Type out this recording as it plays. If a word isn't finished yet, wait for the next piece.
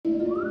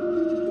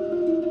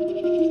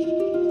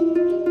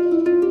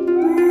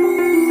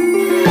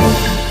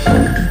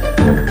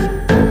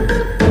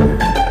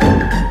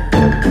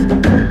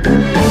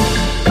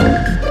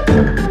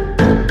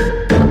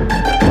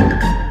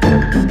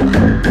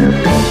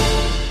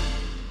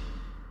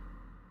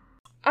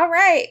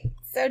right.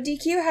 So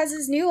DQ has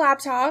his new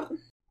laptop.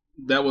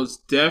 That was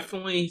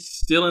definitely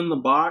still in the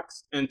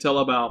box until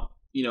about,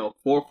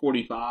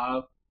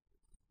 4:45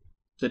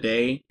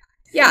 today.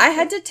 Yeah, I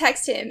had to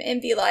text him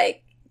and be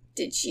like,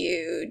 did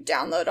you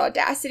download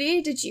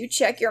Audacity? Did you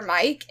check your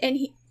mic?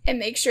 And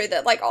make sure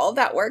that, like, all of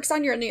that works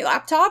on your new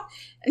laptop?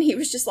 And he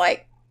was just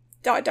like, ...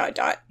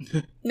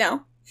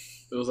 No.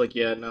 It was like,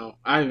 yeah, no.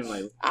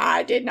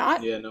 I did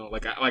not. Yeah, no.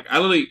 I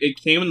literally, it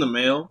came in the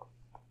mail.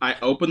 I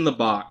opened the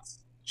box,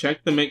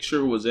 checked to make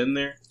sure it was in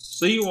there,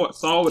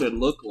 saw what it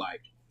looked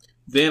like.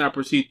 Then I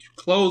proceeded to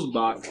close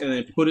box and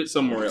then put it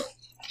somewhere else.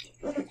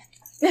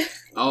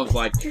 I was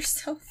like, you're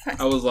so funny.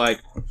 I was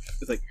like,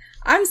 it's like,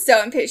 I'm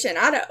so impatient.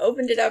 I'd have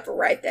opened it up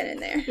right then and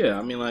there. Yeah,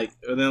 I mean,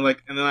 and then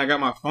I got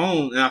my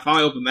phone and I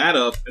finally opened that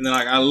up and then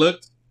I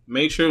looked,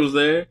 made sure it was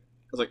there.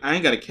 I was like, I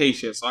ain't got a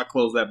case yet, so I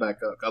closed that back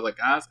up. I was like,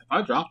 guys, if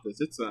I drop this,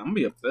 I'm gonna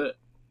be upset.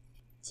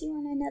 Do you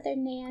want another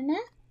nana?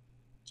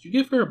 Did you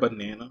give her a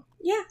banana?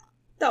 Yeah.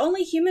 The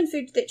only human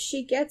food that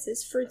she gets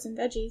is fruits and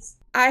veggies.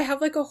 I have,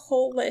 like, a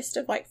whole list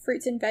of, like,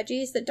 fruits and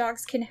veggies that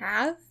dogs can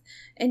have,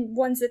 and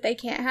ones that they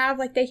can't have.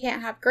 Like, they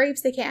can't have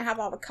grapes, they can't have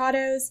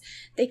avocados,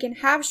 they can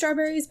have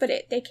strawberries, but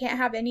they can't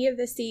have any of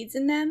the seeds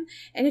in them.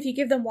 And if you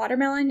give them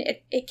watermelon,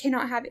 it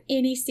cannot have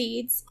any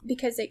seeds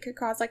because it could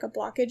cause, like, a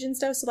blockage and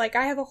stuff. So, like,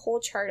 I have a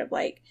whole chart of,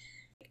 like,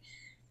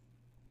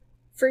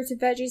 fruits and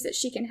veggies that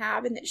she can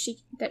have and that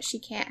she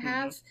can't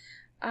have.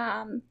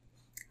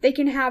 They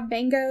can have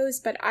mangoes,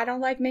 but I don't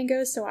like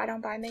mangoes, so I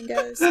don't buy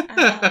mangoes.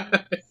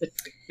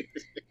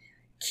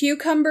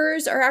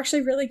 Cucumbers are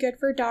actually really good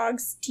for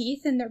dogs'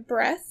 teeth and their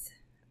breath.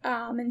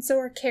 And so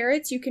are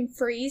carrots. You can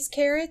freeze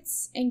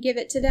carrots and give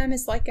it to them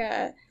as like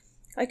a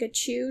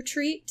chew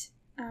treat.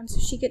 So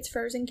she gets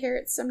frozen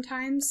carrots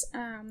sometimes.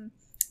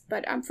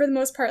 But for the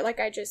most part,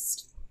 like, I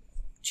just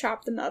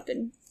chop them up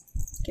and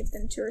give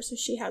them to her so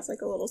she has,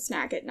 like, a little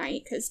snack at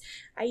night, because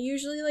I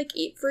usually, like,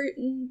 eat fruit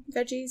and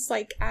veggies,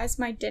 like, as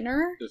my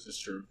dinner. This is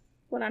true.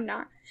 When I'm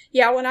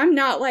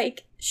not,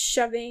 like,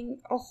 shoving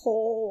a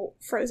whole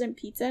frozen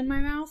pizza in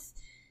my mouth,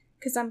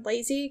 because I'm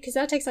lazy, because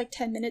that takes, like,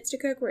 10 minutes to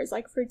cook, whereas,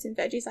 like, fruits and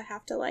veggies I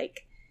have to,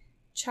 like,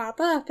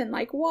 chop up and,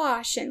 like,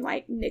 wash and,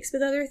 like, mix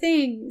with other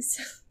things.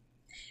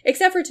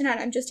 Except for tonight,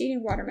 I'm just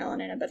eating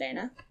watermelon and a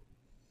banana.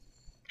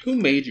 Who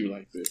made you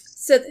like this?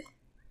 So,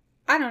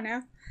 I don't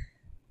know.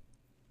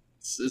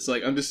 It's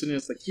like, I'm just sitting there,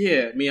 it's like,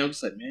 yeah, I'm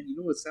just like, man, you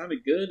know what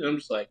sounded good? And I'm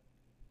just like,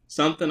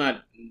 something I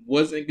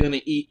wasn't going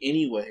to eat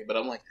anyway, but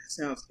I'm like, that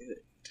sounds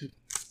good.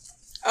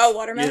 Oh,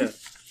 watermelon? Yeah.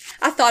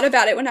 I thought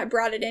about it when I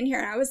brought it in here,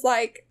 and I was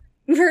like,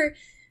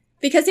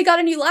 because he got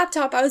a new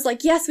laptop, I was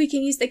like, yes, we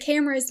can use the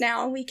cameras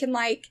now, and we can,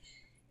 like,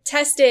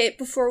 test it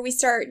before we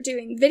start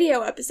doing video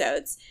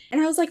episodes.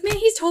 And I was like, man,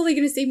 he's totally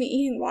going to see me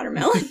eating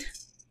watermelon.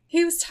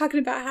 He was talking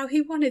about how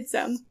he wanted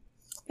some.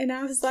 And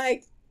I was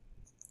like,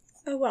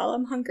 oh, well,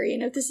 I'm hungry,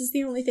 and if this is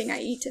the only thing I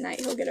eat tonight,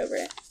 he'll get over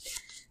it.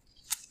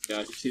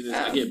 God, you see this?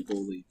 I get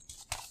bullied.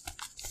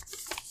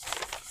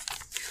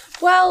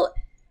 Well,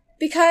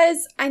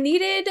 because I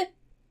needed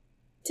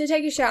to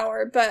take a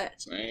shower, but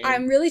Same.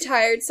 I'm really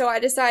tired, so I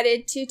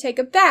decided to take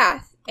a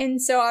bath.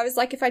 And so I was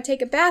like, if I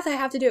take a bath, I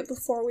have to do it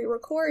before we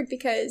record,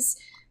 because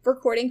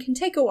recording can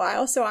take a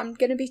while, so I'm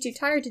going to be too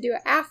tired to do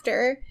it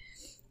after.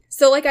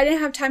 So, like, I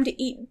didn't have time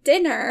to eat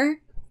dinner,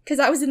 because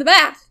I was in the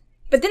bath.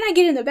 But then I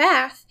get in the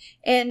bath,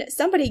 and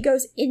somebody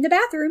goes in the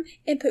bathroom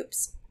and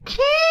poops.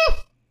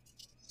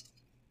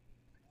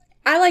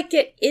 I, like,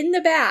 get in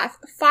the bath,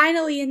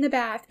 finally in the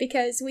bath,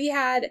 because we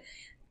had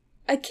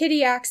a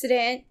kitty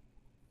accident.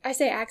 I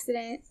say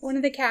accident. One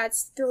of the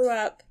cats threw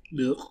up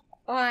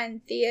on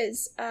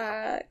Thea's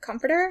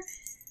comforter,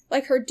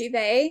 like her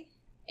duvet.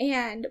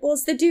 And, well,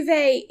 it's the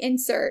duvet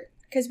insert,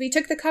 because we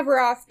took the cover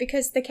off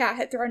because the cat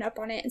had thrown up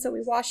on it, and so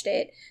we washed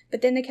it.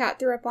 But then the cat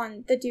threw up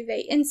on the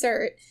duvet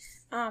insert.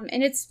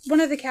 And it's, one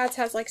of the cats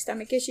has, like,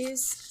 stomach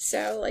issues,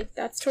 so, like,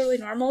 that's totally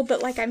normal,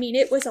 but, like, I mean,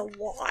 it was a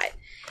lot.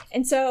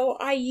 And so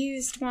I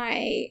used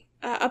my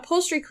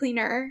upholstery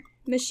cleaner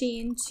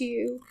machine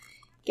to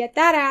get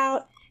that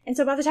out, and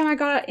so by the time I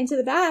got into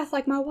the bath,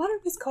 like, my water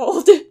was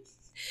cold.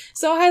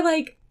 So I,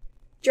 like,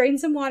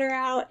 drained some water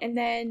out, and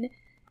then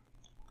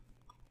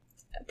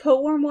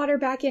put warm water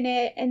back in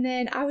it, and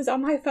then I was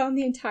on my phone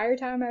the entire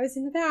time I was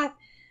in the bath,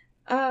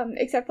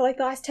 except for, like,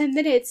 the last 10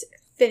 minutes,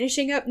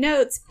 finishing up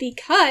notes,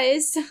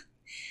 because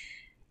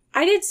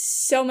I did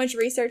so much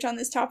research on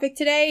this topic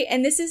today,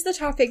 and this is the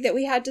topic that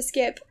we had to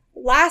skip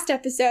last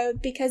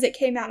episode because it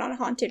came out on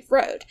Haunted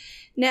Road.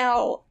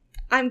 Now,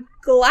 I'm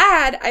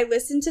glad I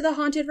listened to the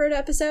Haunted Road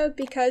episode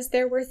because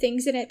there were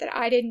things in it that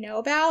I didn't know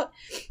about,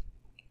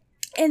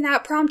 and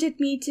that prompted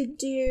me to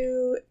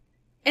do...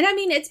 And I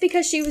mean, it's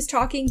because she was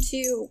talking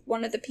to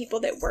one of the people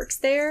that works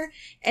there.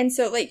 And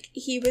so, like,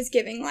 he was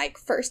giving, like,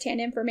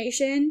 firsthand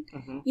information,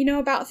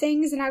 about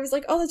things. And I was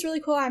like, oh, that's really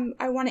cool.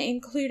 I want to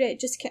include it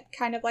just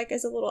kind of, like,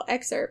 as a little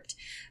excerpt.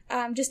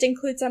 Just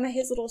include some of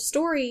his little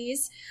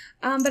stories.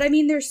 But, I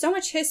mean, there's so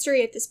much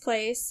history at this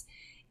place.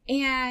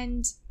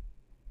 And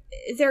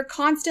they're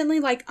constantly,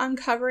 like,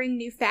 uncovering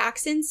new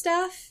facts and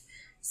stuff.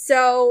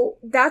 So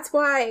that's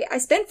why I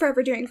spent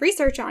forever doing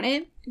research on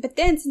it. But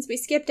then since we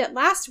skipped it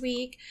last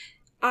week,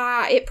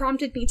 it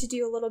prompted me to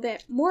do a little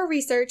bit more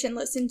research and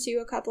listen to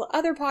a couple of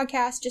other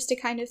podcasts just to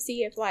kind of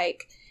see if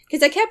like,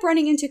 because I kept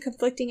running into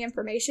conflicting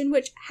information,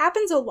 which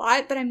happens a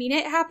lot, but I mean,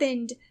 it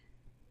happened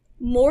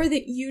more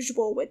than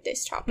usual with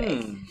this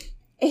topic.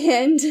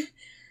 And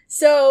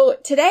so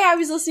today I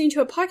was listening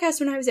to a podcast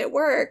when I was at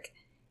work,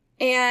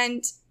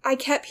 and I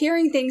kept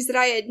hearing things that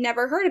I had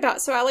never heard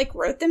about. So I like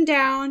wrote them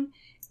down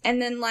and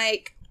then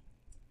like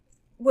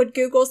would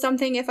Google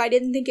something if I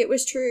didn't think it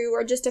was true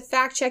or just to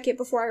fact check it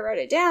before I wrote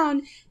it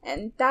down.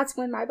 And that's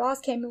when my boss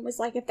came and was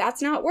like, if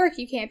that's not work,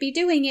 you can't be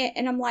doing it.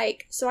 And I'm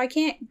like, so I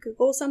can't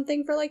Google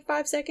something for like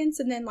 5 seconds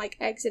and then like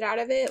exit out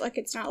of it. Like,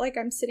 it's not like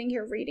I'm sitting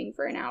here reading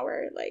for an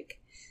hour. Like,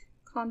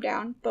 calm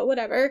down, but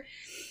whatever.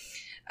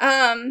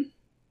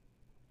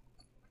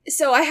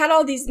 So I had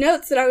all these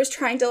notes that I was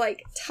trying to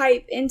like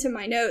type into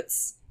my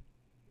notes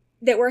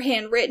that were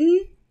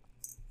handwritten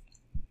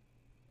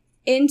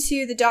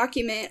into the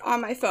document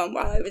on my phone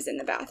while I was in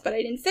the bath, but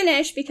I didn't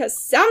finish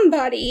because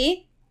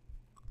somebody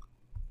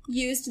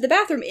used the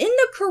bathroom in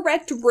the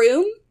correct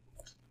room,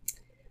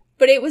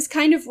 but it was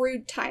kind of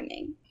rude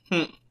timing.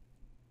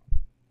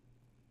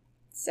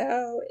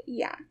 So,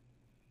 yeah.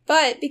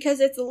 But because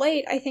it's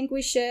late, I think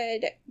we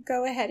should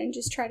go ahead and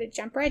just try to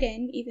jump right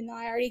in, even though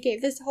I already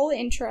gave this whole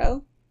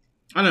intro.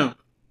 I know.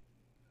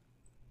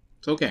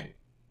 It's okay.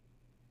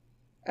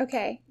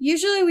 Okay.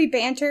 Usually we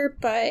banter,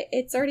 but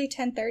it's already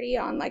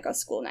 10:30 on, like, a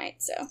school night,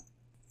 so.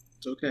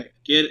 It's okay.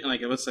 Get it,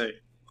 like, let's say,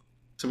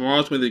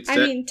 tomorrow's with the exact...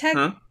 I mean,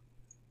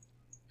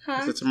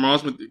 Huh? So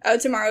tomorrow's with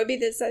tomorrow would be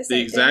the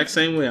exact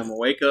same way. I'm gonna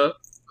wake up,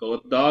 go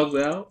let the dogs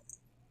out,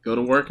 go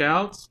to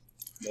workouts,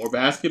 more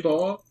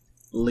basketball,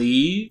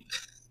 leave,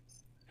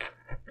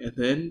 and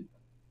then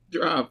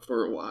drive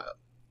for a while.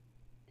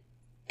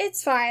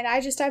 It's fine.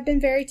 I've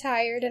been very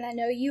tired, and I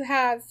know you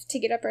have to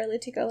get up early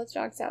to go let the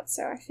dogs out,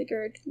 so I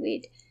figured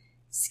we'd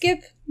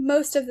skip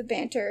most of the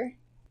banter.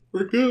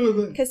 We're good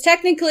with it. Because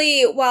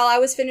technically, while I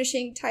was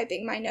finishing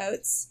typing my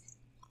notes,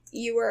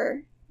 you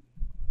were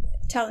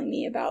telling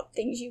me about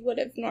things you would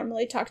have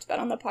normally talked about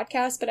on the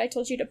podcast, but I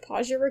told you to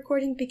pause your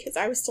recording because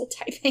I was still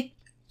typing.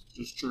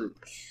 It's true.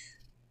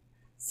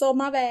 So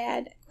my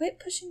bad. Quit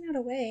pushing that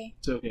away.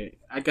 It's okay.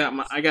 I got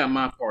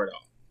my part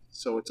off,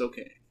 so it's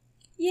okay.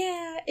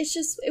 Yeah, it's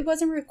just, it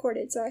wasn't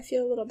recorded, so I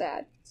feel a little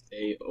bad.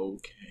 Stay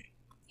okay.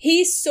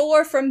 He's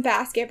sore from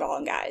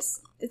basketball, guys.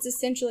 It's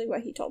essentially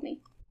what he told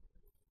me.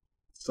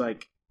 It's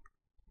like,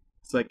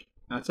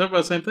 I talk about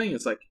the same thing.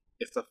 It's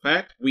the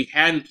fact we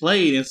hadn't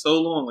played in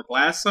so long. Like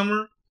last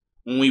summer,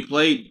 when we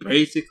played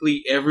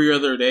basically every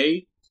other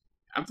day,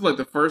 after like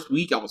the first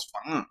week, I was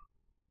fine.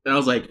 And I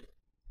was like,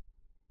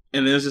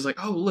 and then it's just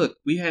like, oh look,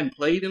 we hadn't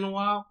played in a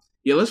while.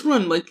 Yeah, let's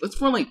run like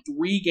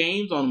 3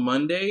 games on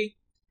Monday,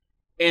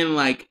 and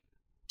like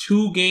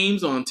 2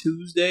 games on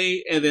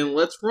Tuesday, and then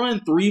let's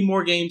run 3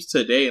 more games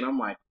today. And I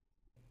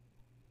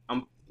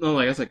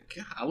was like,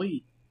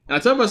 golly. And I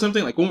talk about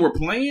something like when we're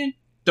playing,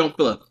 don't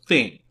feel a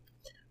thing.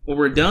 When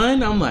we're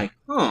done, I'm like,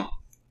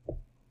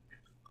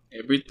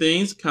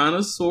 everything's kind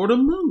of sort of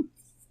moved.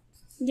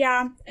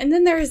 Yeah, and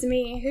then there's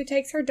me, who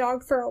takes her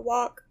dog for a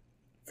walk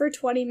for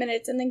 20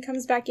 minutes and then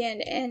comes back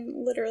in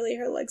and literally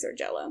her legs are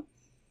jello.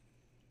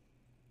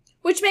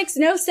 Which makes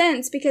no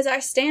sense because I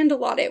stand a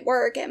lot at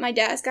work at my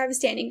desk. I have a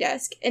standing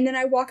desk. And then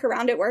I walk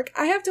around at work.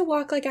 I have to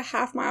walk like a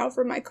half mile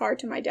from my car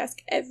to my desk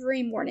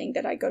every morning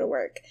that I go to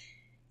work.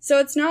 So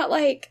it's not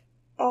like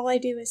all I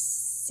do is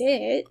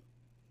sit.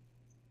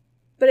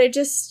 But it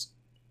just,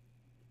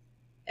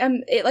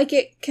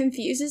 it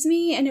confuses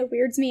me and it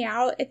weirds me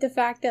out at the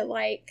fact that,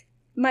 like,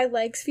 my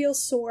legs feel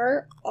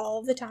sore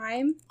all of the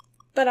time,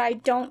 but I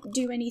don't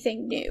do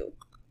anything new.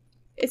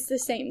 It's the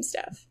same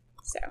stuff.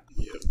 So,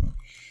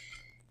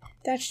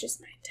 that's just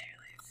my entire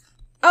life.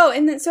 Oh,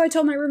 and then, so I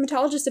told my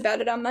rheumatologist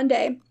about it on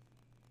Monday.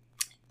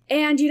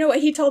 And you know what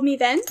he told me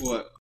then?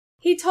 What?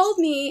 He told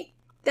me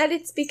that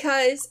it's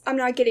because I'm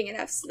not getting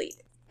enough sleep.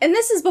 And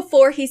this is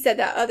before he said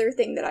that other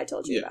thing that I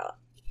told you about.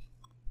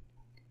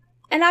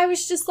 And I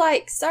was just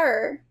like,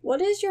 sir,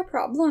 what is your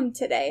problem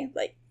today?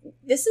 Like,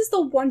 this is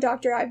the one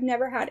doctor I've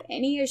never had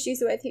any issues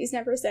with. He's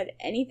never said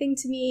anything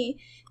to me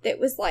that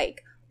was,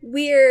 like,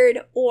 weird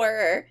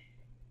or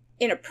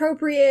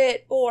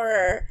inappropriate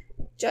or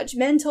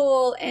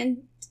judgmental.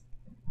 And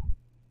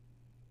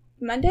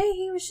Monday,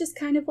 he was just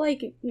kind of,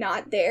 like,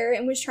 not there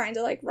and was trying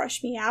to, like,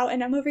 rush me out.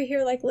 And I'm over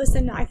here like,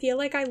 listen, I feel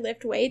like I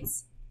lift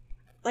weights.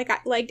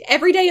 Like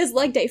every day is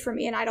leg day for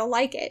me and I don't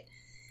like it.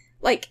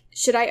 Like,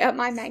 should I up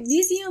my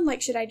magnesium?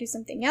 Like, should I do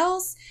something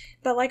else?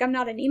 But, like, I'm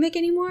not anemic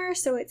anymore,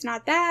 so it's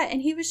not that.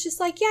 And he was just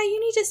like, yeah, you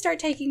need to start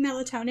taking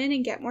melatonin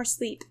and get more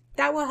sleep.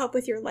 That will help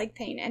with your leg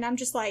pain. And I'm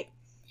just like,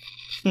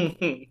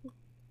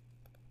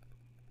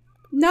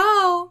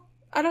 no,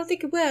 I don't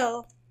think it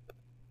will.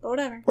 But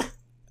whatever.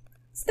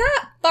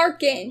 Stop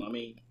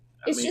barking.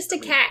 It's just a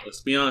cat.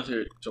 Let's be honest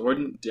here.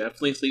 Jordan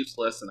definitely sleeps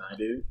less than I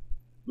do,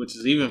 which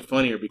is even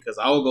funnier because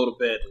I will go to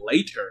bed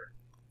later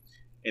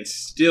and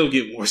still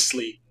get more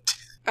sleep.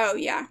 Oh,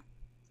 yeah.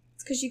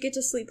 It's because you get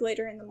to sleep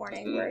later in the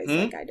morning, whereas,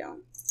 like, I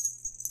don't.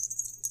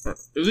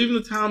 It was even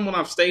the time when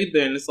I've stayed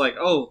there, and it's like,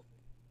 oh,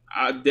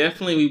 we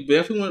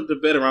definitely went to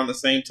bed around the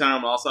same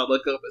time. Also, I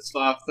look up, it's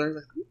 5:30.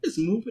 Like, who is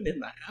moving in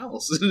the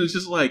house? And it's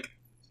just like,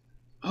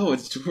 oh,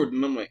 it's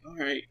Jordan. I'm like, all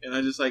right. And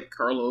I just, like,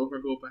 curl over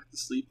and go back to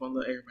sleep on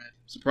the air mattress.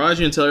 Surprised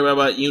you didn't tell everybody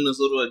about Yuna's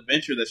little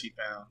adventure that she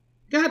found.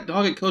 God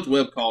dog it, Coach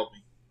Webb called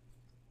me.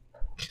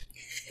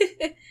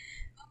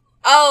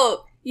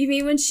 Oh, you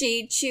mean when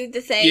she chewed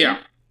the thing?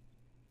 Yeah.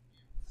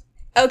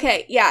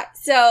 Okay, yeah.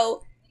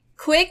 So,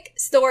 quick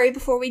story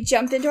before we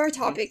jump into our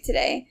topic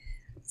today.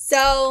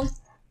 So,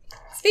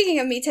 speaking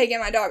of me taking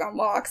my dog on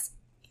walks,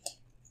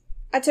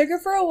 I took her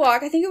for a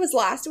walk, I think it was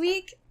last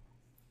week,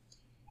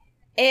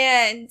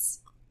 and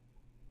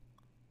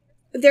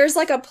there's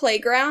like a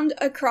playground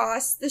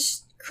across the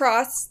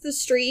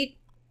street,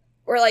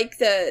 or like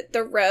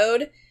the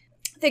road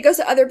that goes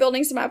to other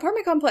buildings in my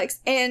apartment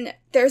complex, and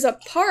there's a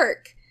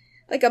park,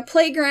 like a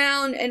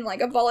playground and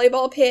like a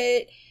volleyball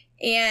pit,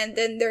 and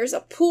then there's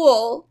a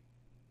pool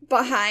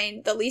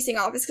behind the leasing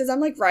office, because I'm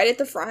like right at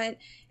the front,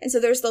 and so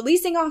there's the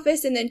leasing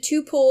office, and then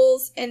 2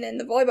 pools, and then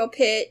the volleyball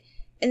pit,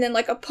 and then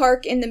like a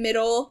park in the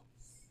middle,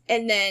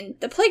 and then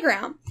the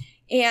playground.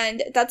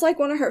 And that's like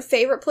one of her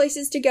favorite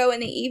places to go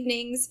in the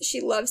evenings. She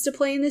loves to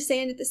play in the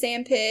sand at the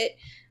sand pit.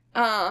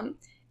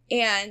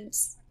 And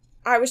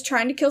I was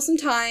trying to kill some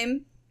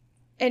time,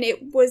 and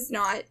it was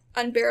not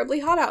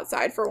unbearably hot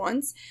outside for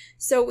once.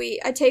 So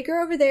I take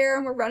her over there,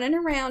 and we're running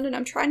around, and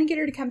I'm trying to get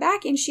her to come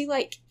back, and she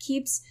like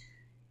keeps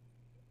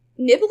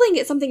nibbling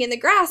at something in the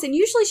grass, and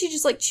usually she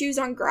just like chews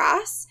on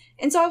grass.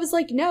 And so I was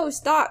like, no,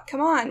 stop,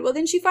 come on. Well,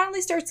 then she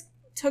finally starts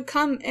to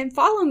come and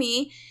follow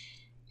me,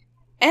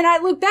 and I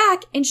look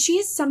back, and she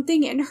has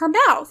something in her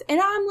mouth, and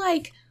I'm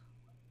like,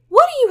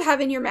 what do you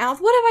have in your mouth?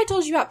 What have I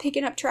told you about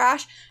picking up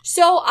trash?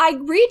 So I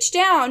reach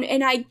down,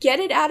 and I get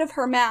it out of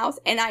her mouth,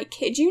 and I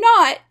kid you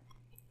not,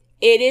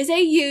 it is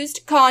a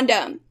used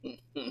condom.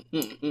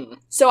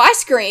 So I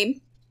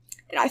scream,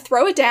 and I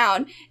throw it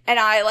down, and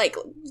I, like,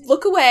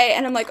 look away,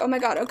 and I'm like, oh my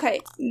god,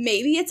 okay,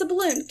 maybe it's a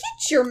balloon.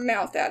 Get your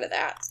mouth out of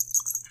that.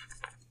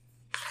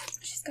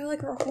 She's got,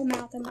 like, her whole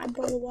mouth in my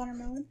bowl of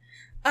watermelon.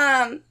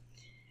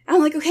 I'm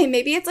like, okay,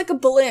 maybe it's, like, a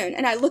balloon.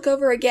 And I look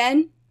over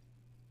again.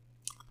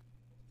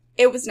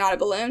 It was not a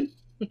balloon.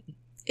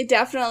 It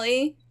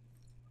definitely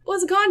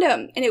was a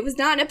condom. And it was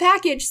not in a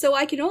package, so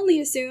I can only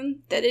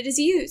assume that it is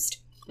used.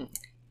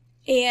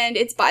 And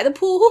it's by the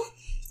pool.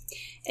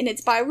 And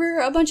it's by where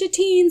a bunch of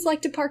teens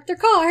like to park their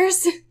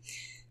cars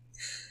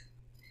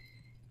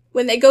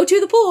when they go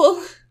to the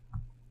pool.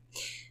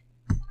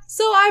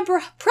 So I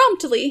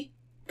promptly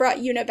brought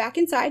Yuna back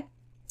inside.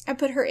 I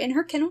put her in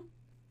her kennel.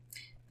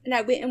 And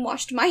I went and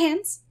washed my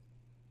hands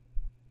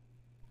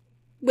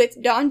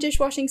with Dawn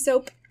dishwashing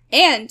soap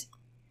and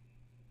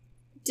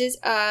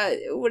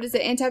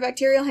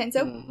antibacterial hand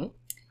soap. Mm-hmm.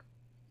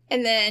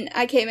 And then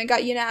I came and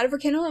got Yuna out of her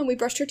kennel, and we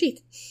brushed her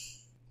teeth.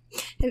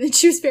 And then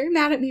she was very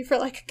mad at me for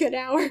like a good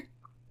hour.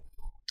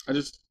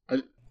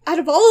 Out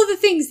of all of the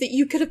things that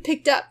you could have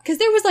picked up, because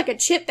there was like a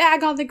chip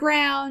bag on the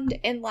ground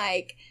and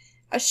like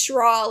a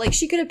straw, like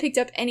she could have picked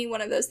up any one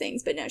of those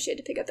things, but no, she had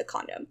to pick up the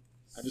condom.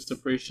 I just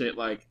appreciate,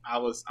 like, I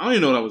don't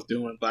even know what I was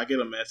doing, but I get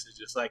a message.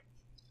 It's like,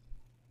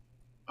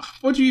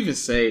 what'd you even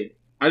say?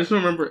 I just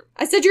remember.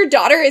 I said your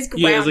daughter is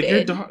grounded. Yeah,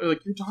 it's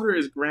like, your daughter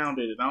is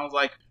grounded. And I was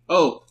like,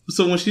 oh,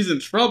 so when she's in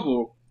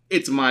trouble,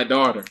 it's my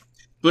daughter.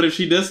 But if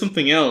she does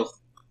something else,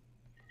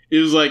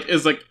 it's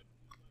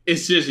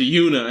just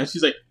Yuna. And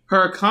she's like,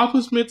 her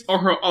accomplishments are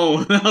her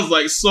own. And I was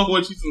like, so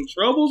when she's in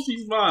trouble,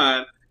 she's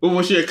mine. But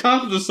when she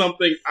accomplishes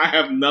something, I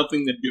have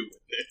nothing to do with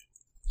it.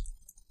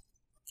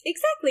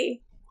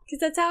 Exactly. Because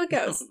that's how it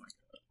goes. Oh my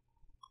God.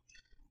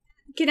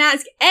 You can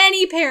ask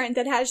any parent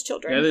that has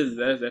children. That is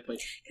definitely.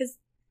 Because,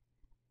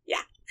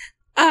 yeah.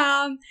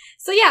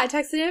 So yeah, I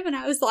texted him and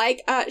I was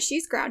like,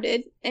 she's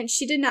grounded, and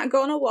she did not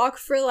go on a walk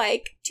for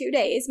like 2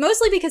 days.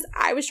 Mostly because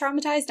I was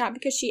traumatized, not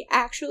because she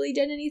actually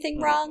did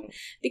anything wrong,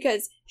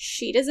 because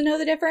she doesn't know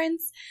the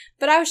difference.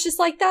 But I was just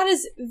like, that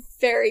is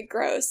very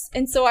gross.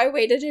 And so I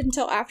waited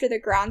until after the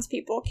grounds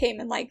people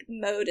came and like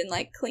mowed and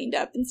like cleaned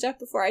up and stuff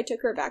before I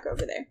took her back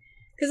over there.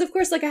 Because, of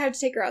course, like, I had to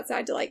take her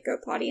outside to, like, go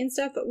potty and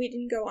stuff, but we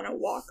didn't go on a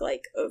walk,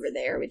 like, over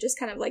there. We just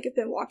kind of, like, have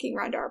been walking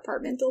around our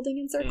apartment building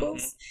in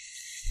circles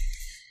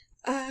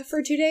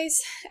for 2 days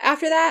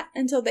after that,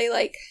 until they,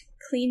 like,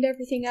 cleaned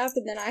everything up,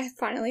 and then I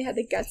finally had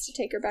the guts to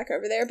take her back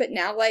over there. But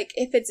now, like,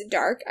 if it's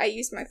dark, I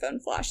use my phone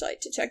flashlight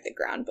to check the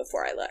ground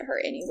before I let her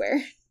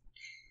anywhere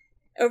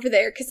over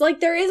there. Because, like,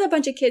 there is a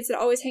bunch of kids that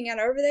always hang out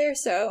over there,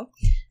 so...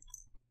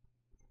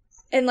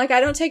 And, like, I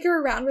don't take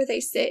her around where they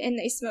sit and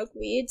they smoke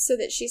weed so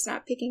that she's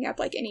not picking up,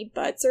 like, any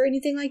butts or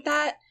anything like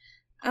that.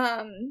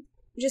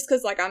 Just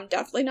because, like, I'm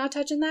definitely not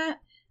touching that.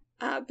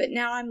 But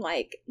now I'm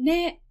like,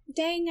 nah,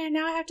 dang,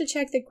 now I have to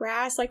check the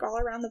grass, like, all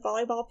around the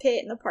volleyball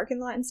pit and the parking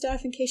lot and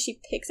stuff in case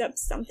she picks up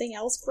something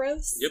else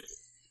gross. Yep.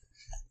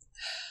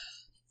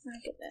 My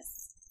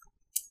goodness.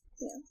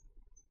 Yeah.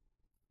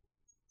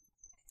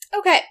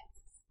 Okay.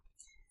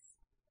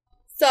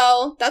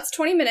 So, that's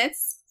 20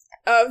 minutes.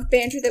 of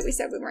banter that we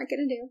said we weren't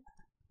going to do.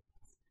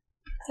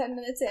 10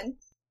 minutes in.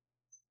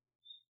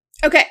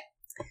 Okay.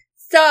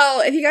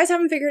 So, if you guys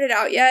haven't figured it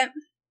out yet,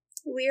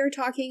 we are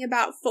talking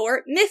about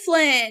Fort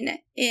Mifflin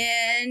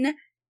in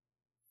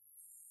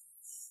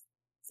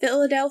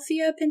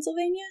Philadelphia,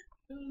 Pennsylvania?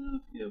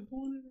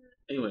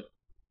 Anyway.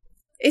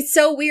 It's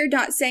so weird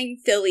not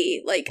saying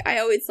Philly. Like, I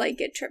always, like,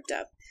 get tripped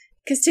up.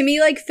 Because to me,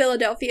 like,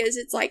 Philadelphia is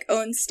its, like,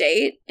 own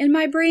state in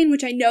my brain,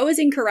 which I know is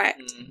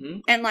incorrect. Mm-hmm.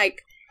 And,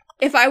 like,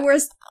 if I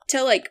was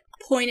to, like,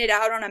 point it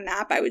out on a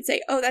map, I would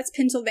say, oh, that's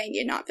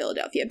Pennsylvania, not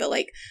Philadelphia. But,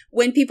 like,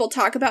 when people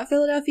talk about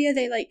Philadelphia,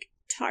 they, like,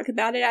 talk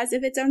about it as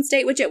if its own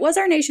state, which it was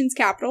our nation's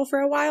capital for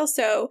a while,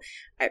 so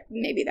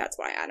maybe that's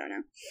why, I don't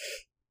know.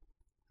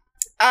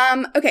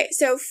 Okay,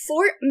 so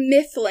Fort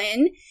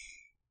Mifflin,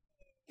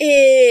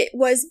 it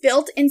was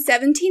built in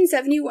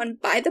 1771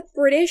 by the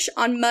British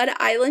on Mud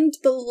Island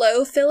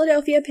below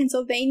Philadelphia,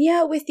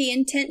 Pennsylvania, with the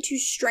intent to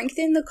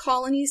strengthen the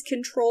colony's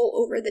control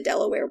over the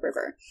Delaware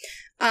River.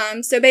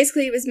 So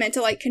basically it was meant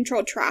to, like,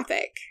 control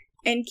traffic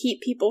and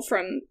keep people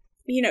from,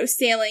 you know,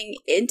 sailing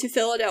into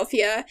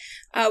Philadelphia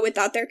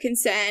without their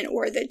consent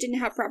or that didn't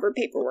have proper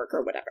paperwork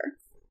or whatever.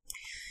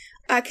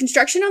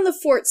 Construction on the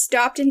fort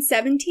stopped in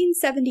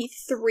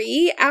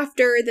 1773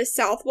 after the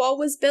South Wall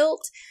was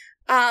built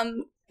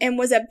and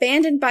was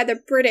abandoned by the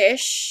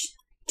British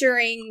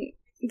during,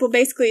 well,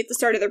 basically at the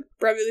start of the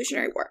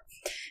Revolutionary War.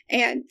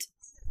 And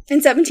in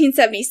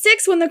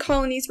 1776, when the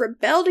colonies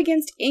rebelled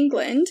against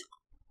England,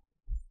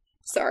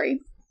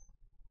 sorry,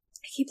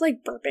 I keep,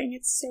 like, burping,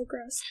 it's so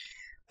gross.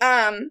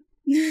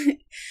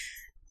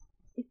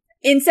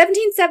 In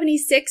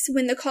 1776,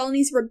 when the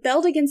colonies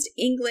rebelled against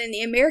England,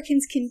 the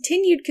Americans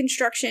continued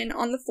construction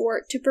on the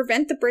fort to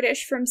prevent the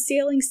British from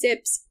sailing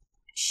ships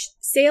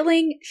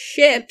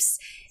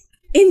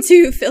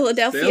into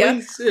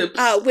Philadelphia.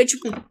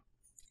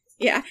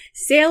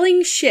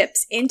 Sailing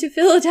ships into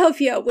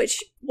Philadelphia, which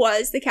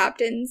was the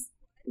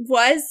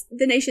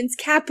nation's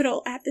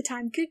capital at the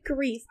time. Good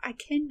grief, I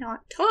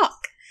cannot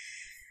talk.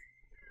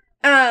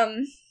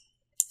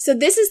 So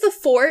this is the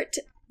fort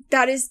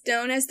that is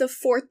known as the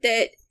fort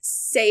that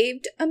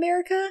saved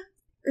America,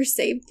 or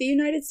saved the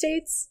United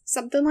States,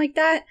 something like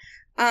that.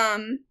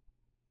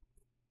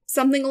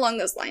 Something along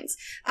those lines.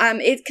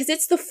 Because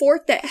it's the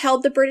fort that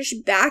held the British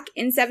back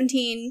in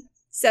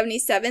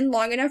 1777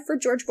 long enough for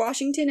George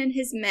Washington and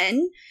his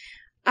men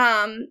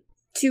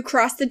to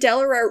cross the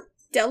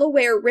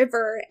Delaware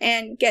River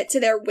and get to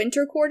their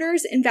winter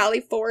quarters in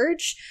Valley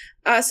Forge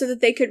so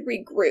that they could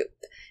regroup.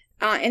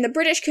 And the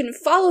British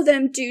couldn't follow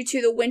them due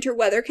to the winter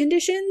weather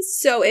conditions,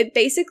 so it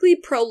basically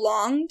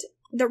prolonged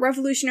the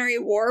Revolutionary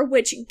War,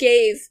 which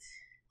gave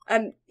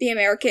the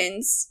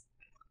Americans,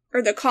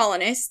 or the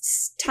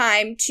colonists,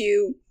 time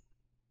to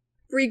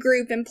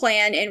regroup and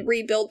plan and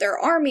rebuild their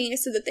army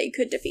so that they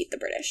could defeat the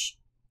British.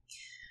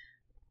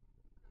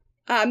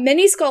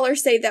 Many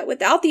scholars say that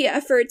without the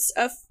efforts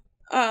of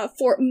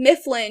Fort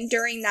Mifflin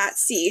during that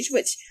siege,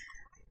 which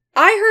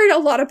I heard a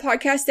lot of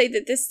podcasts say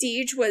that this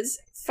siege was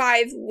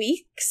 5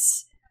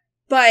 weeks,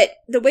 but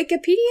the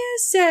Wikipedia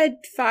said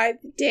 5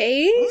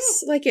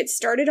 days. Like, it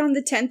started on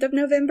the 10th of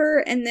November,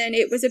 and then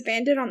it was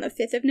abandoned on the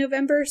 5th of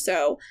November,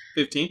 so...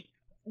 15th?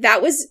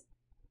 That was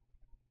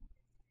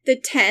the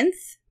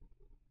 10th?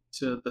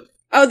 To the...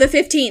 Oh, the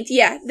 15th,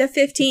 yeah. The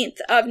 15th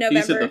of November.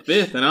 He said the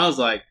 5th, and I was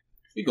like,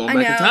 you're going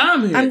back in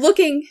time here.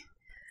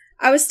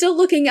 I was still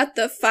looking at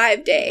the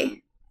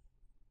 5-day.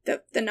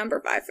 The number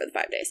 5 for the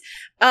 5 days.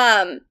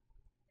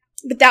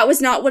 But that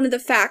was not one of the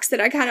facts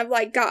that I kind of,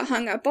 like, got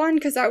hung up on,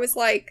 because I was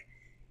like,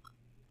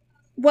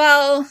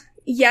 well,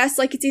 yes,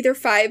 like, it's either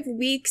 5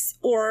 weeks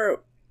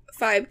or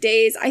 5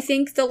 days. I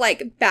think the,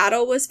 like,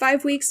 battle was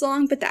 5 weeks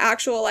long, but the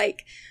actual,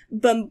 like,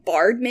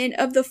 bombardment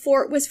of the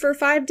fort was for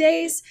 5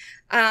 days.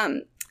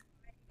 I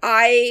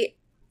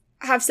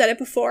have said it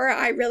before,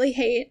 I really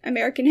hate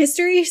American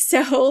history,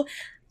 so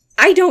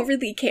I don't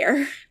really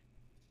care.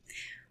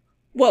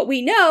 What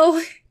we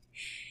know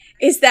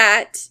is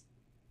that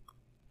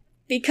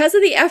because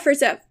of the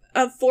efforts of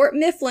Fort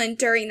Mifflin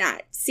during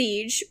that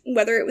siege,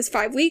 whether it was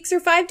 5 weeks or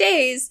 5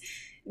 days,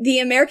 the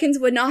Americans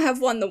would not have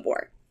won the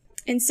war.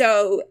 And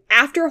so,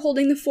 after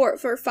holding the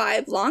fort for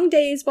 5 long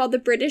days, while the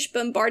British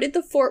bombarded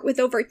the fort with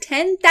over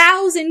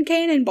 10,000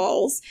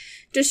 cannonballs,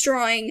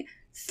 destroying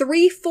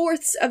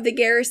 3/4 of the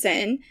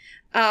garrison,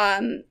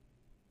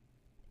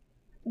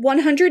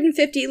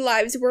 150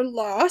 lives were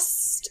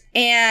lost,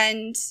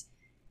 and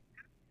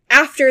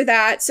after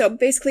that, so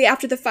basically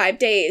after the 5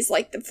 days,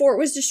 like, the fort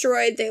was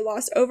destroyed, they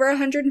lost over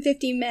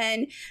 150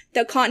 men,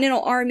 the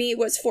Continental Army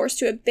was forced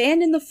to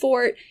abandon the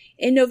fort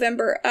in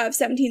November of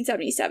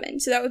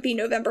 1777, so that would be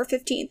November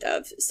 15th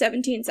of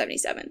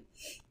 1777.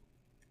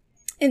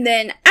 And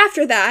then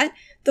after that,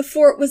 the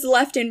fort was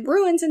left in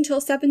ruins until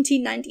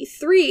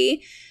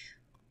 1793,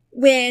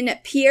 when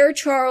Pierre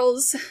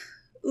Charles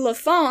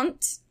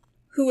L'Enfant,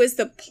 who was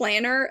the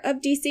planner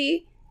of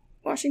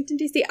Washington,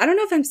 D.C. I don't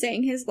know if I'm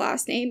saying his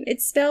last name.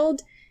 It's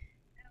spelled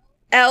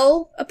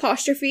L'Enfant,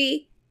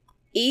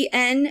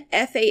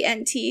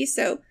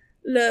 so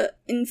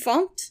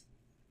L'Enfant.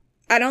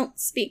 I don't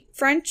speak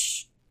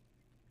French.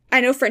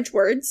 I know French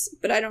words,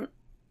 but I don't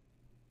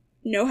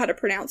know how to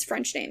pronounce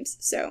French names.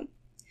 So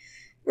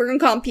we're going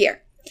to call him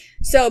Pierre.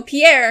 So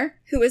Pierre,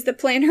 who was the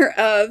planner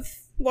of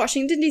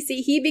Washington,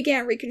 D.C., he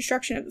began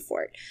reconstruction of the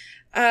fort.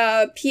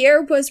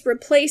 Pierre was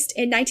replaced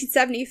in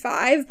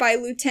 1975 by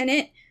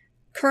Lieutenant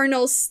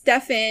Colonel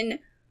Stephen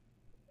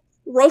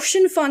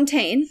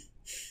Rochenfontaine.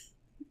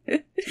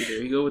 There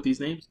you go with these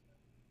names.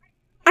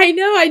 I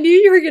know, I knew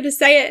you were going to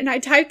say it, and I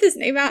typed this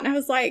name out, and I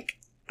was like,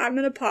 I'm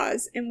going to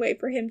pause and wait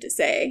for him to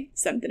say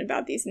something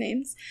about these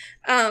names.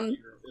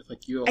 It's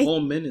like you a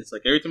whole minute. It's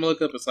like every time I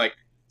look up, it's like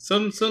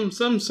some. I'm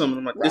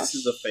like, Rush. This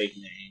is a fake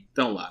name.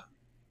 Don't lie.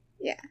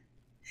 Yeah.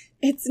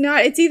 It's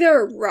not. It's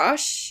either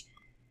Roche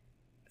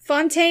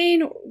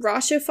Fontaine,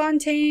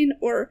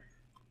 or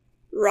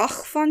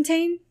Roch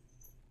Fontaine.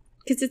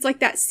 Because it's like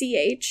that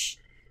CH.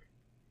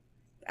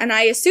 And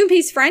I assume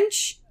he's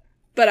French,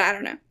 but I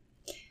don't know.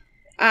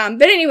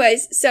 But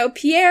anyways, so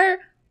Pierre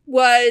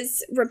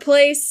was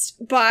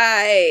replaced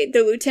by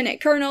the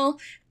lieutenant colonel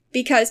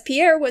because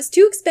Pierre was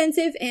too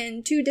expensive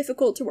and too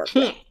difficult to work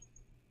with.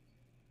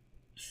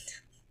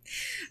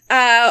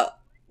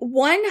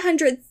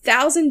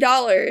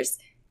 $100,000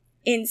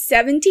 in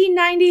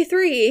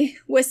 1793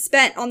 was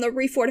spent on the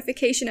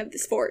refortification of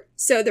this fort.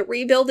 So the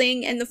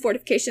rebuilding and the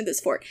fortification of this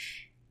fort.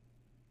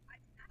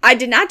 I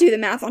did not do the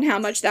math on how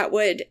much that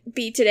would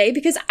be today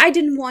because I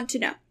didn't want to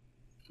know.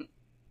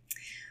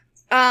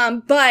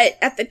 But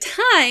at the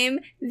time,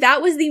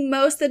 that was the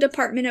most the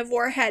Department of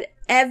War had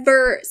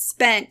ever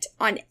spent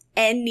on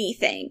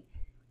anything.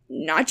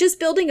 Not just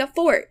building a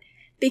fort,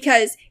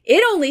 because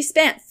it only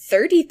spent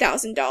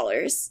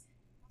 $30,000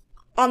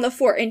 on the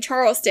fort in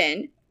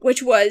Charleston,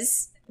 which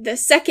was the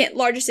second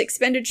largest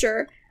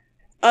expenditure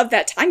of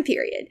that time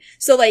period.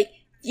 So, like,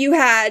 you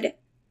had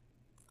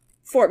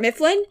Fort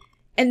Mifflin,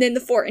 and then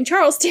the fort in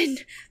Charleston.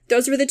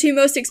 Those were the two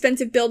most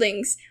expensive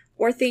buildings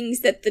or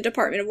things that the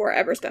Department of War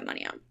ever spent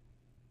money on.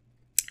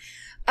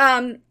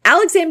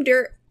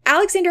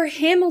 Alexander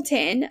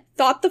Hamilton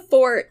thought the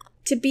fort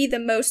to be the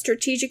most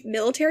strategic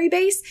military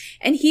base,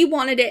 and he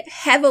wanted it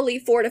heavily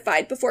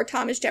fortified before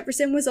Thomas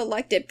Jefferson was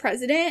elected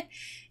president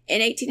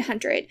in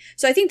 1800.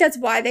 So I think that's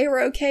why they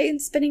were okay in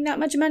spending that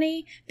much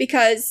money,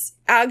 because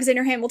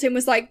Alexander Hamilton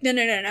was like,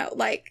 no,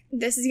 like,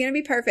 this is gonna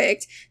be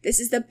perfect. This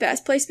is the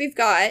best place we've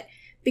got,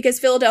 because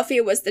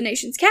Philadelphia was the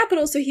nation's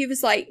capital, so he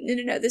was like,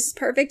 no, this is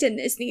perfect, and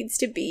this needs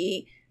to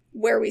be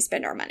where we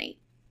spend our money.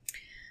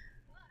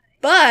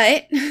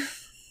 But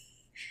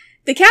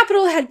the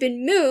capital had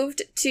been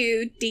moved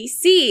to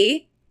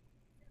D.C.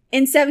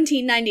 in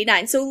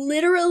 1799. So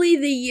literally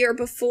the year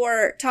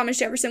before Thomas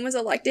Jefferson was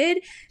elected,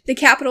 the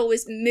capital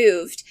was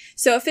moved.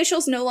 So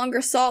officials no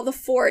longer saw the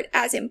fort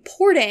as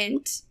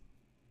important.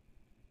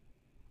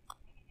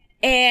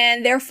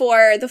 And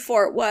therefore, the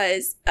fort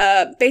was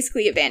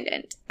basically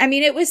abandoned. I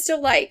mean, it was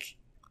still, like,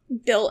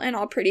 built and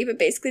all pretty, but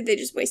basically they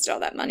just wasted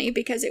all that money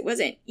because it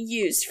wasn't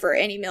used for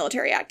any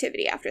military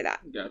activity after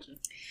that. Gotcha.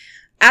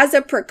 As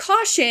a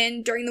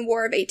precaution, during the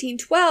War of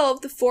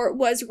 1812, the fort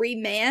was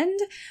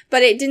remanned,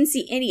 but it didn't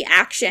see any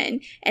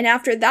action. And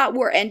after that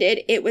war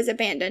ended, it was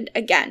abandoned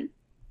again.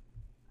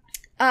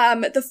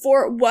 The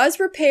fort was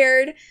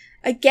repaired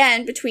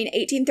again between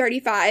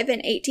 1835 and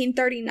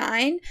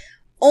 1839,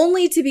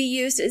 only to be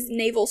used as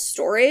naval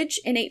storage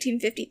in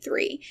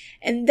 1853.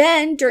 And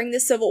then, during the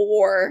Civil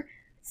War,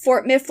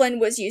 Fort Mifflin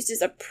was used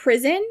as a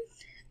prison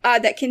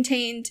that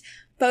contained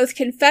both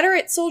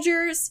Confederate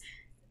soldiers,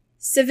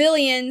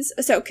 civilians,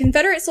 so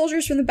Confederate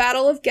soldiers from the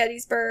Battle of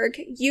Gettysburg,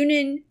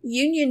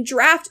 Union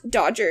draft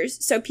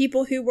dodgers, so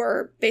people who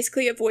were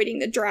basically avoiding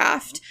the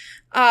draft,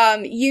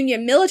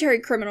 Union military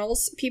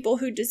criminals, people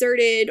who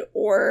deserted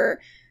or,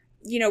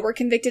 were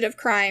convicted of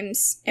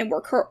crimes and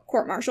were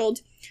court-martialed,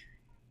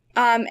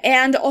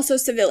 and also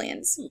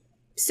civilians.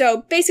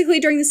 So basically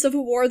during the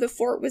Civil War, the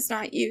fort was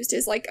not used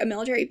as like a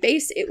military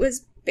base, it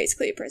was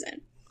basically a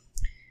prison.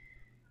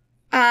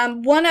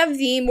 One of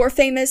the more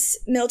famous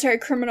military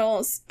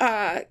criminals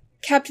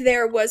kept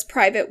there was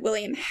Private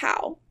William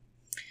Howe.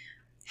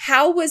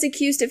 Howe was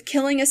accused of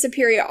killing a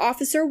superior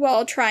officer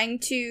while trying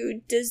to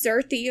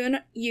desert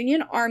the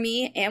Union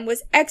Army and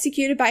was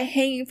executed by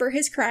hanging for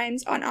his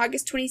crimes on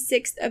August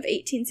 26th of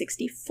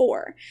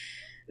 1864.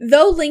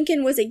 Though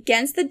Lincoln was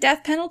against the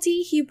death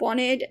penalty, he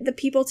wanted the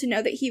people to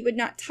know that he would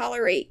not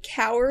tolerate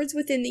cowards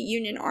within the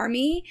Union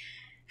Army.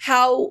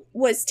 Howe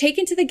was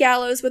taken to the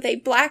gallows with a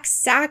black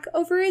sack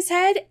over his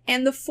head,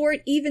 and the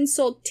fort even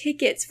sold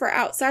tickets for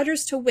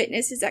outsiders to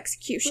witness his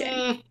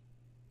execution.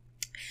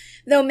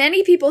 Though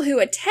many people who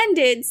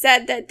attended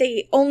said that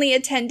they only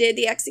attended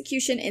the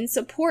execution in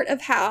support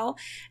of Howe,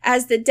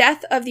 as the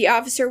death of the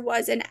officer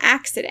was an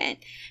accident.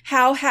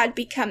 Howe had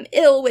become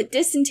ill with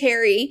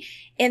dysentery,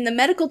 and the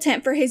medical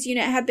tent for his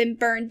unit had been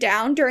burned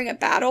down during a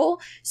battle,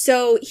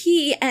 so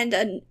he and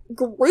a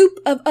group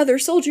of other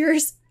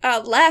soldiers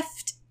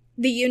left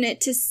the unit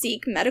to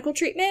seek medical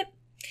treatment.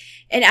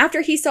 And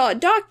after he saw a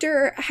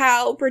doctor,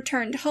 Howe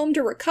returned home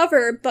to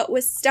recover, but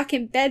was stuck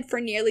in bed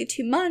for nearly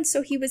 2 months,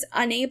 so he was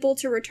unable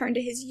to return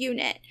to his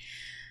unit.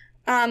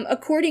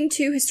 According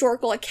to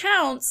historical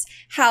accounts,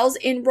 Hal's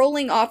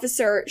enrolling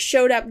officer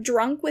showed up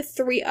drunk with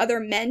 3 other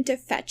men to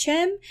fetch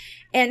him,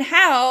 and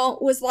Hal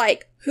was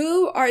like,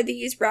 who are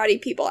these rowdy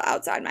people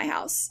outside my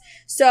house?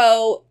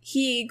 So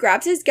he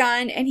grabs his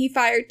gun and he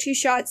fired 2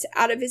 shots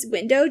out of his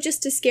window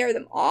just to scare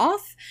them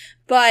off,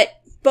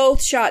 but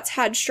both shots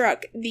had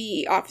struck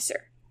the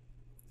officer.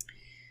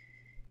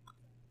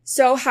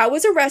 So Hal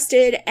was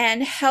arrested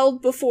and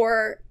held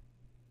before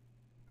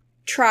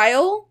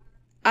trial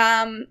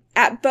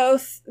at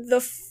both the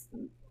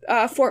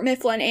Fort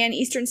Mifflin and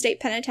Eastern State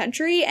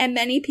Penitentiary, and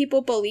many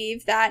people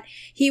believe that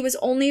he was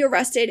only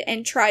arrested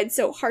and tried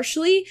so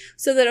harshly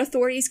so that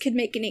authorities could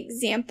make an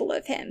example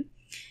of him.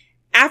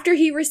 After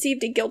he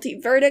received a guilty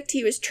verdict,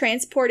 he was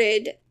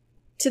transported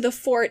to the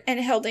fort and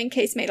held in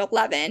casemate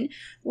 11,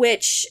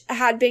 which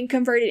had been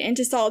converted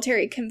into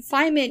solitary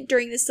confinement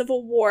during the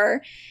Civil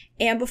War.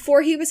 And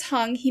before he was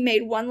hung, he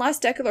made one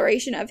last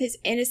declaration of his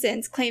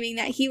innocence, claiming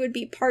that he would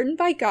be pardoned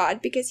by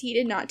God because he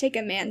did not take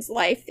a man's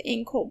life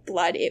in cold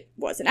blood. It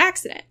was an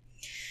accident.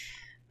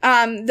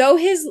 Though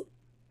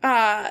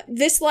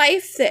this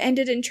life that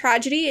ended in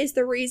tragedy is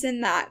the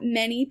reason that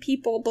many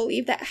people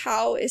believe that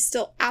Hal is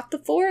still at the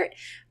fort,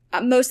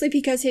 mostly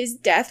because his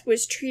death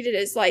was treated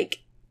as like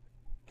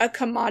a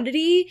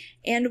commodity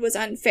and was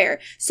unfair.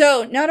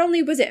 So not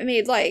only was it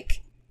made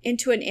like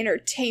into an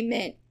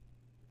entertainment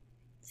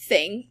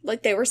thing,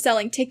 like they were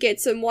selling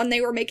tickets, and 1,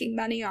 they were making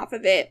money off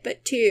of it,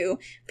 but 2,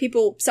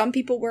 some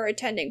people were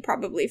attending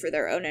probably for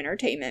their own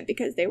entertainment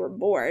because they were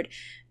bored.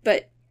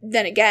 But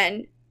then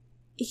again,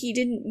 he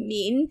didn't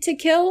mean to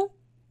kill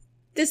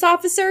this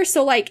officer,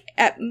 so like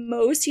at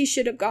most he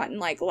should have gotten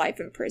like life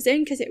in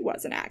prison because it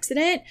was an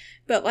accident,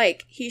 but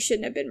like he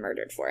shouldn't have been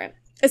murdered for it,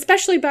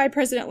 especially by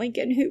President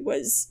Lincoln, who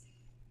was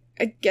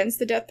against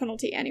the death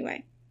penalty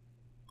anyway.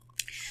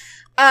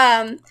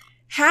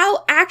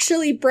 Hal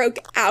actually broke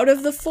out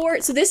of the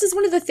fort. So this is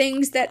one of the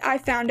things that I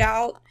found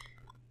out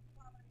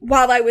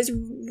while I was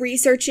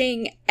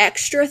researching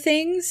extra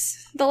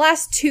things the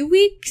last 2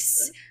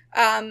 weeks.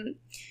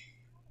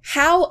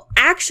 Hal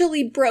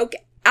actually broke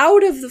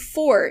out of the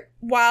fort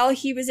while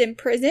he was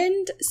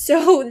imprisoned,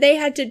 so they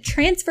had to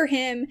transfer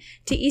him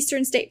to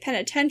Eastern State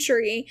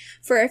Penitentiary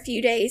for a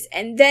few days,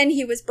 and then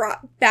he was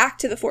brought back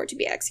to the fort to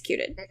be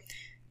executed.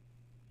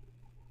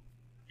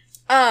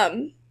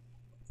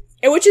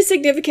 Which is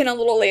significant a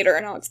little later,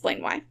 and I'll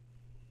explain why.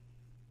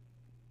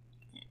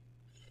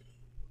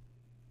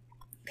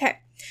 Okay.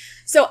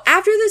 So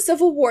after the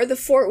Civil War, the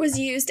fort was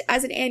used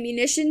as an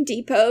ammunition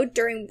depot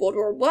during World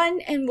War I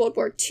and World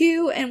War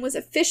II, and was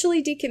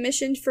officially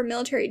decommissioned for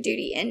military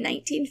duty in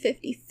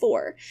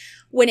 1954.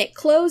 When it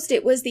closed,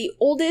 it was the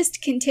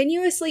oldest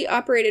continuously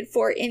operated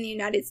fort in the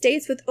United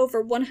States with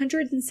over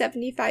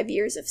 175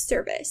 years of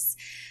service.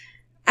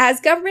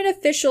 As government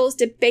officials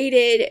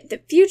debated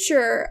the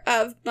future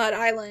of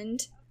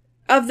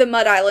the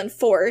Mud Island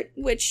Fort,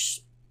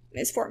 which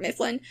is Fort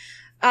Mifflin,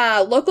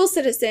 local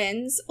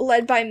citizens,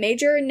 led by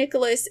Major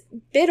Nicholas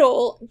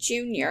Biddle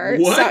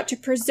Jr., sought to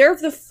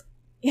preserve the...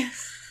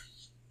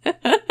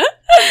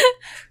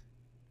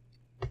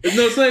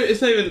 It's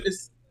not even...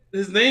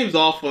 his name's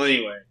awful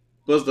anyway.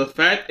 But the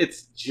fact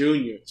it's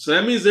Junior. So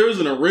that means there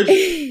was an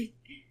original.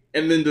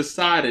 And then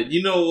decided,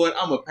 you know what,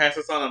 I'm going to pass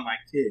this on to my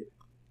kid.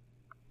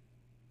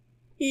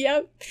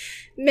 Yep.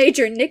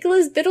 Major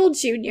Nicholas Biddle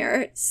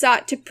Jr.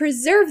 sought to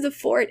preserve the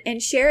fort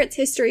and share its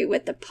history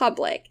with the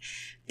public.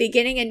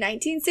 Beginning in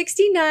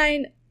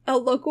 1969, a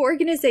local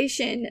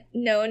organization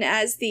known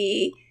as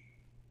the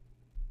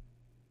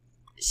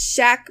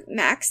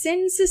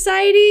Shackmaxon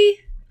Society.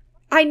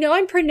 I know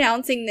I'm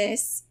pronouncing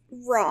this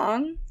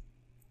wrong.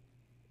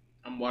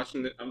 I'm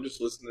watching it. I'm just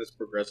listening to this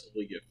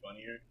progressively get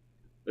funnier.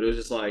 But it was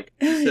just like,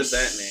 you said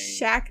that name.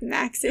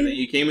 Shackmaxon. And then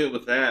you came in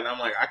with that, and I'm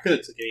like, I could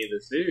have took any of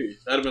this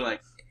serious. I'd have been like,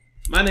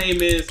 my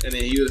name is, and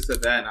then you would have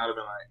said that, and I'd have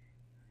been like,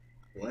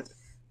 what?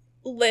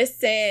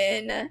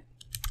 Listen,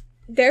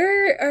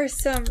 there are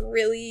some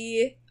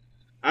really...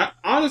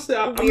 Honestly,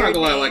 I'm not gonna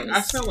lie, like,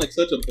 I sound like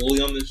such a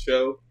bully on this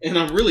show, and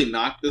I'm really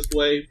not this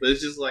way, but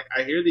it's just like,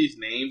 I hear these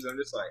names, and I'm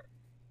just like,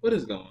 what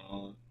is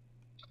going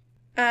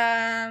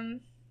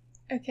on?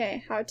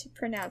 Okay, how to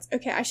pronounce...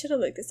 Okay, I should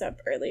have looked this up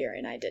earlier,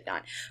 and I did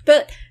not.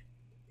 But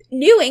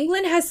New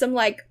England has some,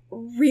 like,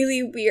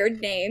 really weird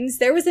names.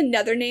 There was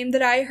another name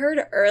that I heard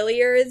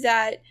earlier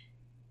that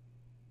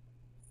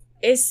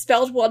is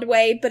spelled one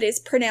way, but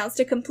is pronounced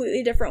a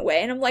completely different way.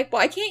 And I'm like,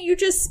 why can't you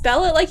just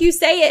spell it like you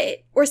say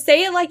it? Or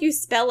say it like you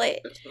spell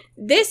it.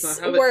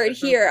 This word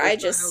here, I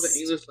just... That's not how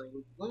the English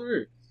language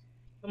works.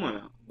 Come on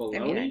now.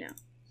 Baloney? I mean, I know.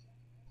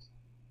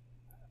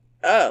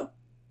 Oh.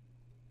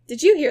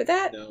 Did you hear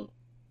that? No.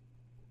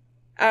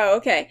 Oh,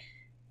 okay.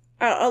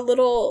 A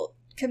little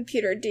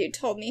computer dude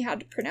told me how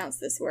to pronounce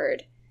this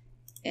word.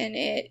 And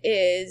it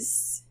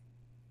is...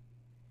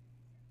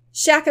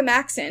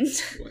 Shackamaxon.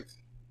 What?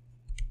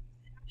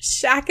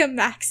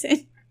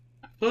 Shackamaxon.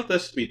 I thought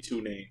that should be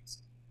 2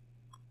 names.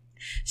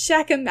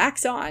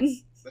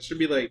 Shackamaxon. That should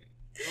be like...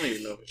 I don't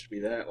even know if it should be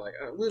that. Like,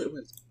 what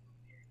is...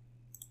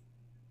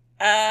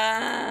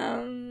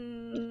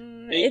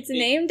 It's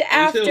named and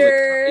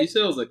after... You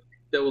said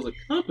that was a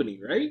company,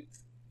 right?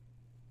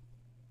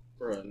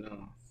 Bro,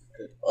 no.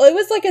 Well, it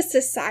was like a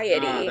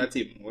society. Ah, that's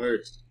even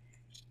worse.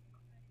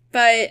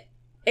 But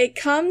it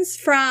comes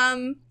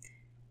from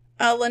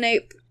a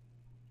Lenape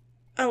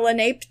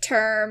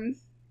term,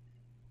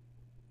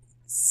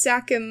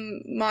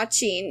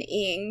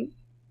 Sakimachin-ing,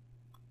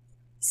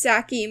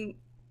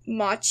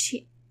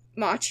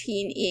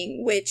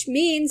 which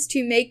means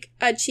to make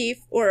a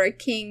chief or a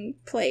king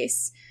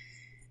place.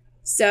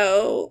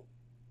 So,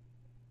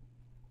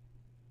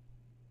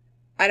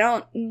 I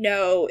don't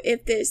know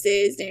if this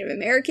is Native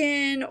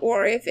American,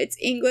 or if it's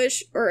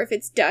English, or if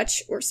it's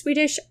Dutch or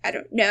Swedish. I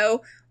don't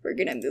know. We're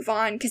gonna move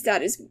on, because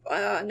that is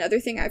another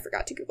thing I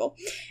forgot to Google.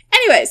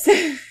 Anyways,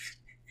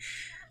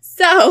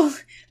 so,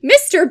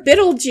 Mr.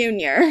 Biddle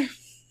Jr.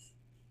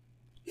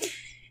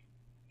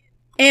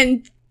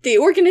 and the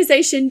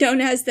organization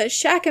known as the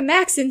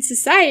Shakamaxon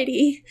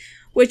Society,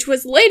 which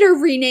was later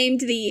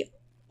renamed the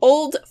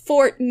Old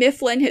Fort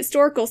Mifflin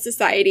Historical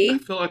Society. I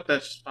feel like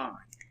that's fine.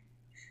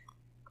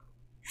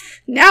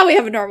 Now we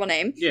have a normal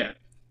name. Yeah.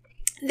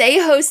 They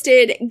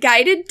hosted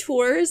guided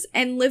tours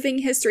and living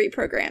history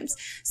programs.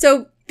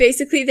 So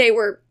basically they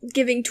were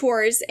giving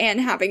tours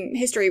and having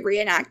history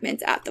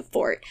reenactments at the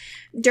fort.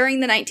 During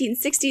the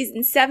 1960s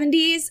and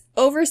 70s,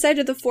 oversight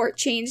of the fort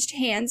changed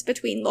hands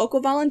between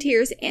local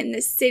volunteers and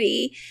the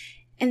city.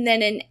 And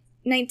then in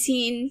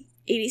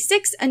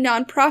 1986, a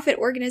nonprofit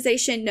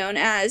organization known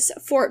as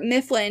Fort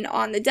Mifflin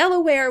on the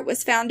Delaware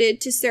was founded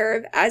to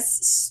serve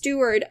as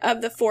steward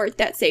of the fort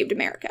that saved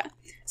America.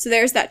 So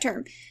there's that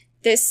term.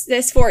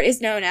 This fort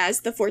is known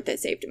as the Fort that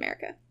Saved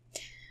America.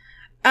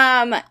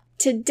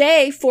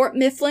 Today, Fort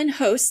Mifflin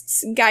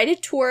hosts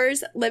guided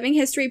tours, living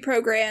history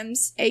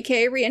programs,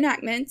 aka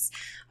reenactments,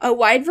 a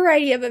wide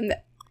variety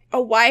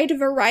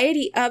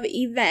of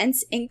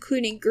events,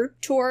 including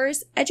group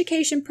tours,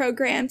 education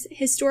programs,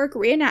 historic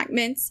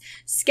reenactments,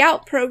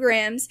 scout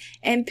programs,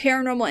 and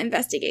paranormal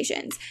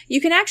investigations. You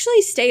can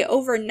actually stay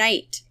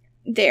overnight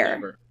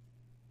there.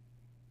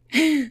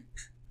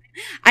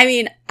 I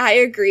mean, I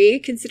agree,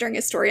 considering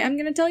a story I'm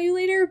going to tell you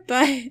later,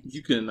 but...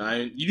 You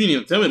didn't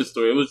even tell me the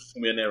story. It was just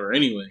going to be a never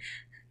anyway.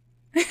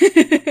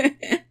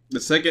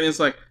 The second it's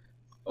like,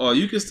 oh,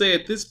 you can stay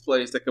at this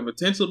place that could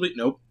potentially be...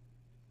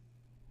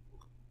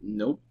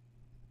 Nope.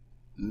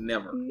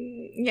 Never.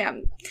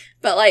 Yeah.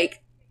 But,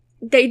 like,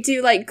 they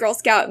do, like, Girl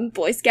Scout and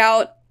Boy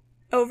Scout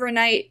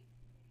overnight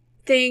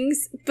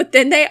things, but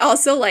then they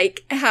also,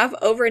 like, have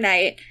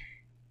overnight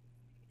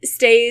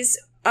stays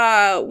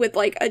with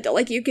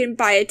like you can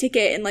buy a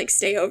ticket and like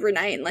stay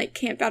overnight and like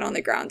camp out on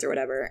the grounds or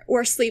whatever,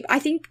 or sleep. I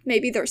think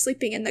maybe they're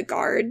sleeping in the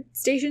guard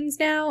stations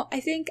now.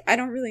 I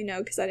don't really know,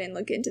 because I didn't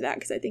look into that,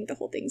 because I think the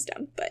whole thing's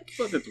dumb. But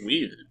it's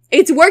weird.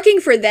 It's working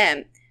for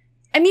them.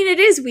 I mean, it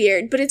is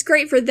weird, but it's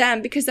great for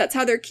them, because that's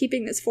how they're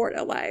keeping this fort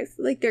alive.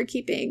 Like, they're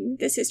keeping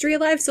this history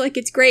alive. So like,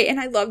 it's great, and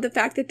I love the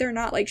fact that they're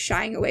not like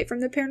shying away from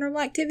the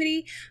paranormal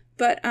activity.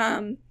 But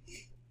I'm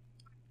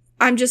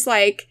just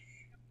like,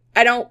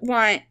 I don't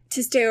want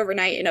to stay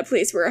overnight in a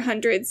place where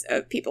hundreds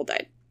of people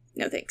died.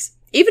 No thanks.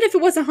 Even if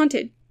it wasn't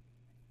haunted.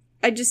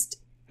 I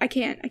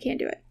can't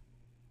do it.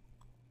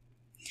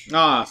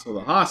 Ah, so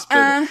the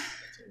hospital.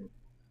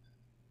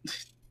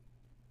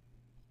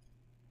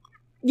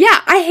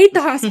 Yeah, I hate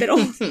the hospital.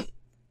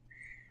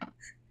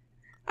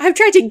 I've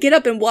tried to get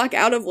up and walk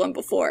out of one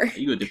before.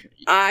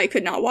 I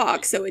could not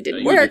walk, so it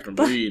didn't work.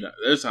 But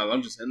There's times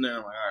I'm just in there,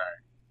 I'm like,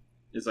 alright.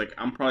 It's like,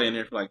 I'm probably in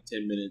there for like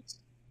 10 minutes.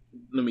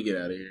 Let me get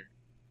out of here.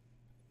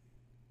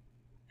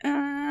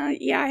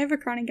 Yeah, I have a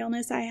chronic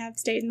illness. I have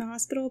stayed in the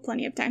hospital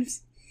plenty of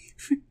times.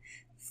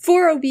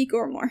 For a week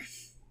or more.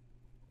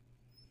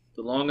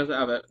 The longest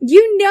I've had.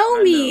 You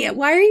know me!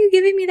 Why are you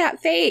giving me that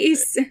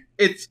face?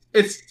 It's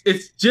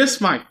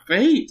just my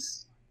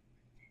face.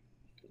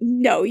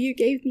 No, you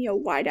gave me a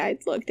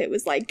wide-eyed look that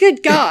was like,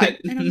 good God!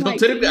 And I'm like,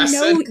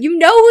 you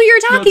know who you're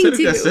talking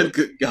to! I said,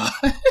 good God.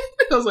 I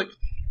was like...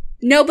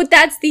 No, but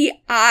that's the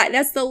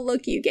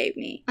look you gave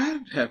me. I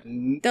have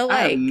no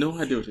idea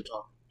what you're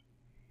talking.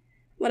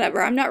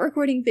 Whatever, I'm not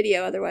recording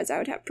video, otherwise I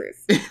would have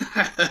proof.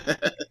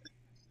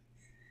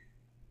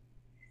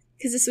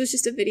 Because this was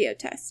just a video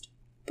test.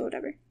 But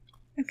whatever.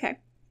 Okay.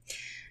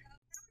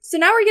 So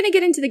now we're going to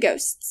get into the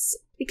ghosts,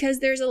 because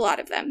there's a lot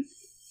of them.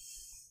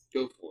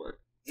 Go for it.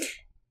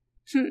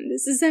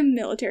 This is a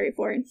military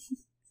fort.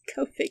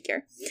 Go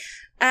figure.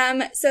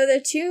 So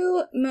the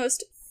two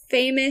most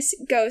famous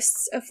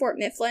ghosts of Fort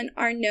Mifflin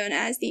are known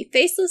as the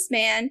Faceless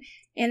Man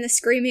and the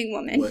Screaming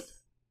Woman. What?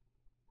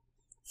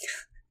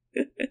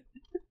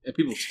 And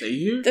people stay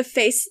here?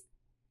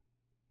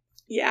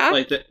 Yeah.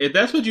 Like, if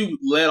that's what you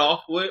let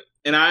off with,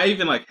 and I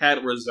even, like,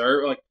 had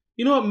reserve, like,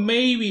 you know what,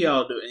 maybe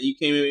I'll do it. And you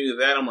came in with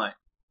that, I'm like,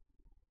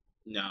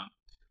 nah.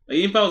 Like,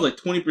 even if I was, like,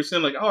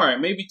 20%, like, alright,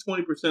 maybe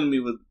 20% of me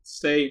would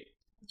stay,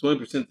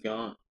 20%'s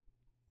gone.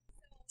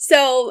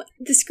 So,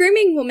 the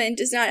Screaming Woman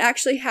does not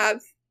actually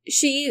have...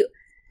 She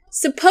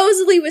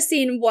supposedly was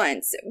seen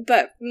once,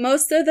 but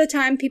most of the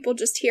time people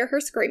just hear her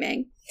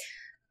screaming.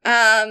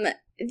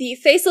 The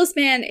Faceless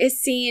Man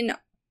is seen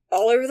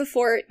all over the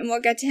fort, and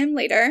we'll get to him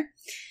later.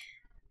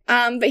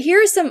 But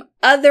here are some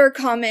other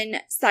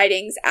common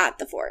sightings at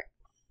the fort.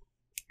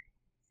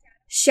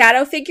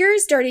 Shadow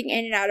figures darting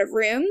in and out of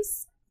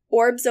rooms,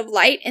 orbs of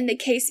light in the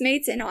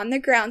casemates and on the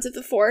grounds of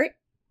the fort,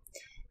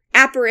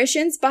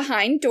 apparitions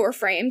behind door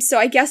frames, so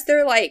I guess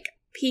they're, like,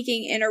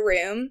 peeking in a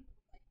room,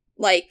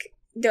 like,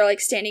 they're, like,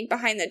 standing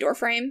behind the door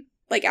frame,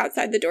 like,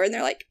 outside the door, and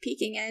they're, like,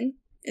 peeking in,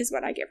 is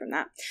what I get from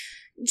that.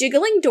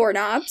 Jiggling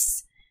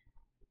doorknobs.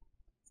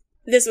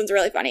 This one's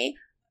really funny.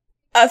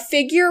 A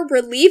figure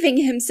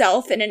relieving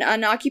himself in an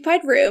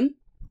unoccupied room.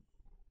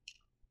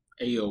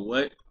 Ayo,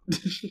 what?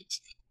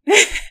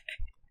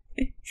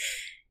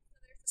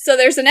 So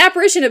there's an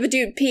apparition of a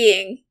dude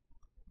peeing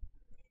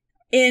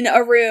in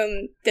a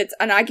room that's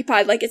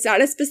unoccupied. Like, it's not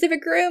a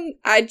specific room.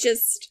 I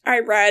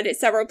read at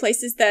several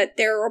places that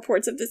there are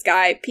reports of this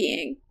guy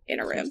peeing in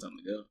a room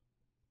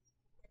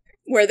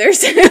where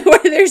there's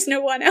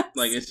no one else.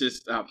 Like, it's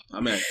just, I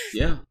mean,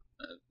 yeah,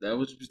 that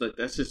was just like,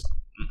 that's just,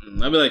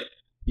 I'd be like,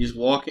 you just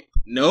walking,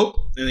 nope,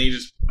 and then you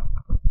just,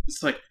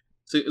 it's like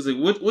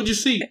what'd you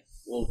see?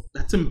 Well,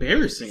 that's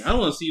embarrassing. I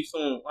don't want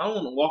to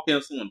walk in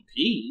on someone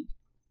peeing.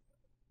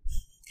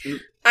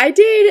 I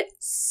did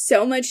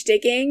so much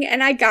digging,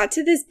 and I got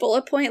to this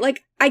bullet point.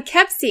 Like, I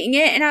kept seeing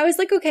it, and I was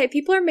like, okay,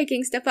 people are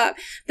making stuff up.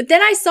 But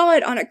then I saw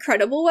it on a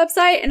credible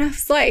website, and I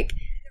was like,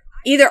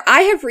 either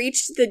I have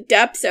reached the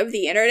depths of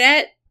the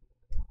internet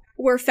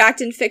where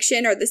fact and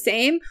fiction are the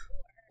same,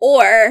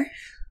 or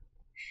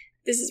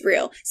this is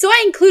real. So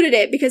I included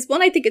it because,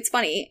 one, I think it's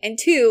funny, and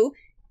two,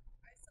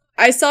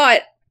 I saw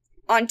it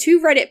on 2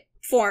 Reddit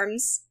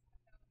forums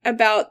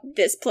about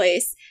this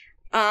place.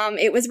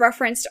 It was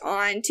referenced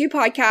on 2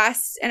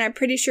 podcasts, and I'm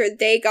pretty sure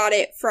they got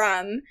it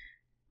from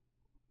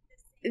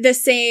the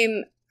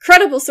same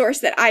credible source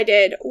that I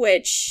did,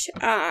 which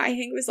I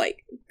think was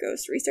like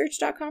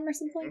ghostresearch.com or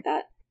something like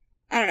that.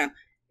 I don't know.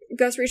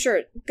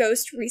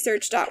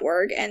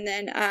 Ghostresearch.org, and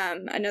then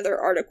another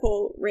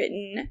article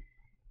written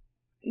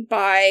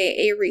by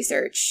a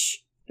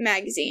research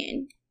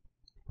magazine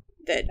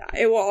that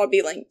it will all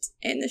be linked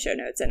in the show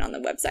notes and on the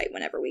website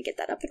whenever we get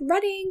that up and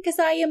running, because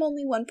I am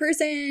only one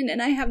person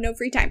and I have no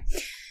free time.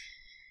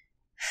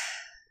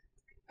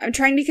 I'm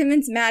trying to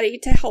convince Maddie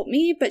to help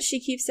me, but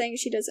she keeps saying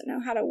she doesn't know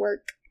how to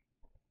work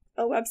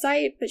a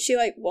website, but she,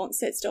 like, won't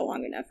sit still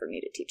long enough for me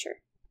to teach her.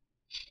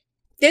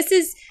 This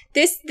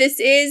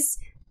is,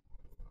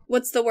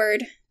 what's the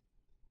word?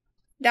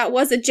 That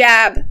was a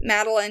jab,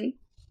 Madeline.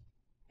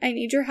 I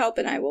need your help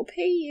and I will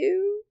pay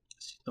you.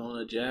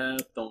 Throwing a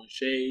jab, throwing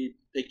shade,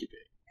 take your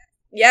pick.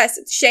 Yes,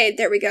 it's shade.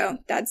 There we go.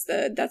 That's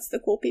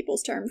the cool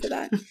people's term for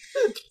that.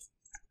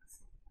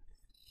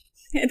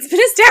 It's been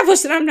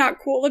established that I'm not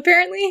cool,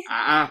 apparently.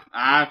 I'm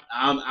out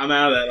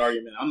of that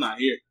argument. I'm not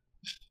here.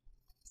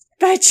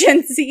 By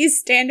Gen Z's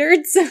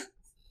standards.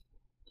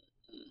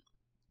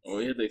 Oh,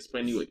 we had to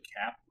explain to you what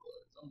cap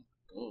was. Oh my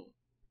god.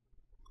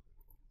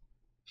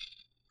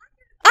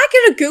 I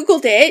could have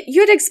Googled it.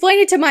 You had to explain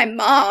it to my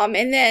mom,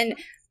 and then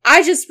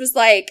I just was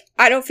like,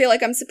 I don't feel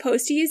like I'm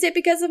supposed to use it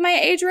because of my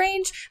age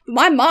range. But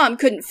my mom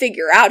couldn't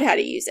figure out how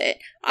to use it.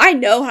 I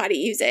know how to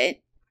use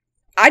it.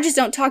 I just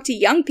don't talk to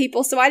young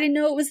people, so I didn't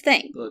know it was a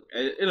thing. Look,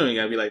 it don't even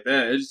gotta be like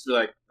that. It just be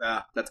like,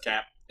 that's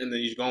cap, and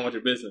then you just go on with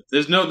your business.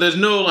 There's no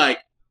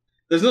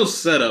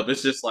setup.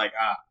 It's just like,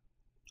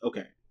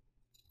 okay.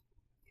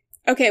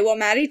 Okay, well,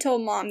 Maddie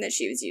told Mom that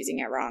she was using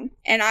it wrong,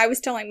 and I was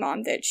telling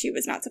Mom that she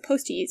was not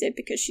supposed to use it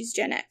because she's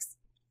Gen X.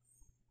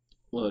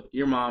 Look,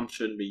 your mom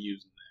shouldn't be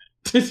using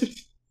that.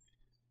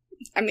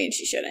 I mean,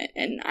 she shouldn't,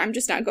 and I'm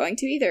just not going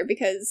to either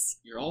because...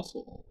 You're also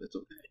old. It's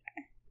okay.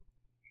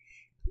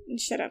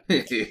 Shut up.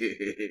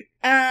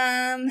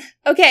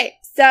 Okay,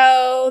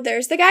 so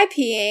there's the guy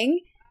peeing.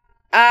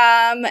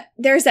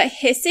 There's a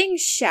hissing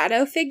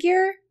shadow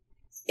figure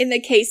in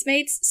the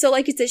casemates. So,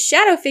 like, it's a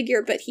shadow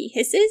figure, but he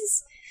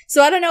hisses.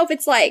 So I don't know if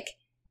it's like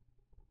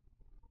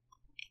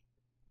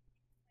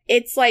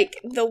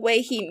the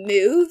way he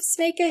moves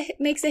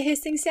makes a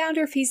hissing sound,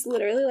 or if he's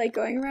literally, like,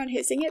 going around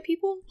hissing at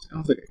people.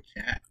 Sounds like a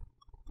cat.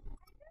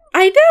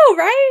 I know,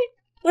 right?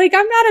 Like,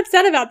 I'm not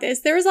upset about this.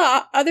 There was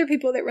other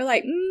people that were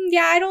like,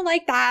 yeah, I don't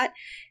like that.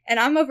 And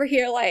I'm over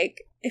here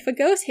like, if a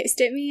ghost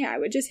hissed at me, I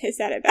would just hiss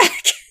at it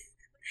back.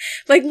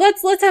 Like,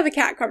 let's have a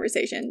cat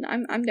conversation.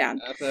 I'm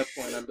down. At that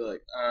point, I'd be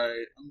like,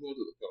 alright, I'm going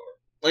to the car.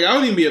 Like, I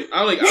wouldn't even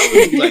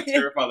be like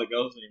terrified of the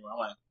ghosts anymore. I'm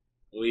like,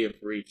 we have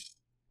reached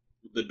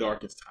the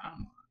darkest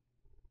time.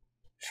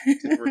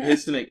 We're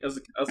hissing it. I was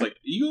like, are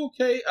you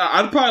okay?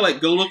 I'd probably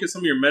like go look at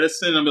some of your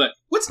medicine and I'd be like,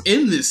 what's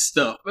in this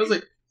stuff? I was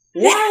like,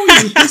 why are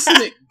we hissing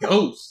at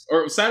ghosts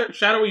or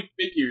shadowy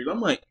figures? I'm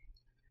like,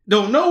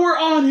 don't know we're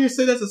on here.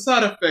 Say that's a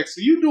side effect.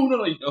 So you don't know.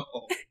 Like, no.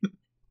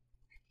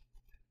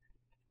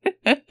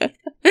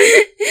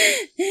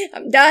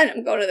 I'm done.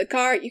 I'm going to the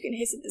car. You can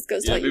hiss at this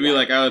ghost. Yeah, maybe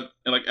like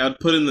I'd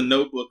put in the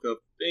notebook of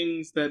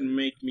things that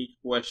make me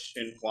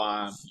question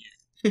why I'm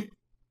here.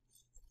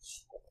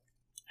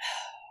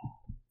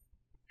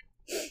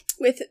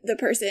 With the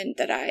person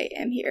that I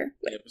am here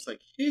with. Yeah, it's like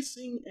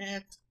hissing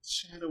at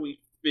shadowy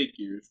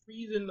figures.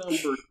 Reason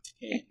number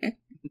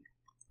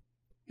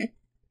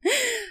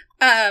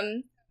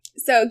 10.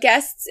 So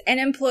guests and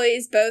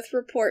employees both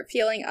report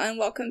feeling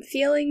unwelcome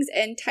feelings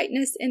and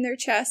tightness in their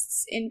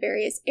chests in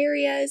various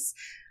areas.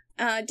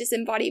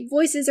 Disembodied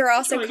voices are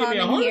also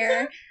common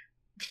here.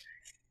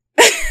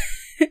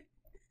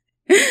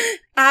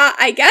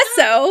 I guess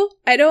so.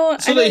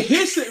 So they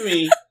hiss at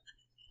me.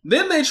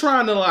 Then they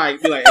trying to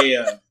be like, hey,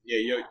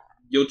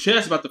 your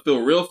chest about to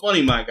feel real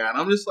funny, my guy. And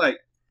I'm just like,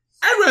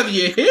 I'd rather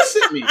you hiss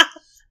at me.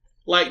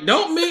 Like,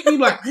 don't make me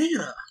like, man,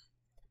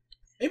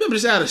 maybe I'm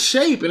just out of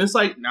shape. And it's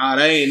like, nah,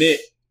 that ain't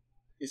it.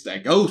 It's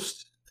that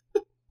ghost.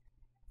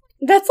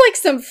 That's like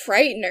some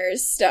Frighteners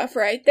stuff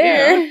right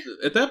there. Yeah,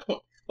 at that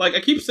point, like, I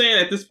keep saying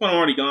at this point I'm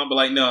already gone, but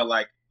like, no,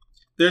 like,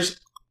 there's,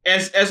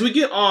 as we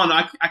get on,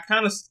 I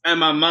kind of, in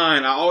my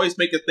mind, I always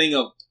make a thing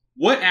of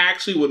what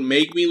actually would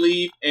make me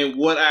leave and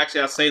what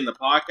actually I say in the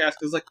podcast.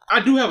 Because, like, I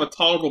do have a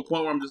tolerable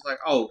point where I'm just like,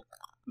 oh,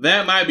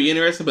 that might be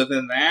interesting, but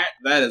then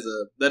that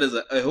is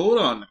a hold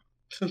on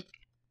now.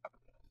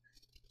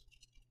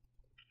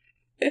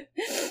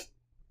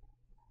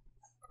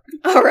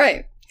 All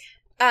right.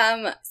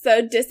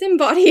 So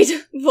disembodied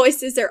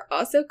voices are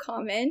also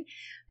common.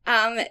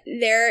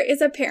 There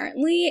is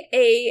apparently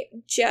a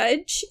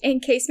judge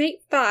in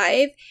Casemate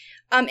 5.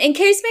 And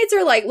casemates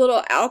are like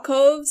little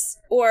alcoves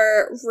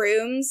or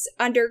rooms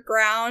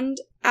underground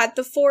at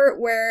the fort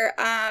where,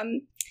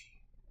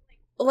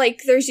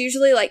 like, there's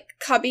usually like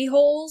cubby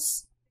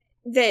holes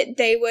that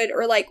they would,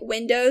 or like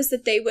windows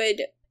that they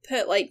would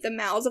put like the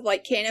mouths of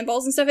like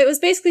cannonballs and stuff. It was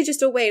basically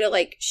just a way to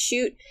like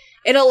shoot.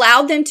 It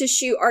allowed them to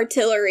shoot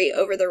artillery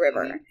over the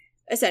river,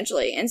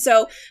 essentially. And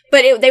so,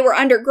 but they were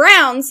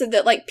underground so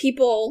that like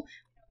people,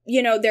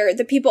 you know,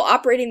 the people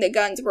operating the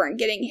guns weren't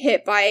getting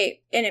hit by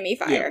enemy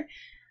fire.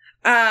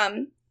 Yeah.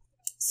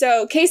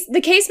 So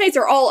the casemates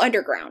are all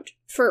underground.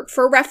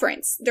 For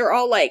reference, they're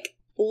all like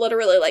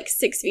literally like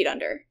 6 feet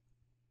under.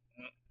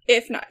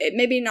 If not,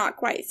 maybe not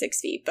quite 6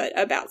 feet, but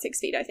about 6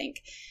 feet, I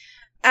think.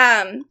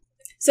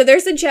 So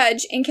there's a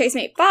judge in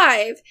Casemate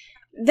 5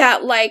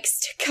 that likes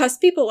to cuss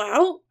people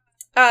out.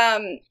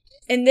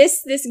 And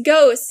this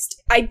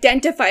ghost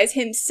identifies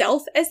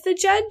himself as the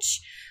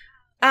judge.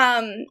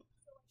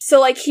 So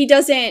like he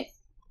doesn't,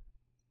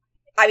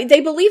 I mean,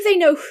 they believe they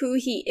know who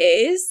he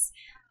is.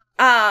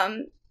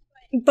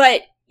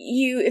 But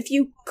if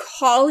you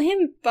call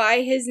him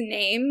by his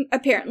name,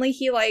 apparently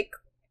he like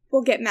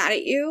will get mad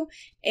at you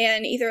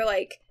and either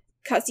like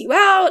cuss you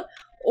out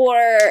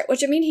or,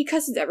 which I mean, he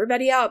cusses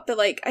everybody out, but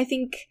like, I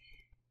think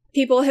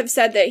people have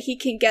said that he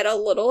can get a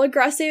little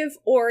aggressive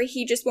or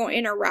he just won't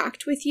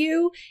interact with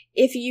you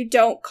if you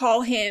don't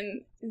call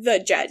him the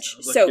judge.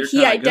 So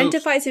he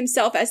identifies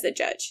himself as the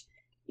judge.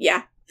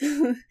 Yeah.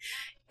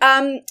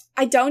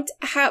 I don't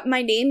have,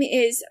 my name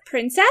is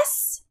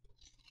Princess.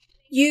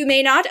 You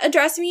may not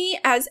address me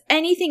as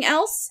anything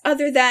else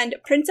other than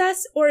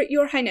Princess or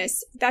Your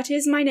Highness. That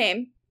is my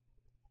name.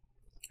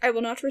 I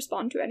will not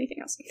respond to anything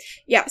else.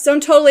 Yeah, so I'm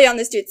totally on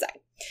this dude's side.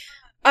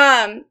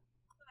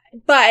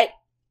 But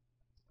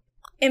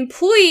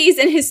employees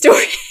and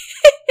historians,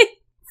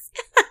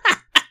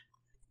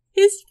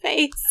 his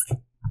face.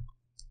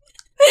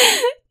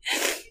 I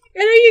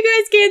know you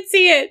guys can't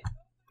see it.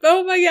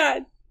 Oh my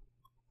god.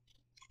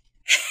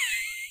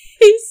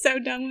 He's so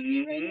done with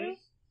me right now.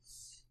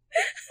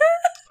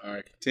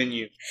 Alright,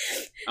 continue.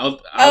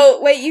 Oh,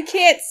 wait, you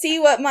can't see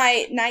what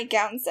my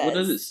nightgown says. What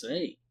does it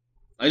say?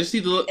 I just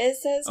see the... It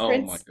says oh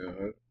Prince. My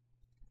god.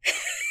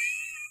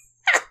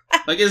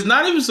 Like, it's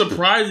not even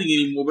surprising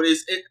anymore, but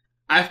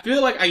I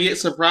feel like I get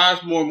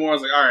surprised more and more. I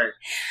was like, alright.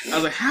 I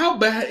was like, how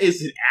bad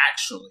is it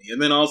actually? And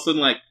then all of a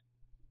sudden, like,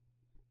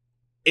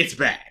 it's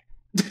bad.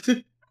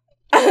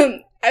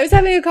 I was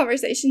having a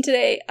conversation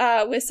today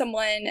with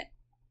someone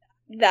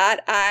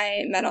that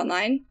I met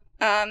online.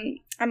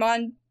 I'm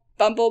on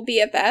Bumble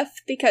BFF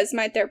because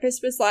my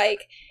therapist was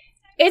like,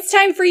 it's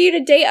time for you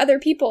to date other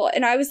people.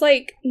 And I was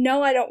like,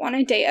 no, I don't want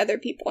to date other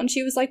people. And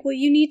she was like, well,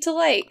 you need to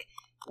like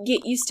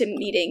get used to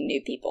meeting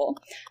new people.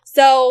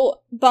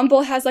 So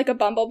Bumble has like a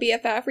Bumble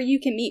BFF where you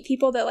can meet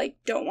people that like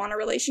don't want a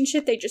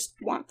relationship. They just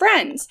want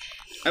friends.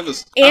 I have a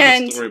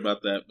story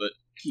about that, but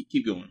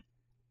keep going.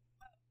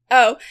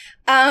 Oh,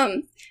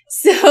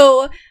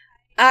 so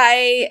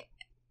I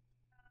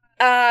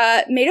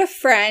made a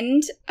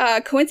friend.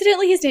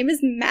 Coincidentally, his name is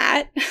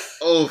Matt.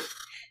 Oh.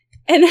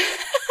 And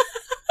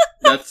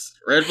that's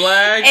red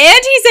flag.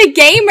 And he's a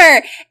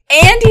gamer.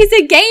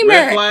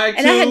 Red flag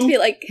and I had to be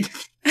like,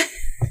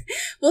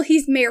 well,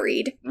 he's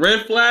married.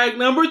 Red flag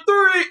number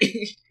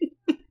 3.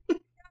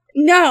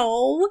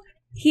 No.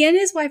 He and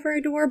his wife are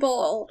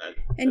adorable.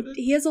 And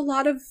he has a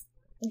lot of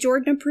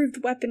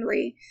Jordan-approved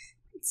weaponry.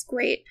 It's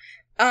great.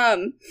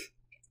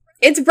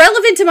 It's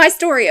relevant to my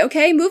story,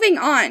 okay? Moving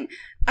on.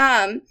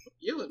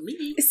 Yell at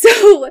me.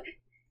 So...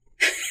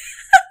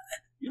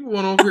 You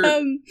went over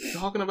here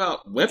talking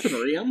about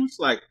weaponry. I'm just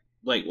like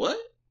what?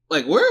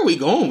 Like, where are we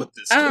going with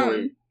this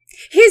story?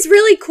 He's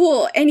really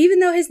cool. And even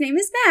though his name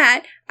is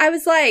Matt, I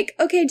was like,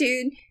 okay,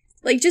 dude,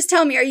 Like, just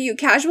tell me, are you a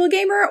casual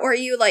gamer or are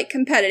you, like,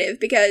 competitive?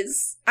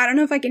 Because I don't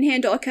know if I can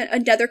handle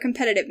another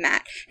competitive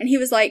mat. And he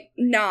was like,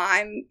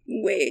 nah,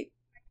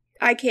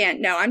 I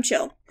can't. No, I'm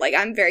chill. Like,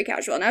 I'm very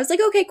casual. And I was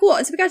like, okay, cool.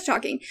 And so we got to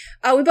talking.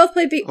 We both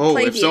played play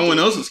if D&D, someone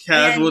else is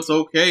casual, it's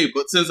okay.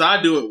 But since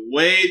I do it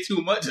way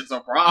too much, it's a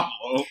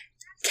problem.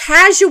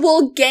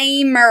 Casual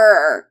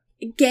gamer.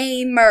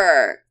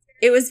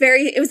 It was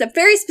a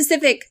very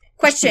specific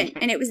question,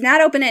 and it was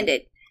not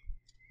open-ended.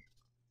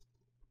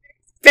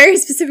 Very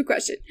specific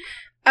question.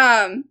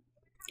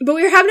 But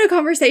we were having a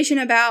conversation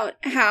about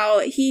how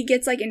he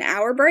gets like an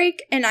hour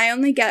break and I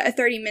only get a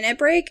 30-minute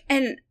break.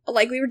 And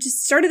like, we were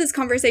just started this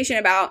conversation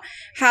about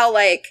how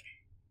like,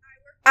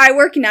 I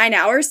work 9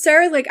 hours,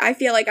 sir. Like, I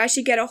feel like I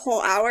should get a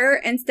whole hour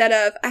instead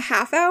of a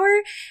half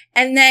hour.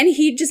 And then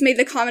he just made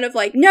the comment of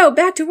like, no,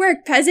 back to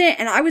work, peasant.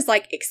 And I was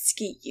like,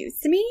 excuse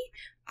me?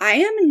 I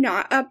am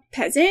not a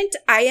peasant.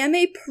 I am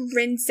a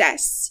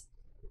princess.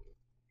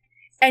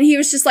 And he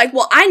was just like,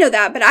 well, I know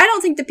that, but I don't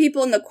think the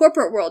people in the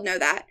corporate world know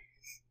that.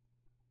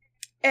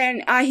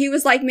 And he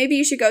was like, maybe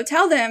you should go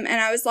tell them. And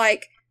I was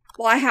like,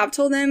 well, I have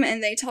told them,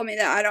 and they told me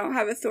that I don't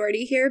have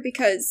authority here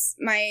because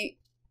I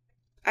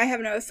have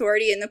no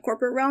authority in the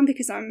corporate realm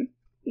because I'm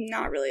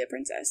not really a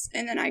princess.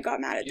 And then I got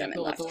mad at them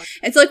and left.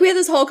 And so, like, we had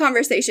this whole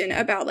conversation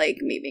about, like,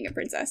 me being a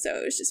princess, so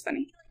it was just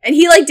funny. And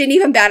he, like, didn't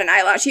even bat an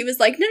eyelash. He was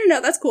like,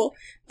 no, that's cool.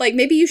 Like,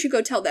 maybe you should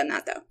go tell them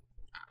that, though.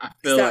 I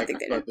feel like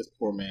this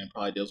poor man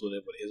probably deals with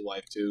it with his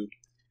wife too.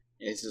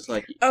 And it's just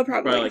like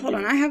probably. Like, hold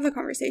on, I have the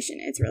conversation.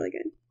 It's really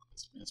good.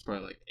 It's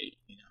probably like 8.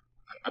 You know,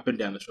 I've been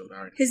down the road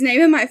already. His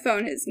name in my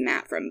phone is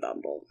Matt from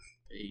Bumble.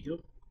 There you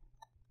go.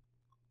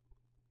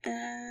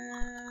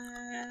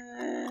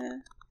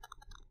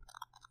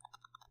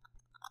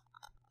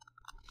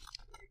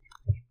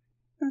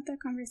 Not that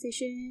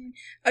conversation.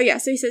 Oh yeah,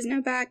 so he says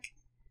no back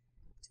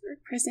to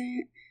work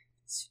present.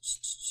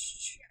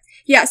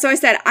 Yeah, so I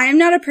said I am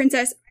not a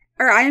princess.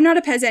 Or I am not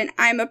a peasant,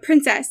 I am a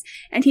princess.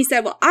 And he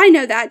said, well, I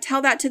know that.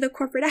 Tell that to the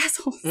corporate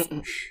assholes.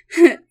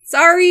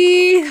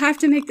 Sorry, I have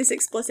to make this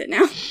explicit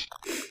now.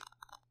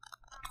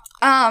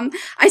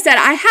 I said,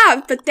 I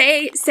have, but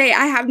they say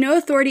I have no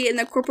authority in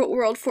the corporate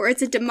world for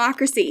it's a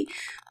democracy.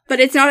 But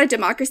it's not a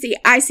democracy.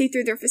 I see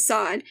through their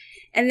facade.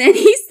 And then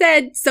he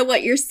said, so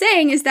what you're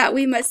saying is that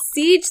we must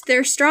siege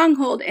their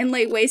stronghold and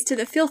lay waste to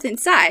the filth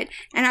inside.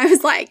 And I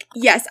was like,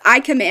 yes, I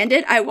command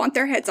it. I want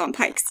their heads on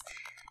pikes.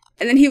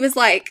 And then he was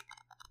like,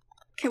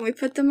 can we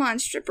put them on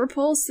stripper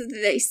poles so that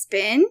they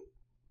spin?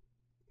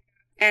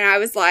 And I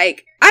was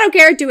like, I don't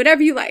care, do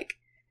whatever you like.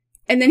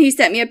 And then he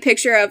sent me a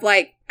picture of,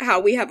 like, how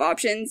we have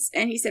options,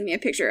 and he sent me a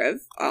picture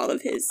of all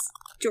of his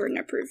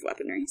Jordan-approved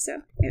weaponry,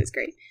 so it was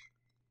great.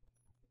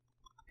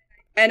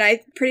 And I'm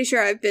pretty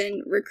sure I've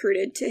been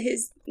recruited to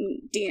his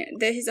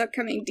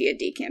upcoming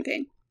D&D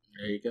campaign.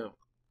 There you go.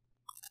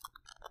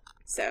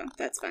 So,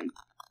 that's fun.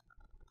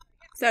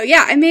 So,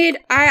 yeah,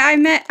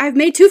 I've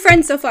made 2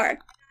 friends so far.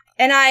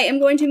 And I am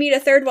going to meet a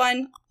 3rd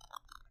one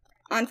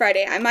on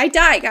Friday. I might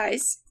die,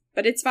 guys.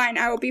 But it's fine.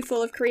 I will be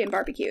full of Korean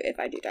barbecue if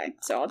I do die.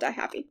 So I'll die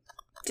happy.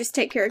 Just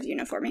take care of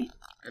Yuna for me.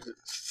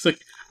 It's like,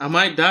 I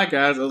might die,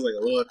 guys. I was like,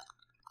 look.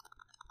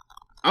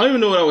 I don't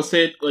even know what I would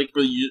say, like,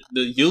 for the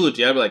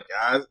eulogy. I'd be like,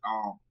 guys,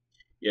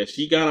 yeah,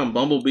 she got on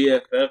Bumble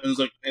BFF. And it was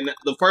like, and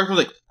the first one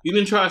was like, you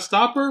didn't try to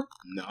stop her?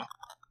 No.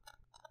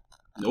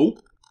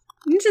 Nope.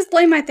 You just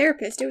blame my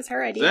therapist. It was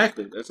her idea.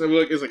 Exactly. That's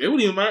like, it's like, it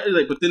wouldn't even matter.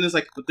 Like, but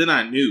then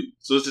I knew.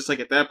 So it's just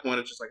like, at that point,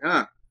 it's just like,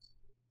 huh.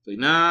 It's like,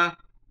 nah.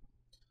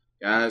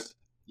 Guys,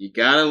 you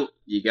gotta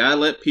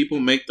let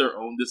people make their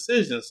own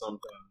decisions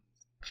sometimes.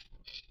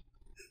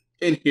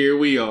 And here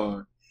we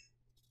are.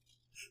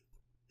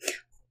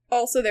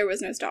 Also, there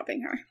was no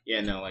stopping her.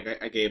 Yeah, no,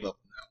 like, I gave up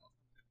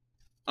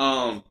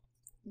on that one.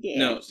 Yeah.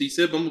 No, so you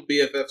said Bumble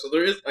BFF. So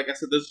there is, like I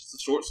said, this is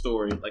a short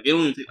story. Like, it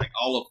don't even take, like,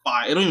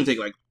 it don't even take,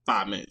 like,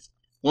 5 minutes.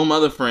 One of my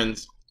other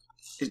friends,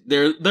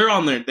 they're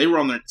on there. They were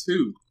on there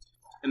too,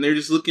 and they're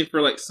just looking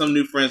for like some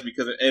new friends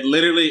because it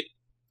literally,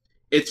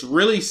 it's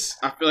really.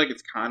 I feel like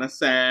it's kind of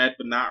sad,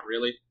 but not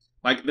really.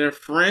 Like their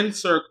friend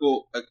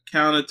circle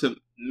accounted to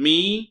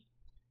me,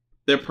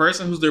 their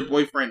person who's their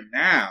boyfriend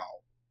now,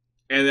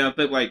 and then I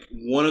think like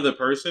one other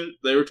person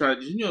they were trying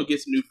to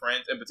get some new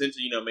friends and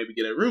potentially maybe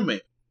get a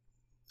roommate.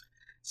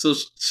 So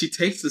she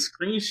takes the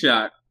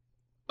screenshot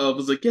of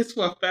was like, guess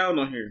what I found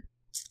on here,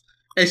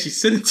 and she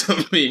sent it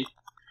to me.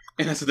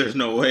 And I said, there's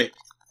no way.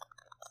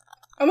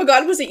 Oh my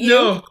god, was it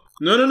you?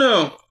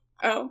 No.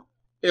 Oh.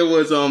 It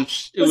was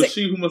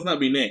she who must not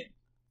be named.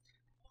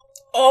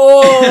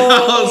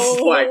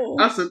 Oh.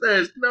 And I said,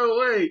 there's no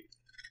way.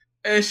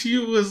 And she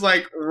was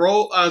like,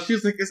 she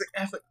was like,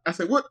 I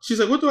said, what? She's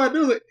like, what do I do? I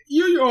was like,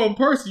 you're your own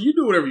person. You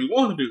do whatever you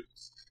want to do.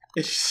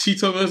 And she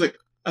told me, I was like,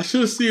 I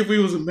should see if we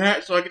was a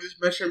match so I could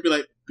just measure and be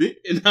like,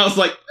 and I was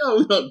like, no,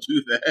 we don't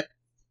do that.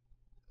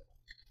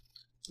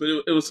 But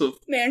it was so...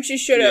 Man, she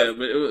should have. Yeah,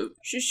 but it was...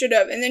 She should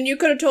have. And then you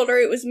could have told her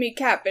it was me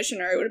catfishing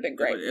her. It would have been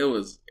great. It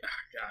was...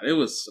 God, it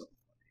was so...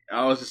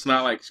 I was just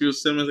not like... She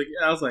was sitting there like...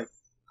 Yeah, I was like...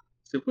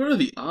 What are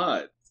the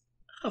odds?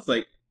 I was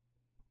like...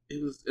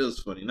 It was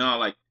funny. No,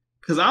 like...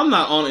 because I'm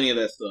not on any of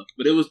that stuff.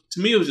 But it was,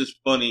 to me, it was just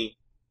funny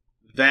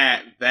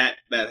that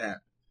happened.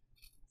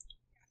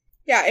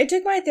 Yeah, it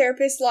took my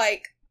therapist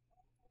like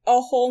a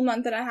whole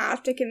month and a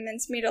half to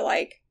convince me to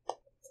like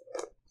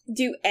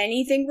do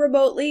anything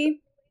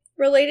remotely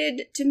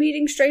related to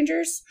meeting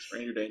strangers.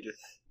 Stranger danger.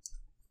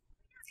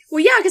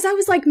 Well, yeah, because I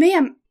was like,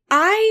 ma'am,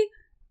 I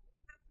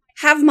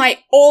have my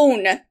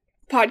own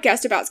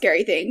podcast about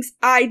scary things.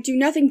 I do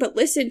nothing but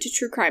listen to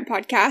true crime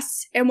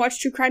podcasts and watch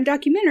true crime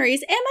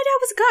documentaries, and my dad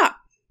was a cop.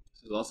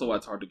 This is also why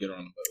it's hard to get on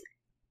a boat.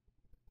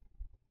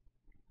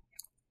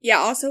 Yeah,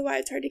 also why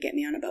it's hard to get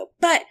me on a boat.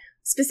 But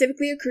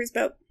specifically a cruise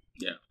boat.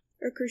 Yeah.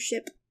 Or cruise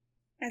ship,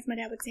 as my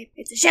dad would say.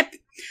 It's a ship.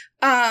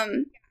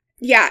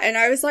 Yeah, and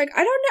I was like,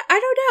 I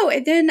don't know.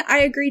 And then I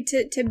agreed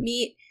to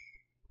meet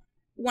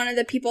one of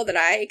the people that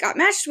I got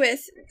matched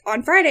with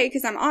on Friday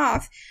because I'm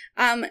off.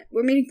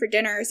 We're meeting for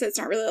dinner, so it's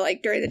not really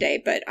like during the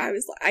day, but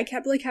I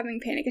kept like having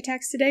panic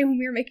attacks today when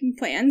we were making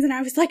plans, and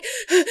I was like,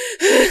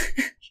 I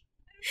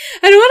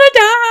don't want to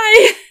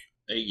die.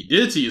 Hey, you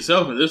did it to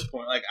yourself at this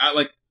point.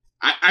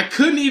 I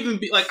couldn't even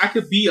be like, I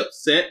could be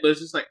upset, but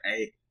it's just like,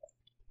 hey,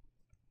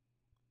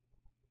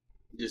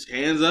 just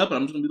hands up, and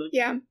I'm just gonna be like,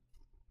 yeah.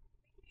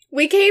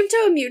 We came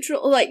to a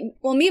mutual,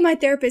 me and my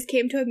therapist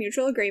came to a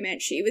mutual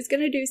agreement. She was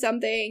gonna do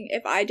something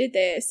if I did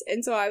this,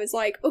 and so I was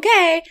like,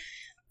 okay.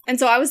 And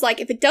so I was like,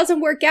 if it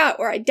doesn't work out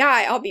or I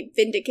die, I'll be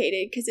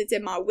vindicated because it's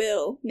in my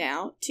will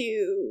now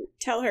to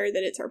tell her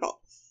that it's her fault.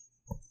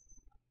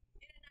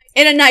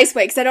 In a nice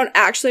way, because I don't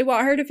actually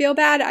want her to feel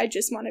bad. I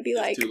just want to be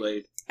like, too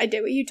late. I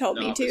did what you told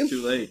me to. It's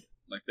too late.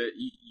 Like that,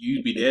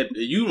 you'd be dead.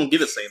 You don't get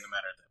a say in the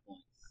matter at that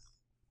point.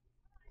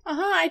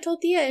 I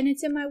told Thea, and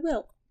it's in my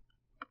will.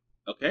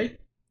 Okay.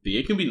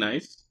 Thea can be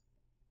nice.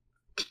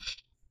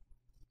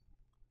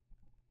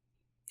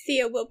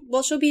 Thea will,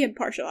 she'll be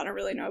impartial. I don't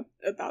really know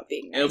about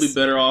being nice. It'll be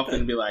better off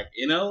than be like,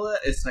 you know what?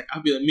 It's like,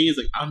 I'll be like, it's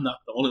like, I'm not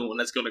the only one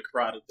that's going to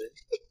cry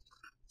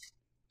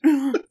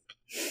today.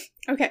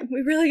 Okay,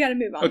 we really got to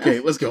move on. Okay,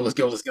 though. let's go.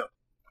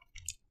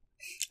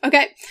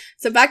 Okay,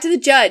 so back to the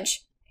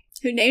judge,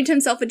 who named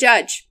himself a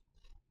judge.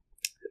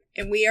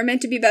 And we are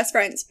meant to be best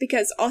friends,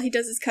 because all he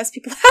does is cuss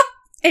people out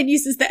and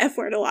uses the F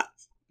word a lot.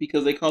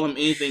 Because they call him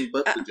anything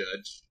but the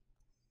judge.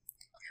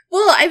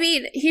 Well, I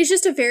mean, he's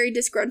just a very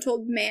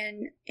disgruntled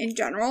man in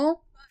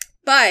general.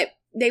 But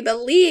they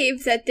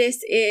believe that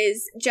this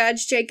is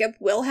Judge Jacob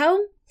Wilhelm,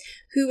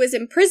 who was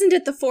imprisoned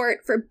at the fort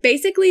for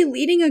basically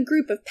leading a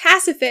group of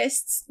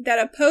pacifists that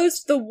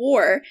opposed the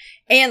war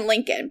and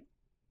Lincoln.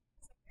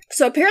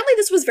 So apparently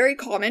this was very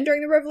common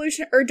during the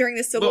Revolution, or during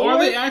the Civil War.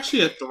 But are they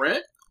actually a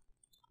threat?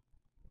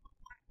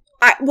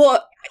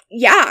 Well,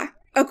 yeah.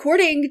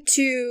 According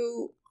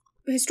to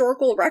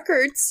historical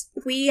records,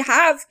 we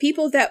have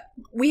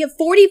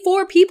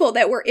 44 people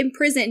that were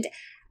imprisoned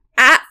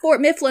at Fort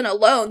Mifflin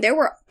alone. There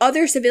were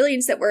other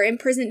civilians that were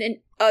imprisoned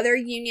in other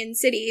Union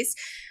cities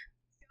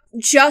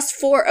just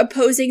for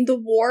opposing the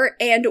war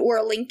and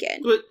or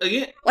Lincoln. But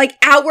again, like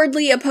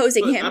outwardly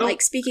opposing him,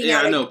 like speaking out.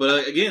 Yeah, I know,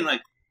 but again,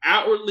 like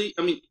outwardly,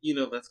 I mean,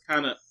 that's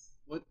kind of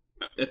what.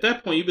 At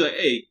that point, you'd be like,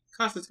 "Hey,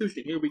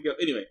 Constitution, here we go."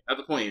 Anyway, at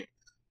the point here,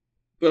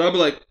 but I'd be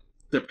like,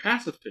 "They're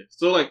pacifists."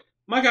 So, like,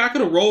 my guy, I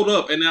could have rolled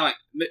up, and now, like,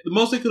 the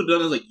most they could have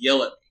done is like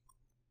yell at me.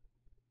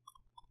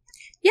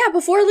 Yeah,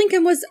 before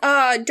Lincoln was,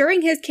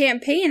 during his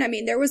campaign, I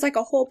mean, there was like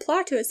a whole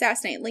plot to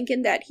assassinate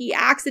Lincoln that he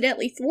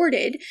accidentally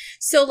thwarted.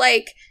 So,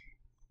 like,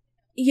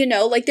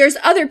 like, there's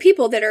other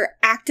people that are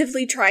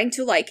actively trying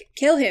to, like,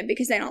 kill him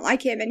because they don't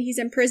like him, and he's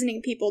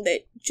imprisoning people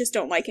that just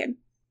don't like him.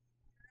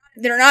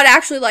 They're not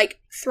actually, like,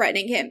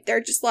 threatening him.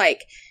 They're just,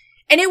 like...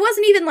 And it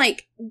wasn't even,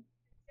 like,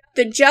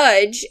 the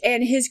judge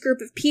and his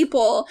group of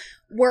people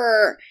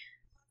were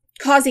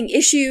causing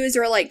issues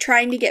or, like,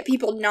 trying to get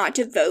people not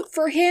to vote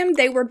for him.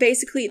 They were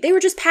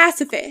just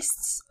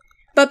pacifists.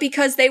 But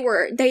because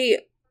they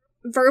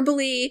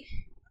verbally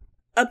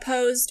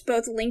opposed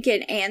both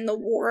Lincoln and the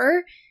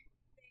war,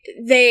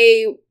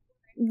 they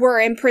were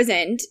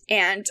imprisoned,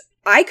 and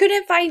I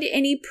couldn't find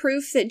any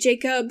proof that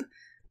Jacob,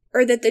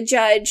 or that the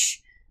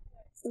judge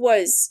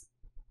was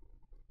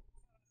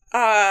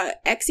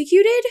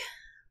executed.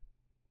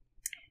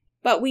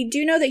 But we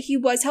do know that he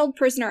was held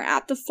prisoner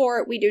at the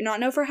fort. We do not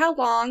know for how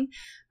long.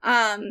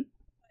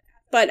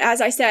 But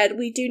as I said,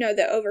 we do know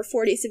that over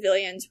 40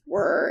 civilians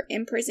were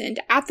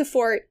imprisoned at the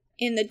fort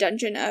in the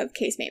dungeon of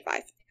Casemate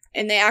 5.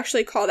 And they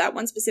actually call that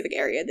one specific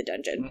area the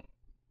dungeon.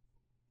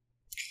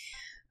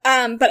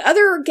 But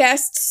other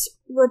guests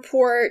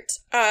report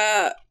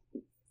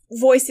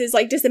voices,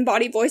 like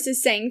disembodied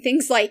voices, saying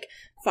things like,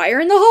 "Fire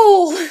in the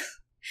hole!"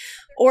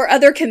 or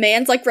other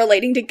commands, like,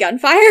 relating to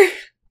gunfire.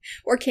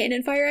 Or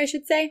cannon fire, I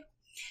should say.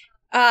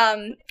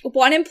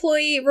 One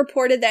employee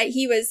reported that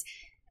he was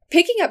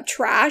picking up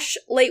trash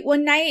late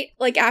one night,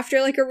 like, after,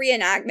 like, a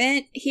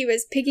reenactment. He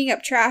was picking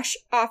up trash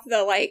off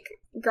the, like,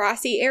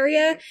 grassy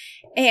area,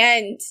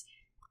 and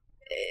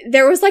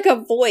there was, like, a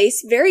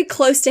voice very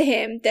close to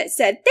him that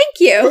said, "Thank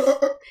you."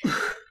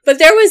 but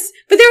there was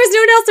no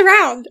one else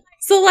around.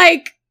 So,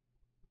 like,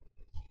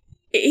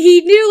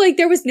 he knew, like,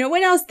 there was no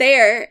one else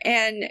there,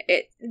 and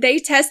they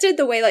tested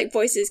the way, like,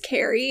 voices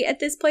carry at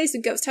this place,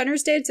 and ghost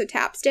hunters did, so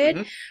taps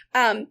did.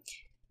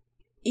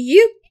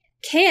 You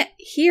can't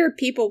hear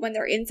people when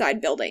they're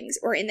inside buildings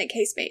or in the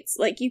casemates.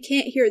 Like, you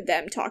can't hear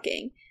them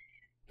talking.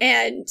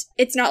 And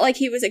it's not like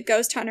he was a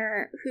ghost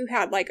hunter who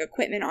had, like,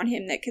 equipment on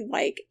him that could,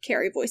 like,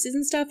 carry voices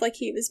and stuff. Like,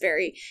 it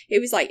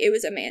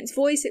was a man's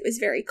voice. It was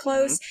very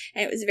close,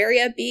 and it was very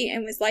upbeat,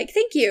 and was like,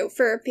 thank you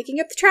for picking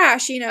up the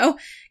trash, you know,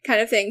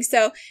 kind of thing.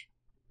 So,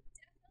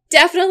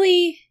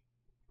 definitely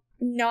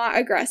not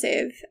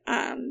aggressive.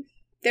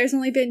 There's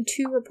only been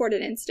 2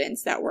 reported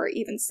incidents that were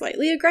even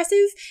slightly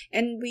aggressive,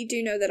 and we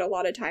do know that a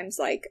lot of times,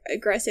 like,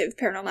 aggressive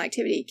paranormal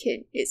activity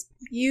is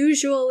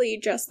usually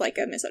just, like,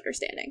 a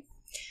misunderstanding.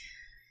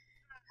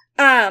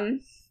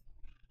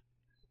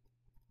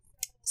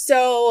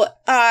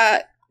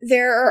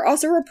 There are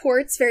also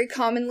reports very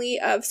commonly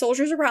of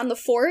soldiers around the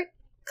fort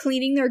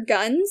cleaning their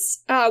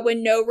guns,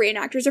 when no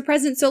reenactors are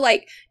present. So,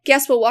 like,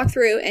 guests will walk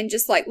through and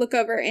just, like, look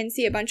over and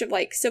see a bunch of,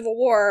 like, Civil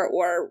War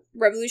or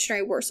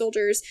Revolutionary War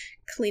soldiers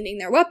cleaning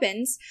their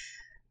weapons.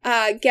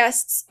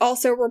 Guests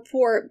also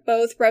report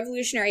both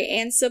Revolutionary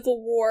and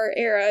Civil War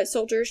era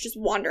soldiers just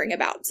wandering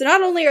about. So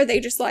not only are they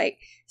just, like,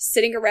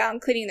 sitting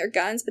around cleaning their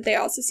guns, but they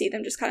also see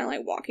them just kind of,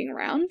 like, walking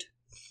around.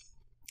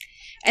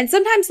 And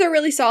sometimes they're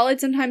really solid,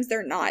 sometimes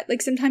they're not.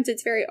 Like, sometimes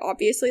it's very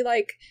obviously,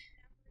 like,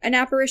 an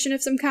apparition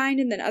of some kind,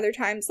 and then other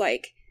times,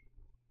 like,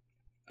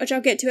 which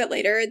I'll get to it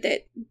later,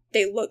 that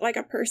they look like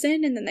a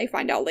person, and then they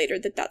find out later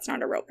that that's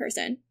not a real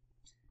person.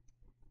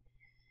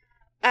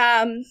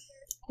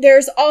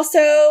 There's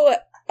also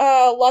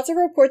lots of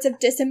reports of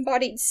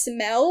disembodied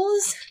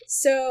smells.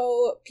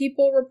 So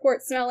people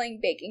report smelling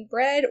baking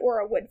bread or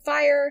a wood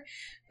fire,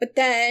 but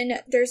then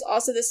there's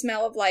also the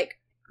smell of, like,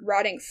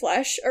 rotting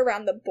flesh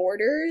around the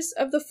borders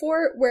of the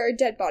fort where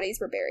dead bodies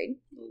were buried.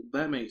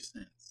 That makes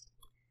sense.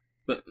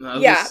 But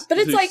but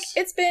it's like,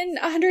 it's been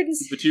 100 and...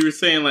 But you were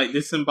saying, like,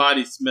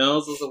 disembodied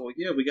smells. I was like, well,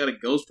 yeah, we got a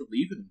ghost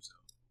relieving himself.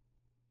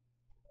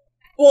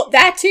 Well,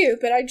 that too,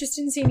 but I just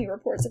didn't see any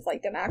reports of,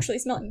 like, them actually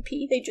smelling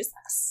pee. They just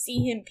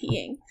see him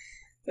peeing,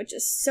 which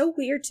is so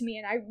weird to me,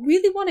 and I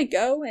really want to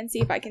go and see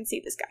if I can see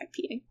this guy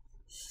peeing.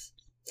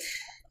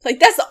 Like,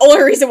 that's the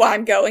only reason why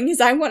I'm going, is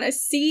I want to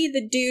see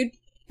the dude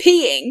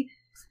peeing.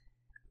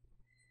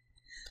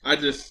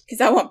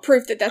 Because I want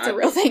proof that that's a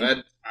real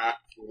thing.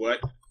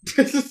 What?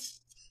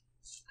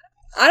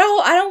 I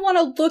don't want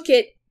to look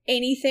at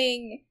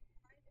anything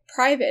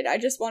private. I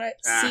just want to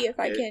see if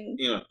I can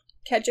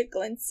catch a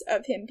glimpse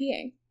of him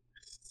peeing.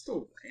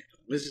 So random.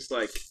 It's just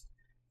like,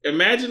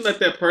 imagine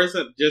that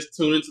person just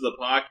tuned into the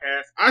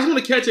podcast. I just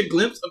want to catch a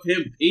glimpse of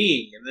him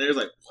peeing. And they're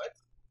like, what?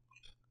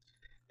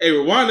 Hey,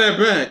 rewind that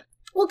back.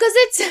 Well, because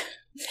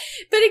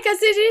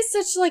it is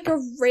such, like, a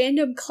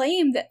random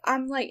claim that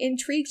I'm, like,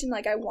 intrigued and,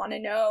 like, I want to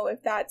know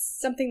if that's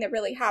something that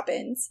really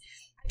happens.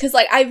 Because,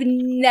 like, I've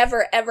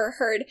never, ever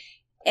heard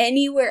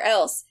anywhere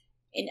else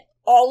in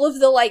all of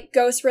the, like,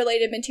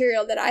 ghost-related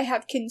material that I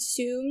have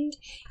consumed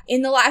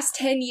in the last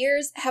 10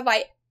 years have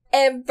I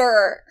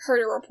ever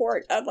heard a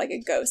report of, like,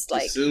 a ghost,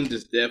 like... Consumed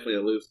is definitely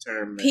a loose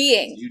term. Man.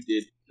 Peeing. You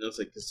did. I was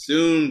like,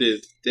 consumed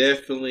is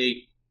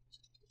definitely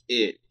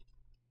it.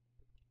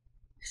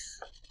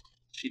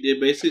 She did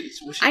basically...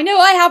 I know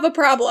I have a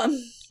problem.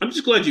 I'm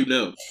just glad you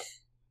know.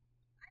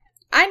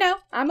 I know.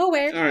 I'm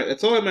aware. Alright,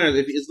 that's all that matters.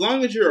 As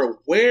long as you're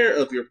aware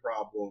of your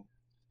problem.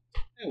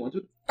 Are you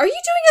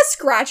doing a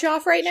scratch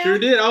off right now? Sure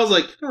did. I was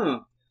like,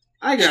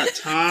 I got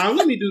time.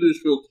 Let me do this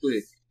real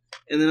quick.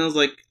 And then I was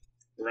like,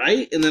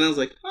 right? And then I was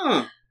like,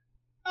 I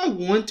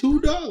won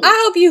 $2.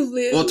 I hope you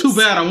lose. Well, too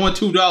bad. I won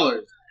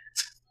 $2.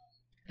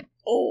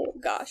 Oh,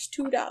 gosh.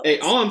 $2. Hey,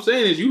 all I'm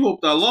saying is you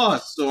hoped I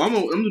lost. So I'm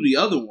gonna do the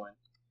other one.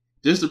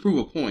 Just to prove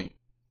a point.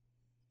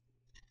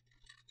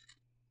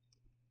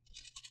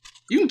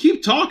 You can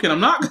keep talking.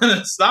 I'm not going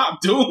to stop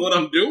doing what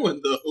I'm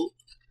doing, though.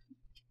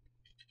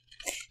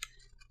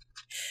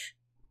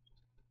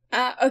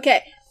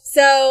 Okay.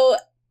 So,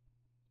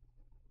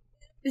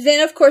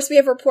 then, of course, we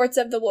have reports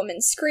of the woman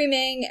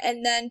screaming,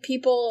 and then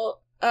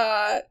people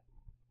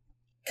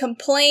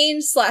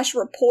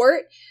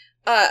complain/report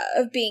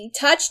of being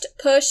touched,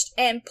 pushed,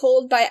 and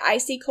pulled by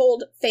icy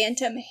cold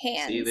phantom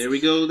hands. See, there we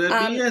go. That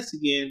BS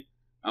again.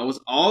 I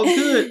was all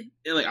good.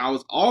 And, like, I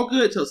was all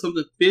good till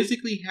something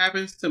physically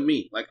happens to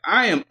me. Like,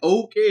 I am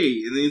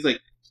okay. And then he's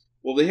like,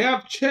 well, they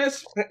have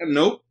chest.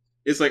 Nope.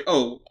 It's like,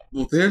 oh,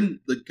 well,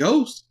 then the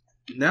ghost.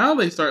 Now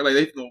they start, like,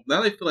 they feel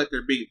like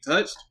they're being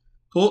touched.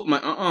 Pull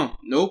my,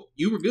 nope.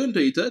 You were good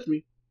until you touched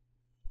me.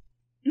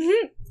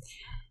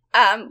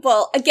 Mm-hmm.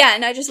 Well,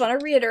 again, I just want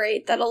to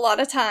reiterate that a lot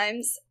of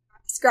times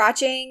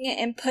scratching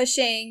and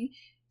pushing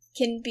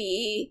can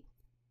be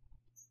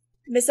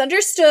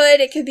misunderstood.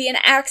 It could be an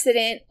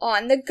accident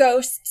on the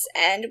ghost's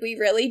end. We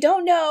really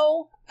don't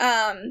know.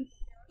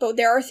 But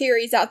there are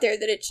theories out there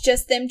that it's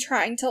just them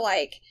trying to,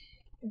 like,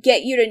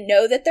 get you to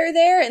know that they're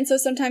there. And so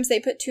sometimes they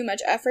put too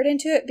much effort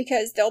into it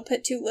because they'll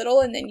put too little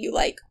and then you,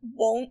 like,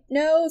 won't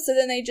know. So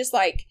then they just,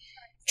 like,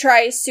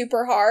 try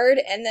super hard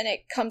and then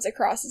it comes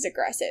across as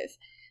aggressive.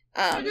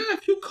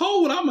 If you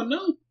cold, I'ma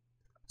know.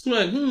 It's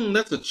like,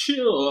 that's a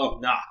chill. Oh,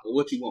 nah,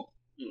 what you want?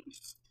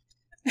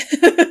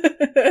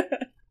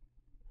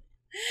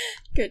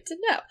 Good to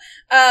know.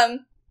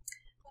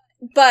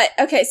 But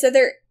okay, so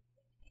they're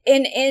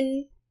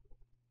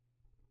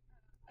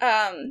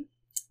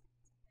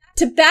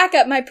to back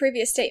up my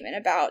previous statement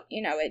about,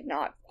 it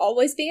not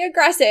always being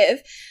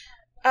aggressive,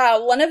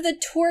 one of the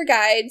tour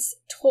guides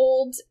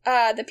told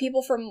the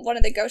people from one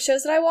of the ghost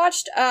shows that I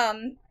watched,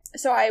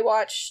 so I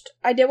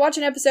did watch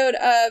an episode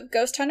of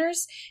Ghost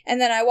Hunters,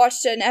 and then I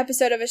watched an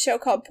episode of a show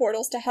called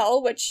Portals to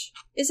Hell, which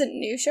is a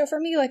new show for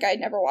me, like I'd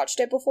never watched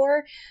it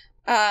before,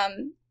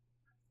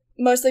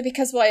 mostly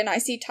because when I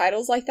see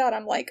titles like that,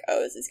 I'm like,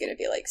 oh, is this gonna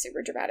be like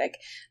super dramatic?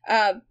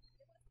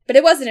 But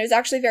it wasn't. It was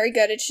actually very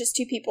good. It's just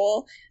two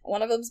people.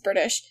 One of them's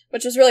British,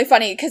 which was really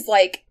funny because,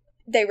 like,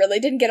 they really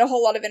didn't get a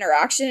whole lot of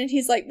interaction. And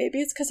he's like, maybe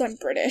it's because I'm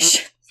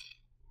British.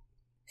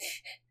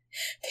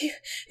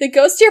 The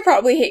ghosts here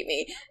probably hate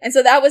me. And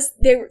so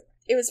it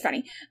was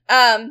funny.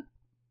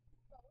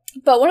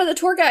 But one of the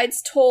tour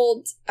guides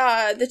told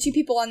the two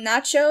people on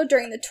that show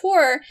during the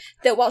tour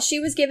that while she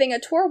was giving a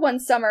tour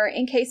one summer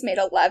in Casemate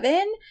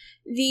 11,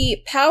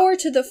 the power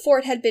to the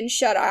fort had been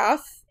shut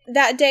off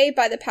that day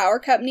by the power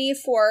company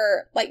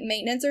for like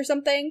maintenance or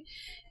something,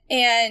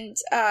 and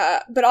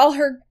but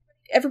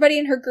everybody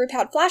in her group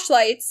had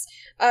flashlights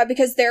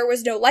because there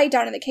was no light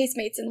down in the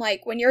casemates, and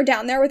like when you're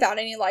down there without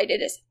any light, it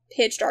is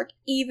pitch dark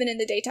even in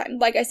the daytime.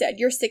 Like I said,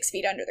 you're 6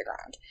 feet under the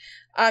ground,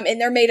 and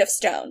they're made of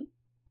stone,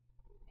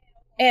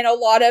 and a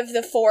lot of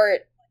the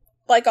fort,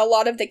 like a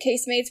lot of the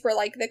casemates where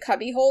like the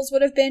cubby holes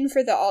would have been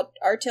for the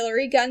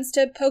artillery guns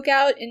to poke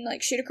out and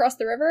like shoot across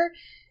the river,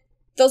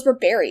 those were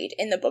buried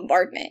in the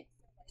bombardment.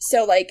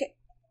 So, like,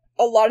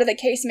 a lot of the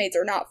casemates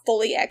are not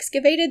fully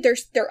excavated.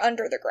 They're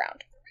under the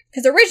ground.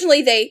 Because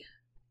originally they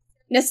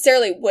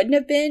necessarily wouldn't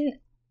have been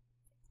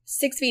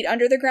 6 feet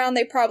under the ground.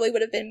 They probably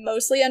would have been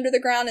mostly under the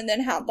ground and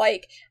then had,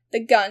 like,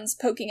 the guns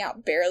poking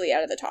out barely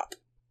out of the top.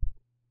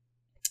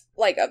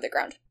 Like, of the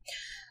ground.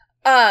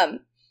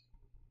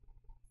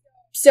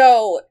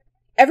 So,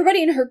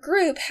 everybody in her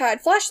group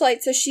had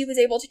flashlights, so she was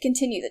able to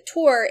continue the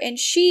tour. And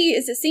she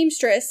is a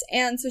seamstress,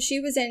 and so she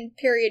was in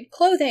period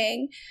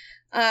clothing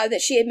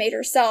that she had made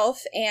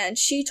herself, and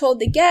she told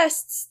the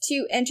guests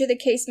to enter the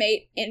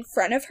casemate in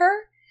front of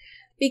her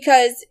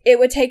because it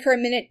would take her a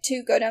minute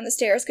to go down the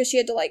stairs because she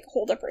had to like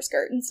hold up her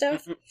skirt and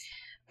stuff.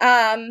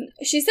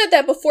 She said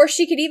that before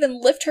she could even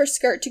lift her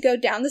skirt to go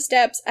down the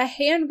steps, a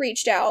hand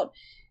reached out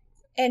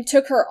and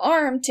took her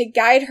arm to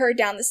guide her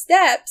down the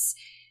steps,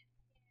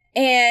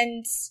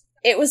 and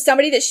it was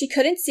somebody that she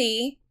couldn't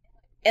see.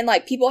 And,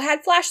 like, people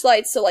had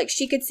flashlights, so, like,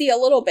 she could see a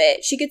little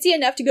bit. She could see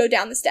enough to go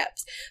down the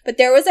steps. But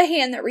there was a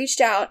hand that reached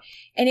out,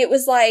 and it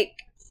was like,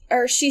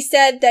 or she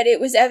said that it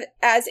was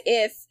as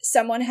if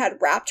someone had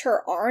wrapped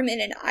her arm in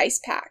an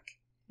ice pack.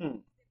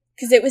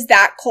 Because it was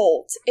that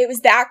cold. It was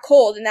that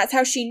cold, and that's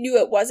how she knew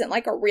it wasn't,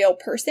 like, a real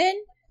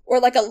person, or,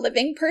 like, a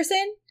living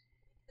person,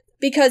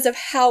 because of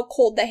how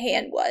cold the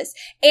hand was.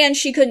 And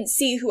she couldn't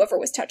see whoever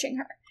was touching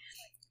her.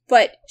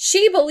 But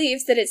she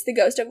believes that it's the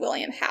ghost of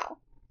William Howe.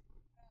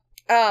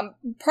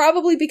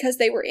 Probably because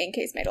they were in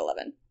Casemate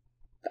 11.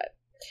 But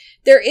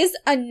there is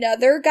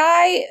another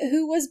guy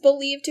who was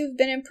believed to have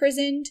been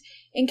imprisoned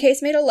in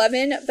Casemate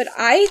 11, but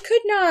I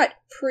could not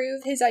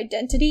prove his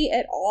identity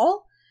at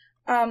all.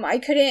 I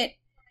couldn't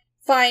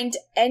find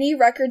any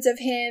records of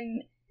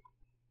him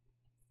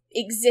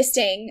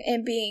existing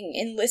and being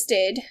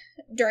enlisted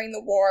during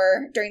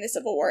the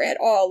Civil War at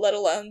all, let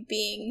alone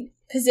being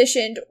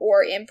positioned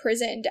or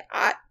imprisoned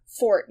at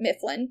Fort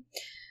Mifflin.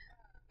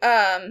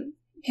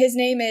 His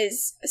name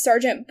is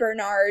Sergeant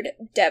Bernard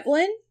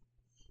Devlin.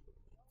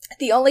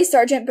 The only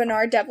Sergeant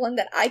Bernard Devlin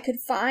that I could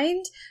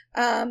find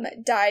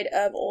died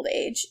of old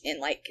age in,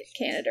 like,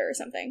 Canada or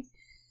something.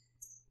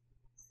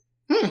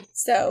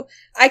 So,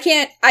 I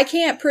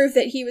can't prove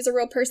that he was a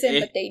real person,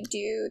 but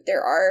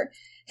there are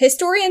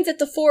historians at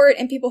the fort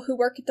and people who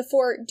work at the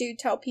fort do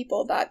tell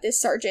people that this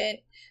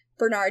Sergeant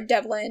Bernard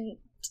Devlin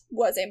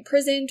was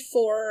imprisoned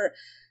for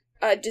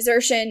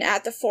desertion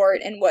at the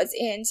fort and was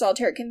in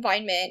solitary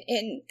confinement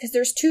because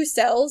there's 2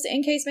 cells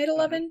in Casemate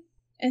 11,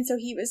 and so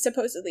he was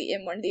supposedly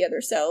in one of the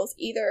other cells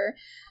either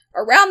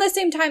around the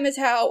same time as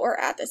Howe or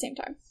at the same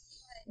time.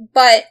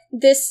 But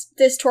this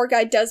tour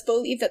guide does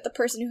believe that the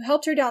person who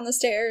helped her down the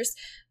stairs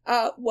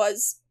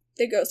was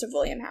the ghost of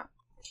William Howe,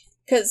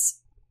 because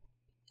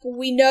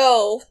we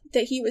know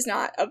that he was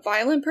not a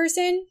violent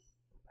person.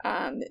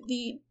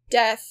 The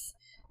death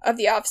of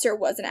the officer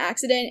was an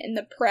accident, and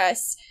the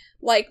press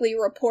likely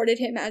reported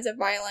him as a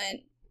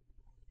violent,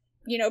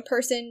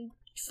 person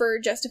for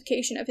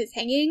justification of his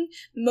hanging,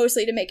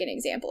 mostly to make an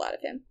example out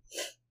of him.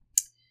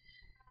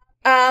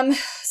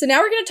 So now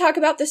we're going to talk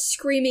about the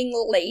Screaming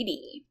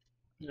Lady.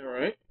 All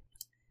right.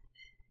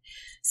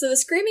 So the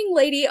Screaming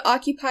Lady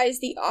occupies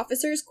the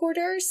officers'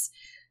 quarters,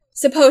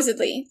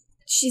 supposedly.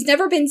 She's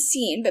never been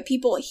seen, but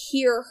people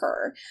hear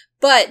her.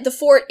 But the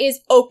fort is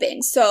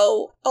open,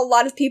 so a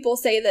lot of people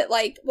say that,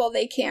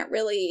 they can't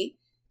really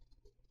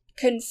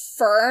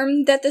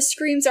confirm that the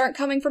screams aren't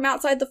coming from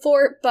outside the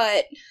fort,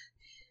 but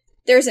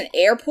there's an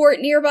airport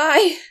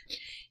nearby,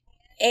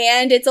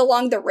 and it's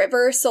along the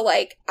river, so,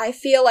 like, I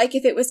feel like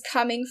if it was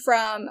coming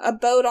from a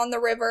boat on the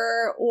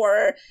river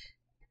or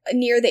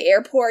near the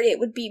airport, it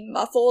would be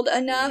muffled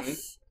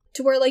enough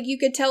to where, like, you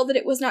could tell that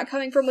it was not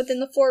coming from within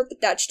the fort,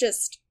 but that's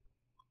just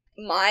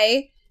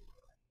my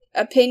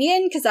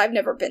opinion, because I've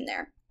never been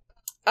there.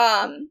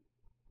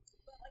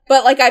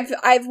 But, like,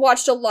 I've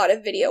watched a lot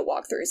of video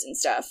walkthroughs and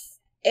stuff,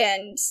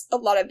 and a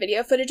lot of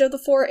video footage of the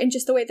fort, and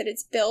just the way that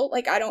it's built,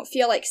 like, I don't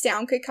feel like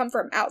sound could come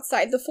from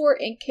outside the fort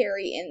and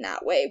carry in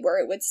that way, where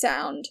it would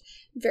sound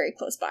very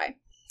close by.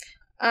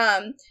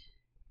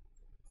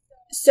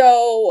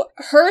 So,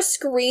 her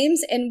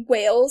screams and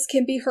wails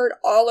can be heard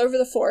all over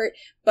the fort,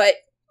 but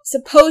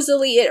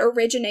supposedly it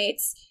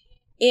originates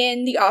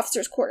in the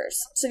officers' quarters.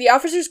 So the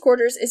officers'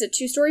 quarters is a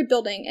 2-story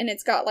building, and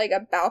it's got, like,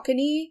 a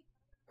balcony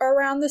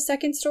around the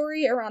second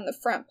story, around the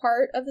front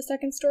part of the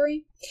second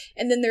story.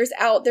 And then there's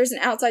an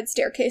outside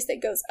staircase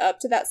that goes up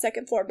to that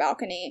second floor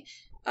balcony.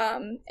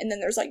 And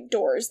then there's, like,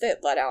 doors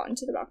that let out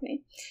into the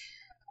balcony.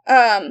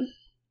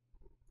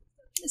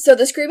 So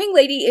the screaming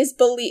lady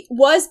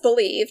was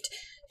believed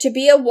to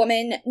be a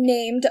woman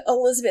named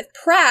Elizabeth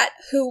Pratt,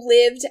 who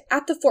lived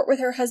at the fort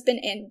with her husband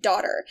and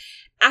daughter.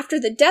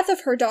 After the death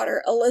of her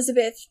daughter,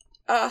 Elizabeth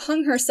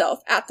hung herself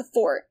at the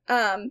fort.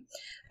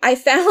 I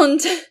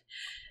found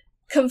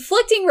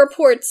conflicting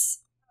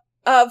reports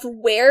of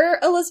where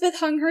Elizabeth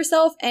hung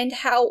herself and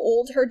how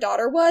old her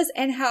daughter was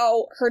and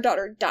how her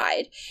daughter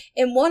died.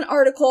 In one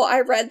article, I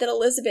read that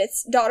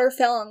Elizabeth's daughter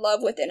fell in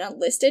love with an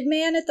enlisted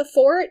man at the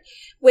fort,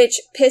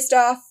 which pissed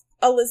off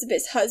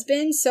Elizabeth's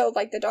husband, so,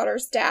 like, the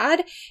daughter's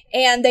dad,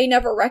 and they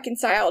never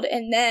reconciled.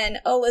 And then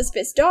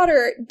Elizabeth's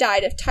daughter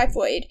died of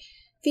typhoid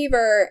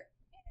fever,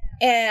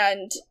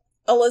 and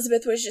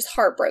Elizabeth was just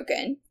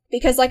heartbroken.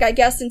 Because, like, I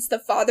guess since the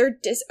father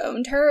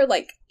disowned her,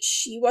 like,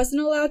 she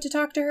wasn't allowed to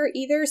talk to her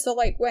either. So,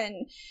 like,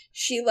 when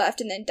she left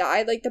and then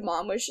died, like, the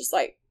mom was just,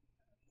 like,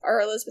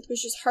 or Elizabeth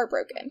was just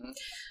heartbroken.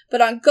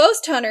 But on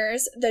Ghost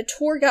Hunters, the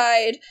tour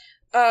guide,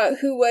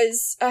 who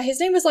was,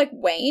 his name was, like,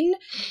 Wayne,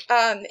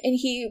 and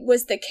he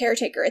was the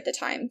caretaker at the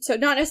time. So,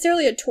 not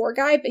necessarily a tour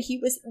guide, but he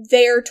was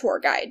their tour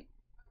guide.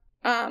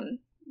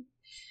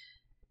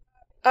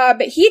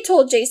 But he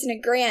told Jason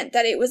and Grant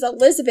that it was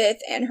Elizabeth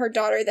and her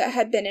daughter that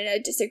had been in a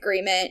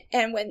disagreement,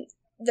 and when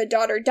the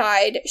daughter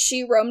died,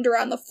 she roamed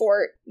around the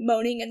fort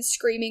moaning and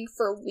screaming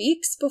for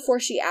weeks before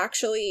she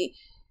actually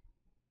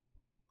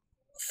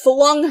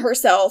flung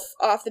herself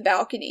off the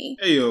balcony.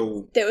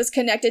 Ayo. That was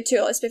connected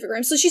to a specific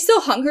room. So she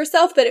still hung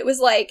herself, but it was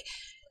like,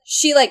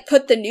 she, like,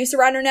 put the noose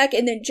around her neck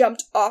and then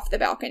jumped off the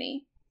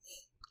balcony.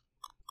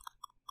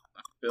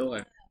 I feel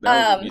like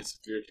that would be a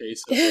severe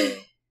case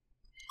of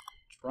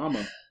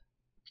trauma.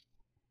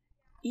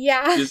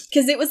 Yeah,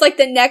 because it was, like,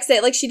 the next day.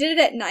 Like, she did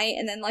it at night,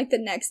 and then, like, the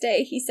next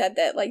day, he said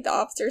that, like, the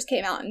officers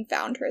came out and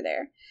found her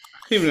there. I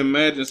can't even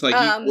imagine. It's like,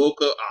 you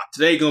woke up,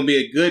 today gonna be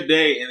a good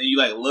day, and then you,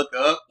 like, look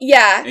up.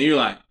 Yeah. And you're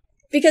like...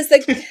 Because, the...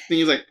 then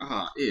you're like,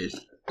 ish.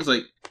 It's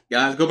like,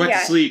 guys, go back to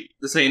sleep.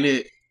 This ain't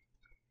it.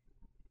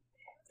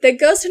 The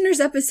Ghost Hunters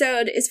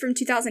episode is from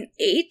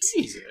 2008.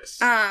 Jesus.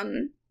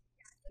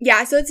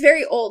 Yeah, so it's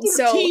very old.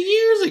 14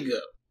 years ago.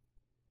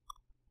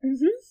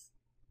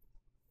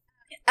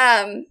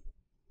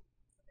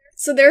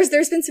 So there's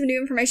been some new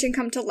information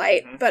come to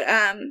light, but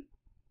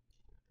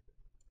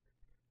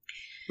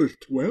There's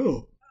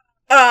 12.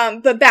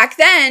 But back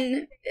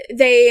then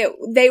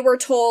they were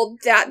told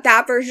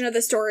that version of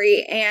the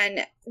story,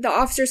 and the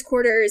officers'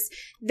 quarters,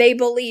 they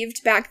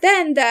believed back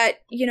then that,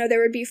 you know,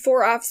 there would be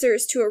 4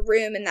 officers to a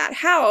room in that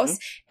house,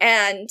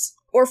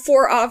 or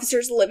 4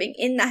 officers living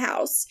in the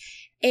house,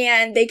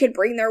 and they could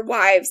bring their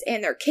wives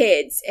and their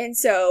kids. And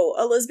so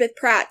Elizabeth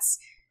Pratt's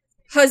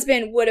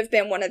husband would have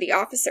been one of the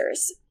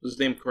officers. Was his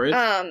name Chris?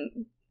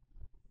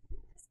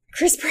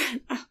 Chris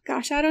Pratt. Oh,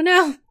 gosh, I don't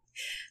know.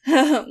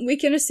 We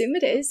can assume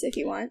it is, if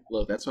you want.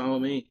 Look, that's fine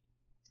with me.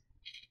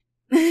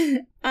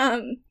 Okay,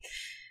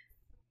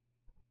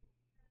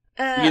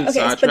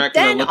 sidetracked, but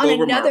then I look on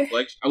over another... my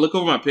reflection. I look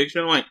over my picture,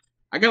 and I'm like,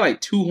 I got like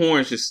 2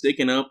 horns just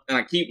sticking up, and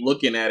I keep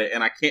looking at it,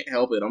 and I can't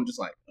help it. I'm just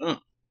like,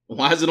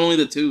 why is it only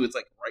the 2? It's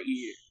like right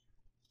here.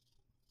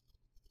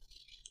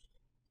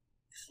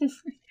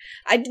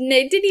 I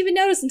didn't even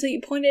notice until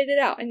you pointed it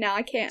out, and now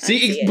I can't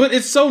see it. But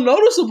it's so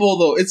noticeable,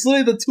 though. It's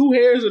literally the 2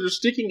 hairs that are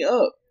sticking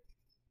up.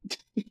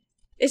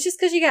 It's just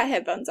because you got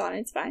headphones on.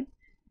 It's fine.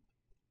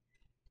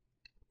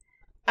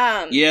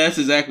 Yeah, that's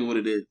exactly what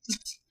it is.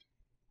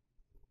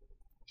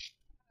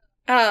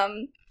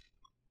 But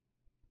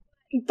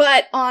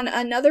on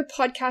another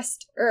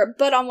podcast,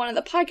 but on one of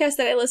the podcasts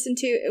that I listened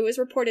to, it was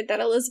reported that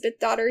Elizabeth's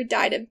daughter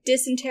died of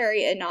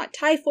dysentery and not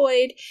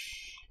typhoid.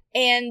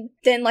 And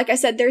then, like I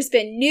said, there's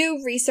been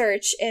new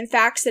research and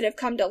facts that have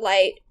come to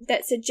light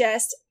that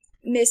suggest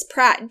Miss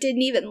Pratt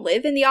didn't even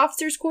live in the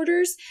officers'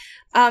 quarters,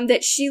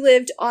 that she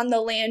lived on the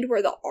land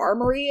where the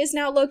armory is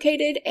now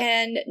located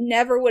and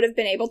never would have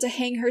been able to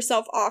hang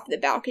herself off the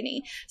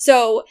balcony.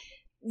 So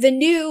the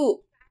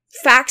new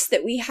facts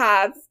that we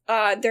have.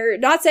 They're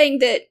not saying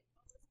that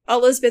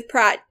Elizabeth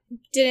Pratt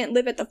didn't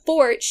live at the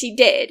fort. She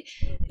did.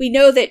 We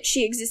know that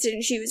she existed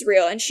and she was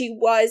real, and she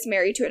was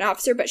married to an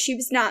officer, but she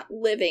was not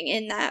living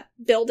in that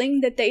building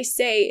that they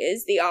say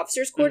is the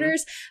officers'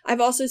 quarters. Mm-hmm.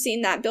 I've also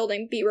seen that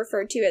building be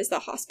referred to as the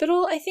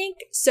hospital, I think.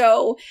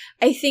 So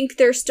I think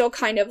they're still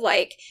kind of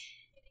like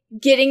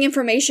getting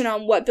information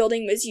on what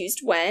building was used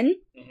when,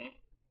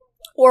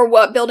 or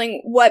what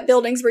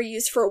buildings were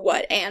used for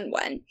what and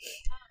when.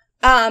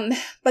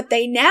 But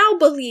they now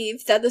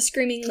believe that the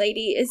Screaming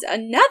Lady is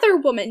another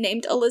woman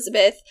named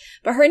Elizabeth,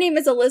 but her name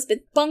is Elizabeth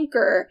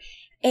Bunker,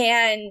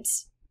 and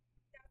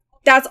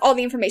that's all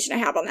the information I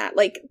have on that.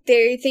 Like,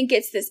 they think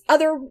it's this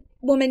other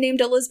woman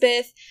named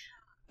Elizabeth,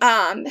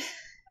 but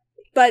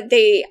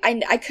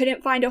I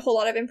couldn't find a whole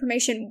lot of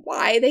information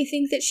why they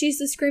think that she's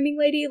the Screaming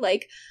Lady,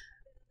 like,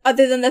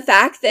 other than the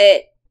fact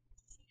that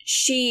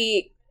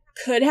she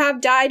could have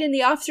died in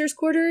the officers'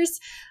 quarters,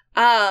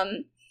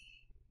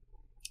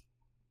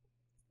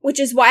 which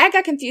is why I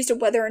got confused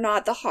of whether or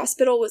not the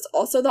hospital was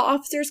also the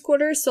officers'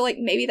 quarters. So, like,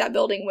 maybe that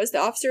building was the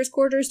officers'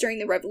 quarters during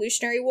the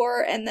Revolutionary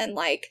War, and then,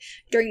 like,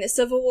 during the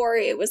Civil War,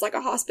 it was, like,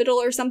 a hospital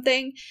or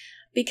something.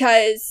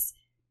 Because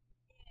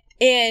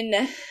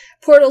in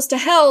Portals to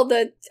Hell,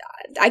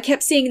 I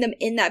kept seeing them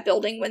in that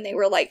building when they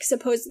were, like,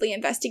 supposedly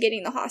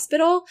investigating the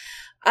hospital.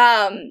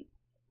 And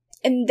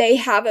they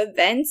have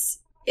events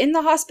in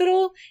the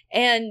hospital,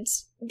 and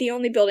the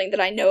only building that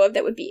I know of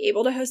that would be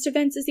able to host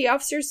events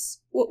is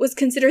what was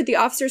considered the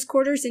officers'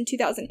 quarters in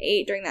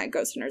 2008 during that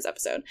Ghost Hunters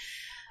episode.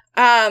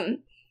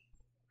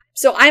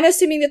 So I'm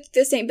assuming that it's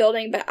the same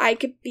building, but I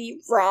could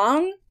be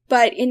wrong.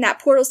 But in that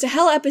Portals to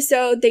Hell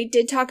episode, they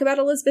did talk about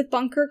Elizabeth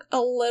Bunker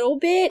a little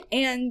bit,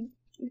 and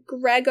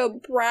Greg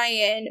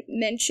O'Brien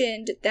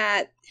mentioned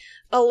that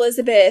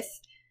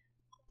Elizabeth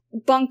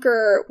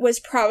Bunker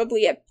was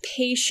probably a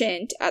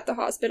patient at the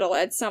hospital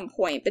at some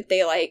point, but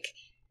they, like,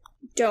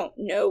 don't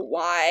know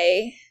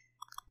why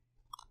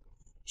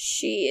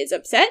she is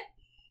upset.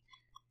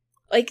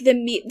 Like,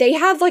 they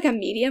have, like, a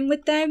medium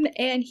with them,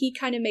 and he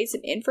kind of made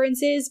some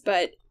inferences,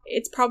 but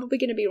it's probably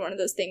going to be one of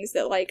those things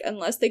that, like,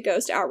 unless the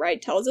ghost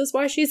outright tells us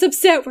why she's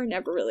upset, we're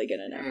never really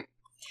going to know.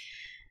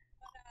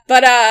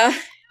 But,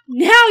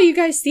 now you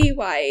guys see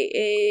why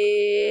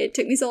it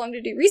took me so long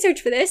to do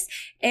research for this,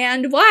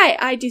 and why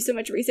I do so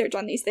much research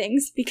on these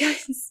things,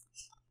 because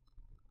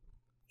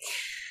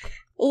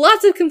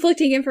lots of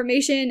conflicting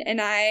information,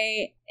 and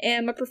I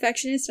am a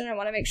perfectionist, and I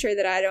want to make sure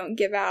that I don't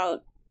give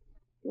out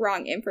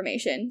wrong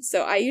information.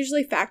 So I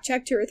usually fact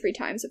check 2 or 3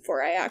 times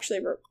before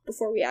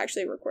we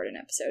actually record an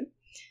episode.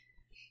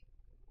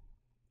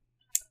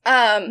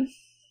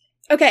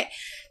 Okay,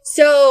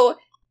 so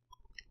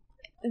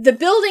the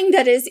building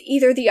that is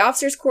either the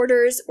officers'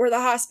 quarters or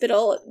the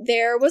hospital,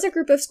 there was a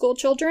group of school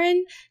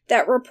children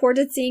that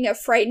reported seeing a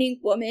frightening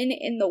woman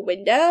in the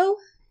window.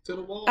 To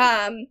the wall.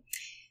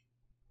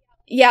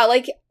 Yeah,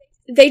 like,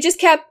 they just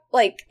kept,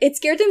 like, it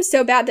scared them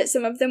so bad that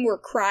some of them were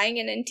crying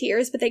and in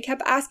tears, but they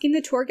kept asking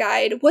the tour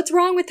guide, what's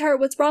wrong with her?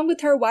 What's wrong with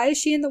her? Why is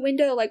she in the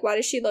window? Like, why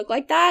does she look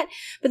like that?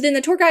 But then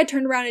the tour guide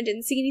turned around and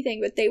didn't see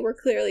anything, but they were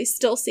clearly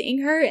still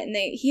seeing her, and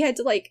he had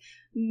to, like,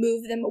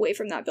 move them away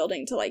from that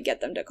building to, like,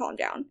 get them to calm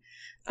down.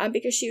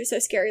 Because she was so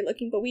scary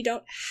looking, but we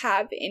don't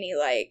have any,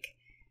 like,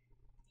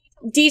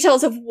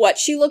 details of what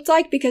she looked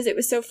like because it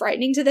was so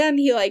frightening to them.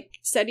 He, like,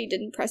 said he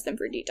didn't press them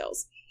for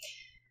details.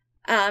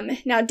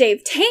 Now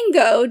Dave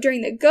Tango,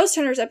 during the Ghost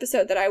Hunters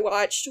episode that I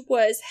watched,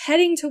 was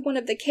heading to one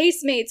of the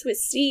casemates with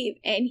Steve,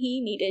 and he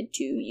needed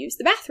to use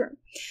the bathroom.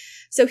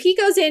 So he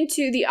goes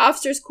into the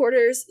officers'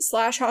 quarters /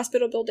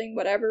 hospital building,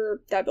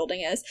 whatever that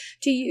building is,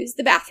 to use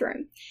the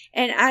bathroom.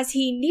 And as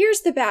he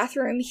nears the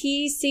bathroom,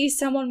 he sees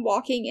someone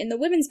walking in the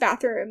women's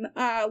bathroom.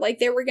 Like,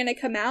 they were gonna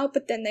come out,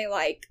 but then they,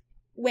 like,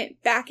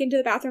 went back into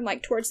the bathroom,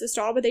 like, towards the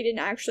stall, but they didn't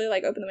actually,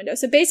 like, open the window.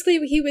 So basically,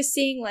 he was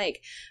seeing,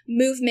 like,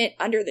 movement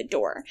under the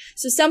door.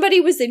 So somebody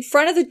was in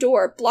front of the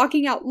door,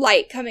 blocking out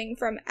light coming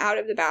from out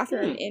of the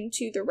bathroom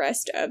into the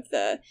rest of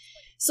the...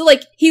 So,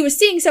 like, he was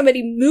seeing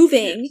somebody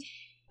moving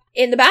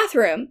in the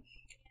bathroom,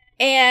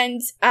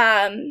 and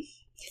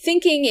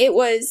thinking it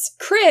was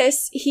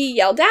Chris, he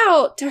yelled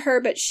out to her,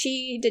 but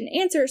she didn't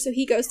answer, so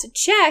he goes to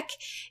check,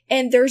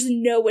 and there's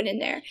no one in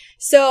there.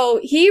 So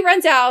he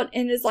runs out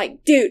and is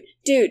like, dude,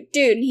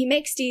 and he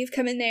makes Steve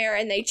come in there,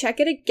 and they check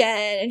it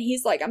again, and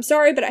he's like, I'm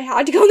sorry, but I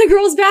had to go in the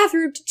girls'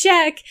 bathroom to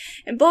check,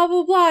 and blah,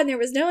 blah, blah, and there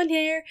was no one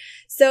here.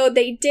 So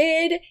they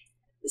did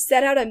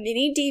set out a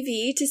mini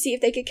DV to see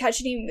if they could catch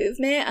any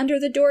movement under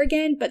the door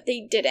again, but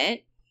they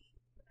didn't.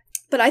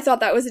 But I thought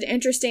that was an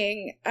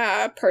interesting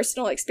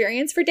personal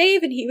experience for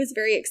Dave, and he was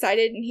very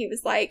excited, and he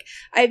was like,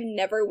 I've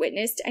never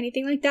witnessed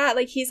anything like that.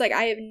 Like, he's like,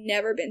 I have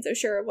never been so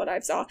sure of what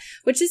I've saw,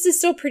 which this is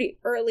still pretty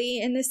early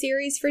in the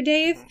series for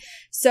Dave.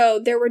 So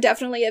there were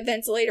definitely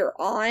events later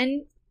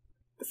on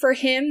for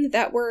him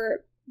that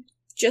were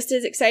just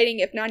as exciting,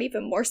 if not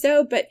even more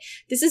so. But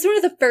this is one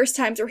of the first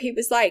times where he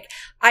was like,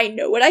 I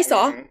know what I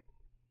saw,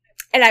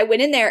 and I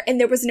went in there, and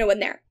there was no one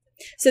there.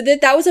 So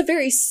that was a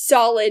very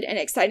solid and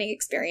exciting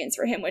experience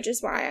for him, which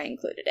is why I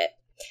included it.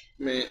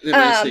 Man, then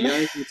they say, y'all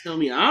ain't gonna tell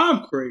me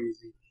I'm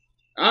crazy.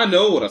 I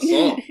know what I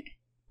saw.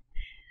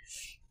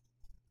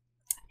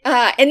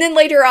 And then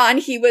later on,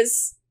 he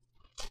was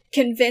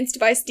convinced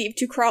by Steve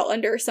to crawl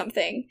under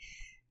something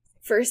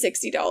for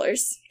 $60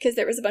 because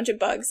there was a bunch of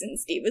bugs, and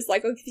Steve was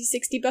like, "I'll give you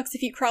 $60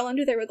 if you crawl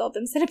under there with all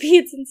them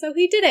centipedes," and so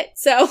he did it.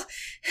 So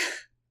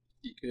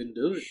you couldn't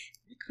do it.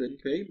 You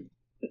couldn't pay me.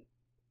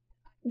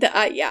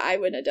 Yeah, I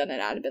wouldn't have done it.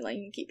 I'd have been like,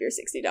 "You can keep your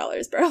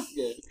 $60, bro."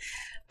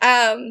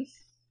 Yeah.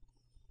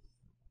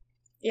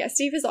 Yeah,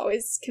 Steve is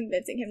always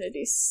convincing him to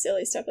do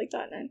silly stuff like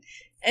that,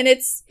 and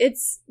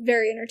it's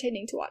very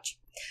entertaining to watch.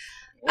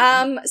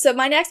 So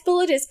my next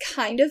bullet is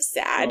kind of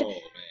sad.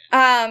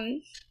 Oh,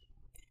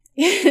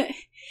 man.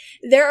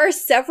 There are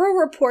several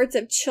reports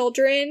of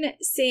children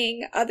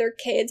seeing other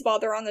kids while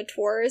they're on the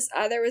tours.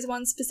 There was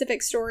one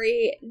specific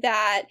story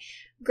that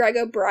Greg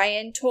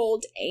O'Brien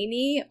told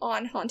Amy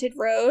on Haunted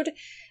Road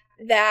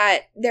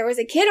that there was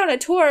a kid on a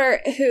tour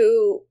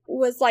who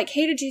was like,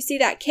 "Hey, did you see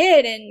that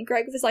kid?" And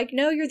Greg was like,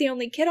 "No, you're the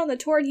only kid on the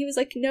tour." And he was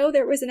like, "No,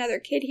 there was another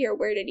kid here.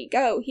 Where did he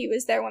go? He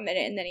was there one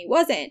minute and then he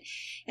wasn't."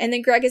 And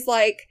then Greg is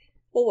like,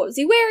 "Well, what was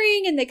he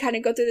wearing?" And they kind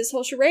of go through this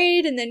whole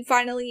charade. And then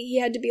finally he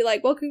had to be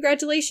like, "Well,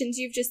 congratulations.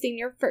 You've just seen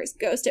your first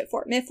ghost at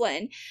Fort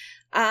Mifflin."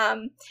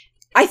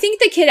 I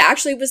think the kid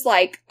actually was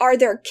like, "Are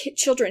there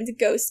children's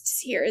ghosts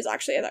here?" is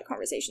actually how that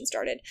conversation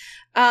started.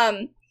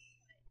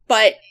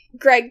 But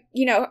Greg,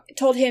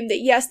 told him that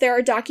yes, there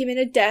are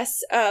documented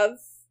deaths of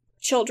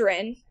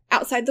children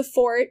outside the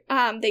fort.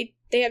 They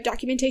have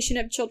documentation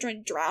of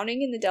children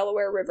drowning in the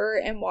Delaware River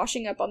and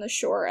washing up on the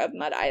shore of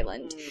Mud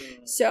Island.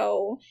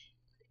 So,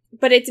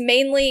 but it's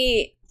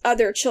mainly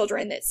other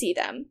children that see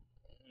them.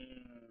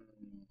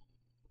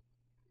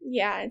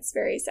 Yeah, it's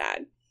very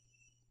sad.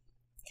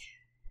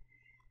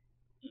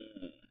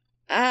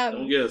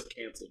 Don't get us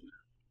canceled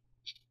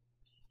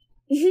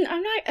now.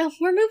 I'm not.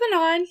 We're moving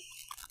on.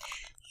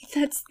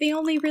 That's the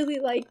only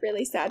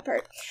really sad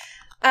part.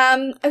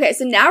 Okay,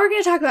 so now we're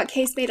going to talk about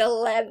Casemate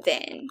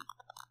 11.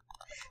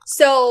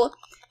 So,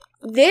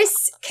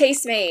 this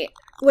casemate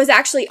was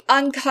actually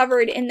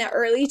uncovered in the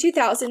early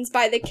 2000s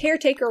by the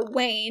caretaker,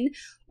 Wayne,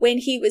 when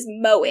he was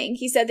mowing.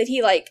 He said that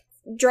he,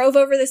 drove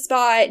over the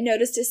spot,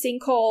 noticed a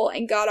sinkhole,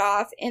 and got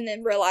off, and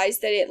then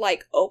realized that it,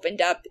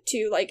 opened up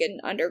to, an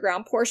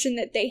underground portion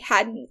that they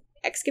hadn't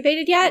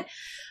excavated yet.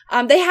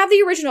 They have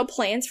the original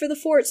plans for the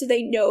fort, so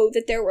they know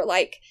that there were,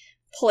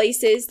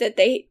 places that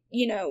they,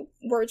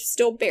 were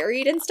still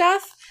buried and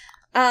stuff.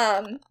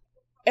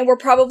 And were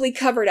probably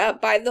covered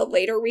up by the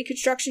later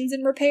reconstructions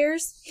and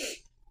repairs.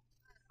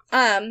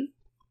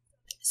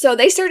 So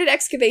they started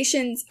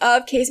excavations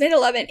of Casemate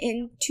 11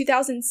 in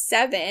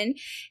 2007,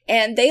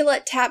 and they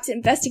let TAPS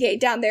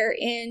investigate down there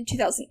in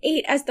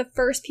 2008 as the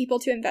first people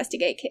to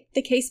investigate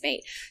the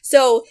casemate.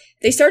 So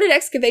they started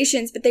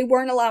excavations, but they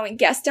weren't allowing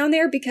guests down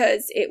there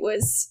because it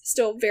was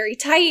still very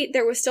tight.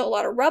 There was still a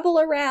lot of rubble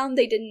around.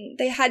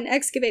 They hadn't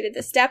excavated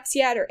the steps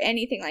yet or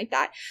anything like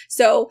that.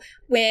 So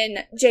when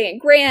Jay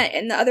and Grant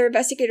and the other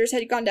investigators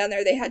had gone down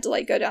there, they had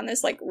to go down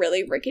this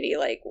really rickety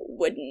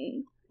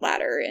wooden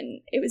ladder,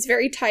 and it was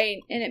very tight,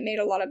 and it made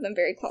a lot of them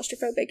very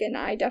claustrophobic, and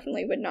I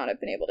definitely would not have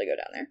been able to go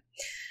down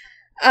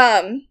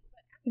there.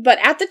 But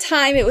at the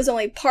time, it was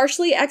only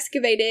partially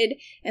excavated,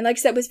 and like I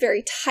said, was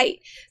very tight.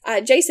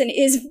 Jason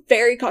is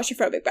very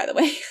claustrophobic, by the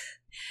way.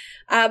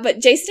 But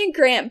Jason and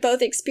Grant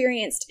both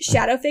experienced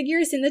shadow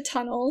figures in the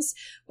tunnels,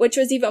 which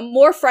was even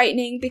more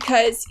frightening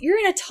because you're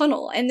in a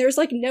tunnel, and there's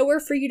nowhere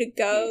for you to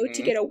go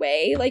to get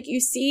away. You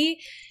see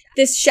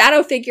this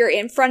shadow figure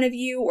in front of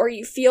you, or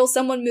you feel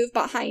someone move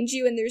behind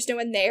you and there's no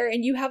one there,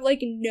 and you have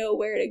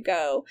nowhere to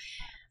go.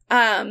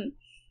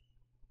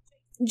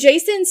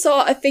 Jason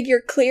saw a figure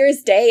clear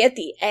as day at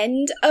the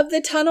end of the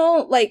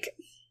tunnel,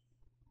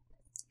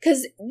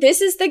 because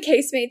this is the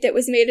casemate that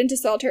was made into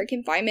solitary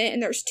confinement,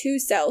 and there's 2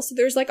 cells. So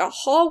there's a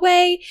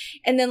hallway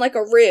and then a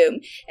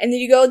room, and then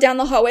you go down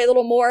the hallway a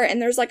little more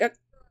and there's a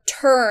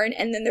turn,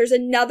 and then there's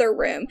another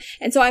room.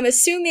 And so I'm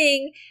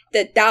assuming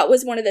that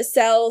was one of the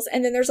cells,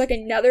 and then there's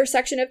another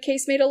section of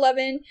Casemate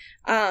 11.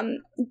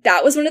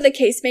 That was one of the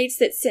casemates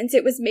that, since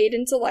it was made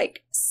into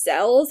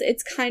cells,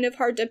 it's kind of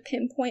hard to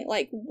pinpoint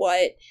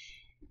what.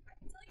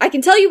 I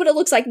can tell you what it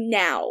looks like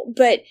now,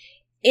 but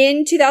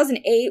in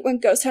 2008 when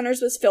Ghost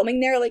Hunters was filming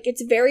there,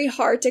 it's very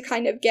hard to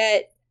kind of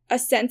get a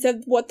sense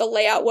of what the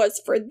layout was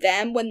for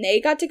them when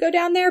they got to go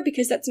down there,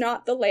 because that's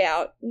not the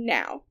layout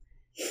now.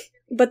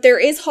 But there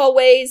is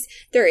hallways,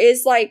 there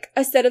is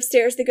a set of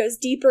stairs that goes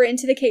deeper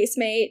into the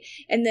casemate,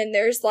 and then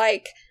there's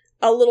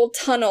a little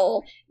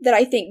tunnel that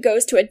I think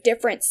goes to a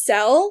different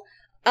cell,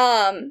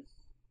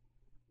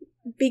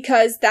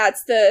 because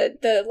that's the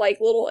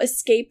little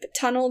escape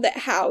tunnel that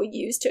Howe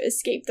used to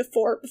escape the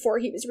fort before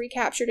he was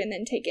recaptured and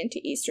then taken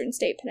to Eastern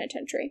State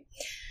Penitentiary.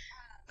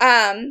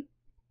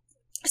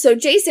 So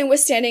Jason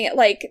was standing at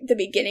the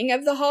beginning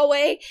of the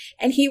hallway,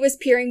 and he was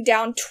peering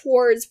down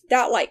towards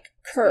that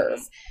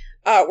curve.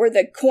 Or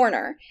the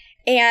corner,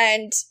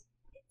 and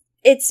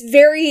it's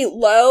very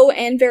low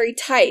and very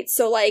tight.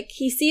 So, like,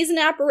 he sees an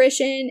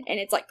apparition and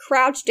it's, like,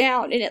 crouched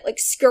down and it, like,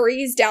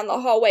 scurries down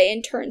the hallway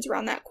and turns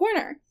around that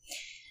corner.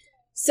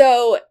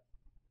 So,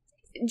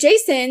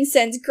 Jason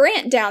sends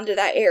Grant down to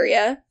that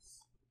area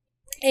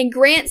and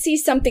Grant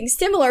sees something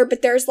similar,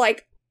 but there's,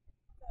 like,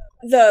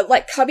 the,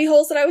 like, cubby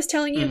holes that I was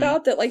telling you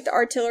about that, like, the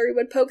artillery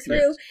would poke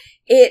through.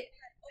 It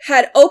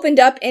had opened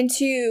up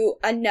into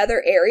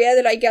another area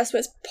that I guess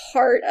was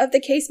part of the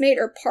casemate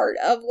or part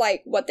of,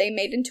 like, what they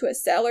made into a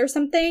cell or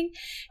something.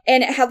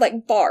 And it had,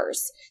 like,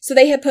 bars. So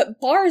they had put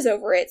bars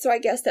over it. So I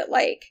guess that,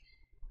 like,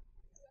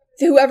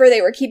 whoever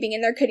they were keeping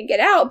in there couldn't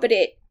get out, but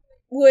it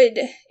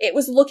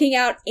was looking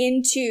out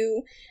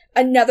into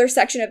another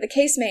section of the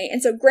casemate.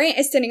 And so Grant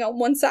is standing on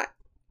one side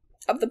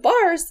of the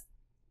bars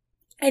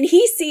and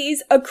he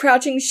sees a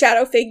crouching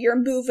shadow figure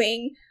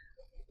moving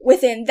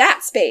within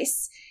that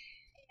space.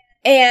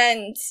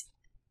 And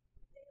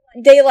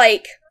they,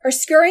 like, are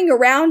scurrying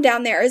around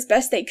down there as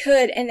best they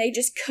could, and they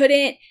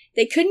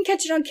couldn't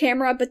catch it on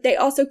camera, but they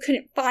also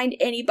couldn't find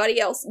anybody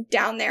else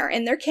down there,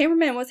 and their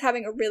cameraman was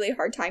having a really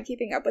hard time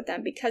keeping up with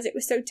them because it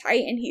was so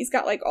tight, and he's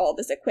got, like, all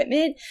this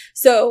equipment.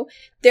 So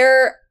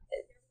there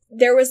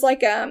was,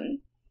 like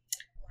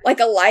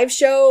a live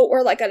show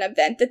or, like, an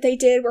event that they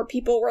did where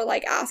people were,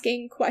 like,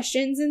 asking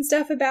questions and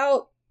stuff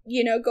about,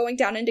 you know, going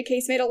down into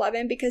Casemate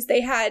 11 because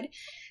they had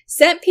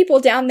sent people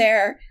down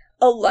there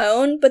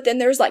alone, but then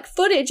there's, like,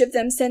 footage of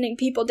them sending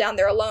people down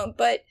there alone,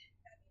 but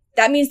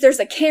that means there's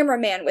a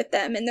cameraman with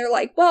them, and they're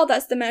like, well,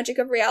 that's the magic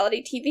of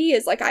reality TV,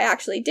 is, like, I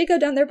actually did go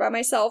down there by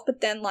myself, but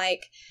then,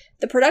 like,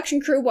 the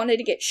production crew wanted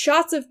to get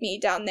shots of me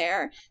down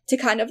there to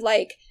kind of,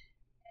 like,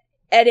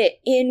 edit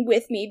in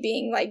with me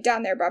being, like,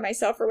 down there by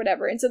myself or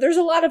whatever, and so there's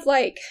a lot of,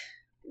 like,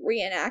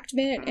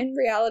 reenactment in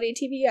reality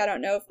TV. I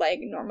don't know if, like,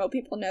 normal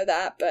people know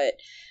that, but,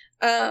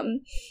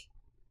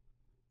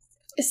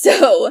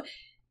 so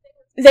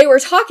they were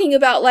talking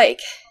about, like,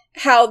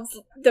 how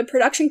the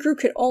production crew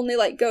could only,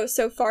 like, go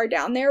so far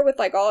down there with,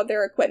 like, all of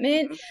their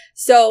equipment.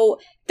 So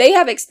they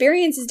have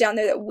experiences down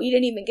there that we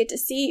didn't even get to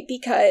see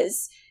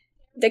because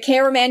the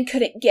cameraman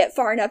couldn't get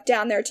far enough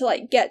down there to,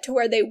 like, get to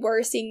where they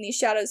were seeing these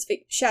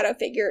shadow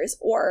figures,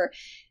 or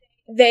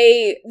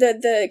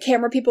the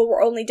camera people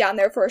were only down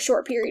there for a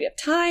short period of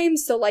time,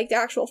 so, like, the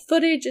actual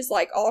footage is,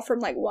 like, all from,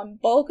 like, one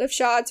bulk of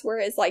shots,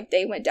 whereas, like,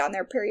 they went down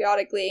there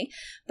periodically.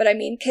 But, I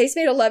mean,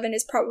 Casemate 11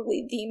 is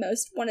probably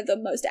one of the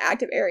most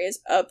active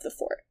areas of the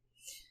fort.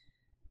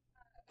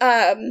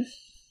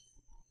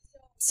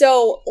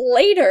 So,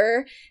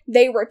 later,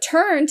 they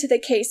returned to the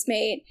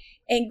casemate,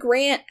 and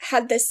Grant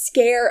had the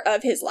scare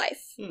of his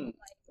life.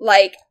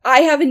 Like,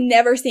 I have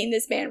never seen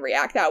this man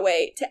react that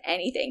way to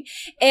anything.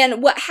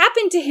 And what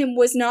happened to him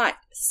was not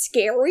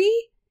scary.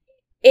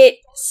 It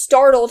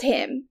startled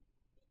him.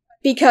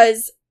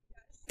 Because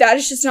that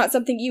is just not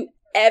something you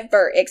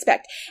ever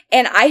expect.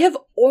 And I have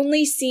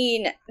only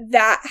seen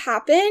that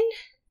happen,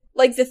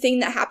 like the thing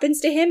that happens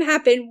to him,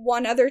 happen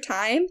one other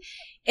time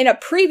in a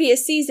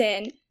previous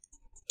season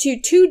to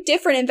 2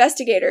 different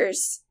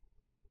investigators.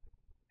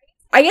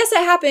 I guess it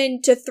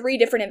happened to 3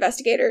 different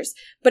investigators,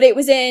 but it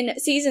was in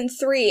season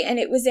 3, and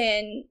it was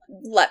in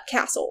Lep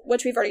Castle,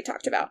 which we've already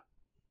talked about.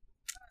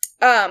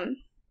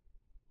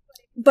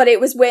 But it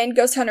was when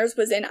Ghost Hunters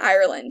was in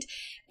Ireland.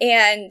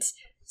 And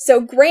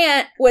so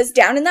Grant was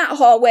down in that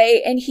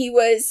hallway, and he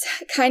was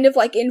kind of,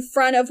 like, in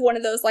front of one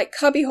of those, like,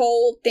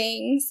 cubbyhole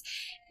things,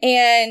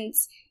 and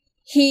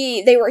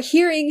they were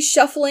hearing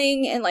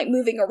shuffling and, like,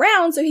 moving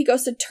around, so he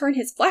goes to turn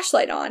his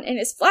flashlight on, and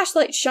his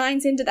flashlight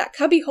shines into that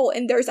cubbyhole,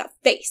 and there's a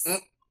face.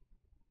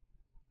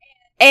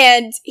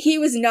 And he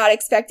was not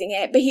expecting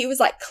it, but he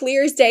was like,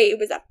 clear as day, it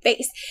was a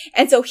face.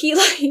 And so he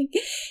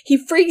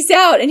freaks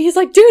out, and he's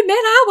like, dude, man,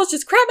 I almost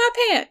just crapped my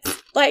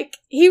pants. Like,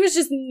 he was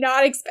just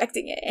not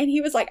expecting it. And he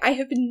was like, I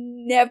have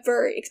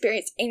never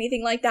experienced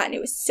anything like that, and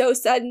it was so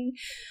sudden,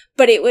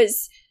 but it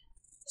was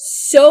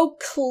so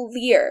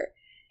clear.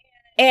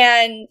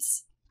 And,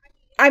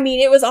 I mean,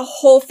 it was a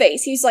whole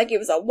face. He's like, it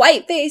was a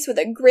white face with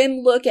a grim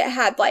look. It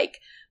had, like,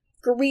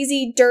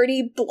 greasy,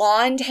 dirty,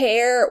 blonde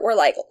hair, or,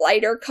 like,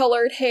 lighter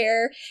colored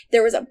hair.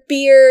 There was a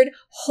beard,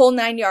 whole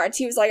 9 yards.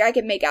 He was like, I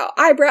could make out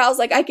eyebrows.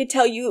 Like, I could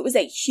tell you it was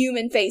a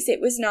human face.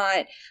 It was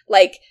not,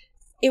 like,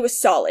 it was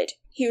solid.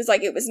 He was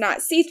like, it was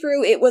not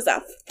see-through. It was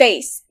a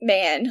face,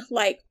 man.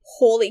 Like,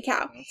 holy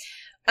cow.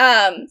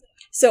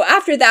 So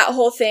after that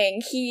whole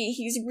thing,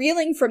 he's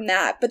reeling from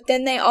that, but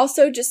then they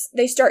also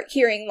they start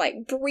hearing,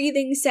 like,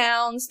 breathing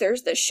sounds.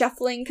 There's the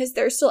shuffling, because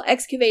they're still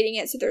excavating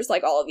it, so there's,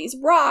 like, all of these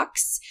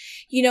rocks,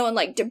 you know, and,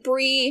 like,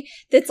 debris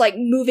that's, like,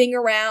 moving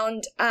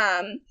around.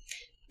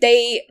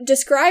 They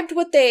described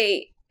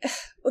they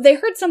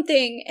heard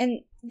something, and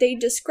they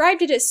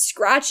described it as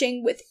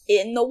scratching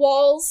within the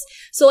walls.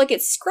 So, like,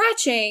 it's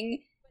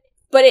scratching,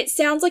 but it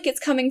sounds like it's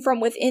coming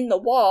from within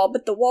the wall,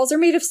 but the walls are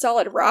made of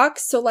solid rock,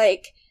 so,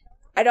 like,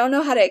 I don't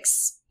know how to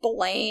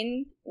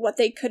explain what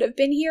they could have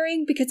been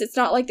hearing, because it's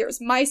not like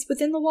there's mice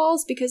within the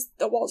walls, because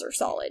the walls are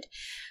solid.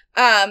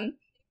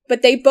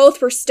 But they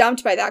both were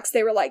stumped by that, because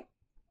they were like,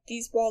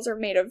 these walls are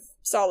made of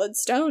solid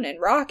stone and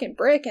rock and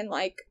brick, and,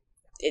 like,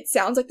 it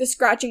sounds like the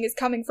scratching is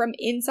coming from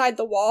inside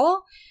the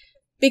wall.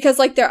 Because,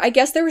 like, I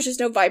guess there was just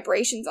no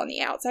vibrations on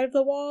the outside of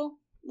the wall.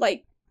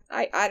 Like,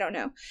 I don't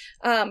know.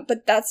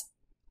 But that's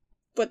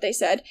what they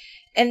said.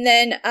 And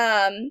then,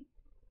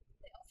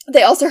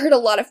 they also heard a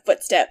lot of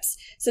footsteps.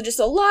 So just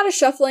a lot of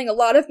shuffling, a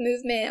lot of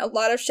movement, a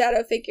lot of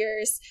shadow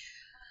figures.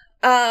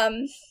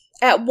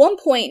 At one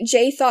point,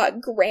 Jay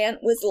thought Grant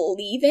was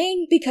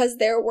leaving because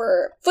there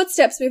were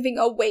footsteps moving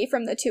away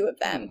from the two of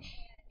them.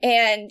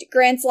 And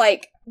Grant's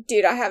like,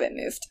 dude, I haven't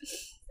moved.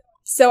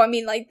 So, I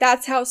mean, like,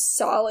 that's how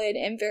solid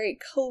and very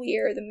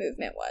clear the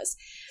movement was.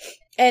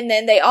 And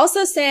then they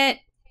also sent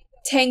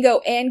Tango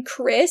and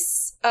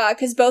Chris,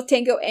 because both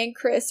Tango and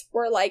Chris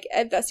were, like,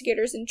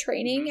 investigators in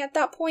training at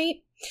that point.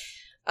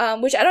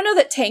 Which I don't know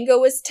that Tango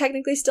was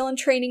technically still in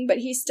training, but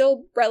he's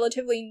still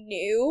relatively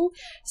new.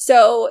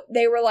 So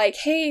they were like,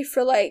 hey,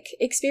 for, like,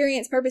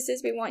 experience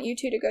purposes, we want you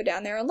two to go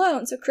down there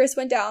alone. So Chris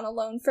went down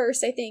alone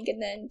first, I think,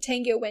 and then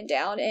Tango went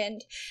down,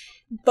 and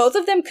both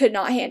of them could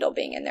not handle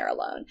being in there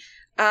alone.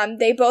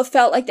 They both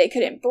felt like they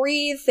couldn't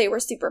breathe. They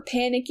were super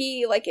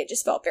panicky. Like, it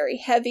just felt very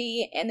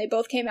heavy. And they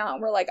both came out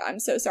and were like, I'm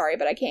so sorry,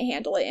 but I can't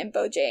handle it. And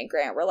both Jay and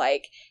Grant were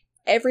like,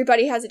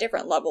 everybody has a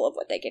different level of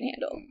what they can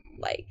handle.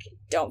 Like,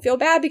 don't feel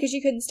bad because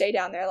you couldn't stay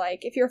down there.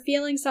 Like, if you're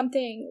feeling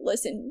something,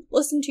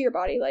 listen to your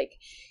body. Like,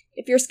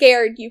 if you're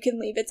scared, you can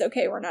leave. It's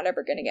okay. We're not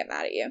ever going to get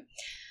mad at you.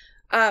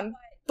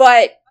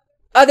 But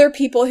other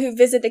people who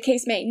visit the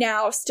casemate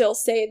now still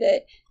say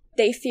that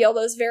they feel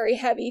those very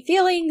heavy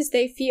feelings.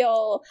 They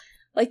feel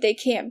like they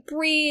can't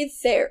breathe.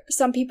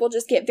 Some people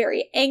just get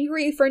very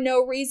angry for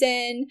no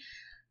reason.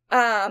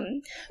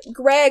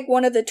 Greg,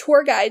 one of the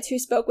tour guides who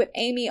spoke with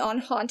Amy on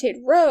Haunted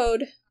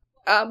Road,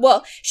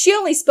 well, she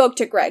only spoke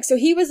to Greg, so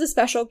he was a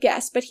special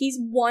guest, but he's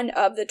one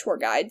of the tour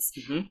guides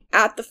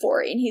at the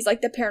fort, and he's like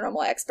the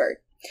paranormal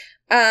expert.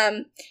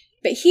 But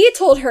he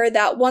told her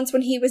that once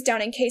when he was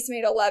down in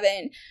Casemate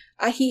 11,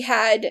 he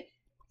had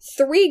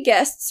 3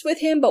 guests with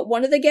him, but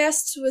one of the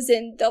guests was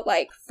in the,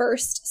 like,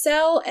 first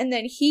cell, and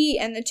then he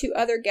and the 2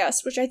 other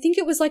guests, which I think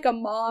it was, like, a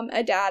mom,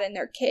 a dad, and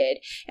their kid.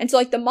 And so,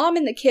 like, the mom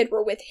and the kid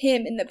were with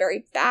him in the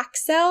very back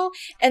cell,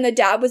 and the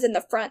dad was in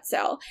the front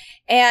cell.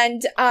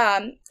 And,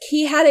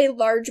 he had a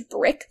large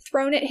brick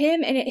thrown at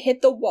him, and it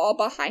hit the wall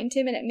behind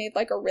him, and it made,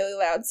 like, a really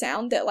loud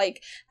sound that,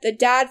 like, the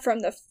dad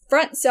from the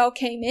front cell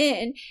came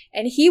in,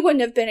 and he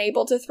wouldn't have been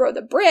able to throw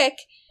the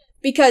brick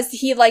because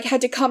he, like, had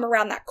to come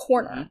around that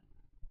corner.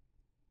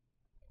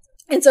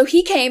 And so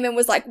he came and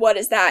was like, what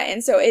is that?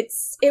 And so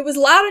it was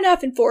loud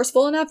enough and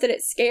forceful enough that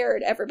it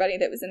scared everybody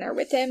that was in there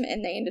with him,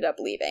 and they ended up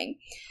leaving.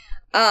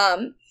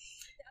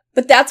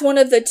 But that's one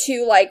of the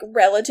 2, like,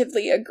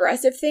 relatively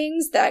aggressive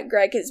things that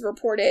Greg has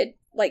reported.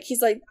 Like,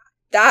 he's like,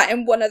 that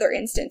and one other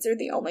instance are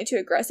the only 2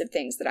 aggressive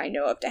things that I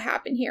know of to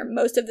happen here.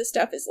 Most of the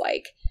stuff is,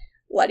 like,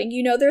 letting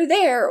you know they're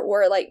there,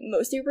 or, like,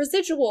 mostly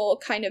residual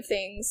kind of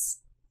things.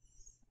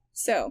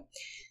 So,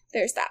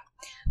 there's that.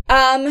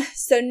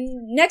 So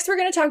next we're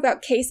going to talk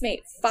about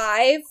Casemate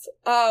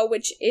 5,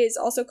 which is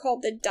also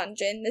called the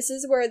Dungeon. This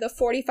is where the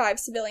 45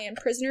 civilian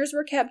prisoners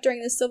were kept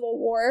during the Civil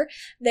War.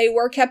 They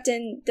were kept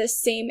in the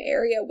same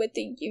area with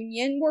the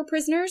Union war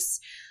prisoners,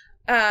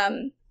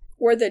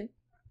 or the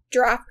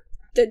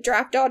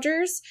draft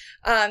dodgers.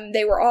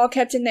 They were all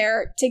kept in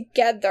there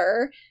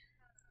together.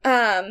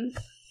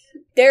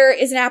 There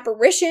is an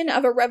apparition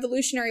of a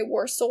Revolutionary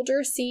War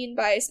soldier seen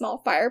by a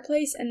small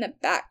fireplace in the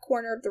back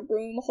corner of the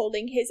room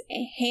holding his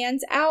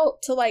hands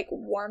out to, like,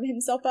 warm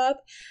himself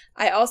up.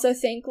 I also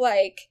think,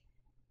 like,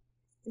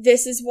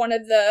 this is one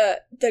of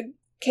the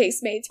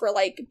casemates where,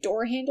 like,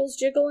 door handles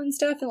jiggle and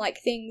stuff and, like,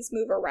 things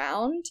move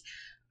around.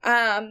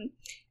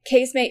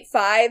 Casemate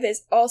 5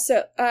 is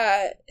also,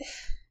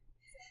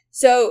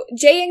 so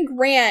Jay and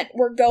Grant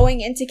were going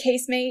into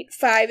Casemate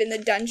 5 in the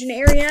dungeon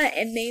area,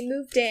 and they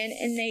moved in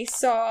and they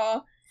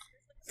saw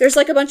there's,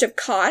 like, a bunch of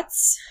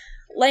cots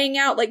laying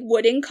out, like,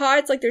 wooden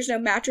cots, like there's no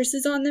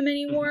mattresses on them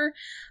anymore.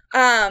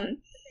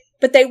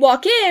 But they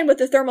walk in with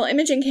the thermal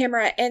imaging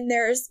camera and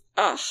there's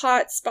a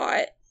hot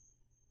spot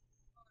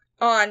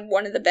on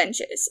one of the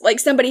benches. Like,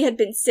 somebody had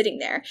been sitting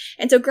there.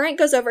 And so Grant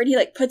goes over and he,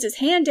 like, puts his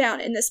hand down,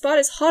 and the spot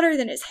is hotter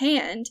than his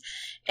hand.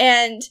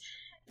 And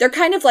they're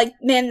kind of like,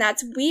 man,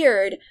 that's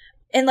weird.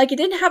 And, like, it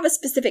didn't have a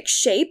specific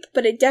shape,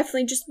 but it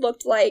definitely just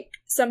looked like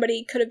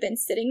somebody could have been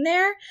sitting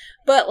there.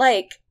 But,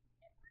 like,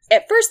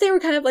 at first they were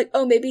kind of like,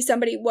 oh, maybe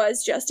somebody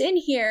was just in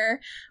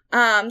here.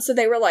 So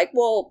they were like,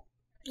 well,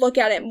 look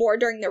at it more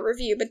during the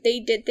review. But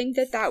they did think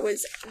that that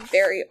was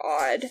very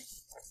odd.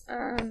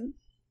 I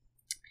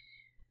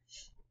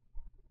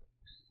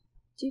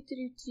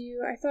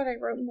thought I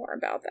wrote more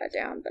about that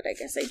down, but I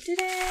guess I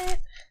didn't.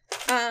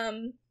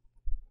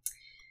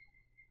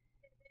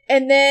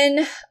 And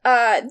then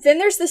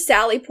there's the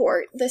Sally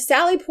Port. The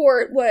Sally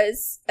Port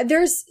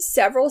there's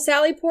several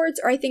Sally Ports,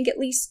 or I think at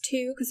least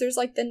 2, because there's,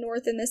 like, the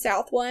north and the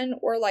south one,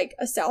 or, like,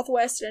 a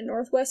southwest and a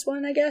northwest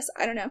one, I guess.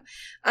 I don't know.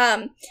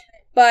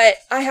 But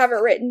I have it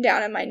written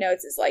down in my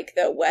notes as, like,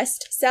 the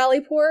West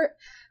Sally Port.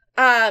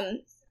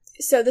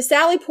 so the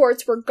Sally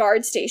ports were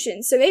guard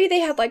stations. So maybe they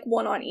had like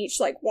one on each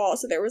like wall.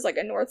 So there was like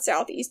a north,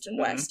 south, east, and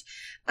west.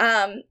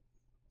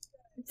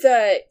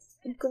 The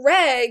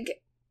Greg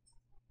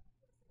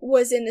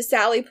was in the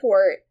Sally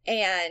port,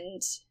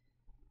 and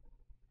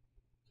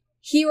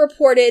he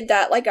reported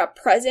that like a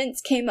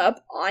presence came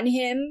up on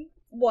him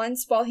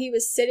once while he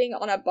was sitting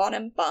on a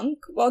bottom bunk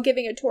while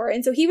giving a tour.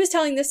 And so he was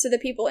telling this to the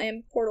people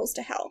in Portals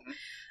to Hell.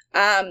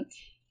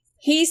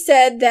 He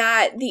said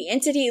that the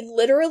entity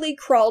literally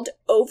crawled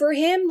over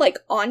him, like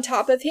on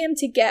top of him,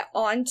 to get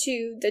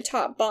onto the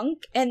top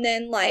bunk, and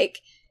then like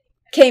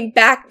came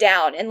back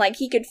down, and like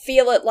he could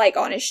feel it like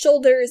on his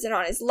shoulders and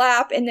on his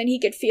lap, and then he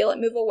could feel it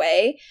move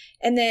away,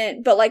 and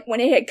then but like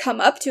when it had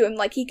come up to him,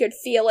 like he could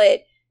feel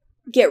it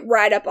get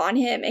right up on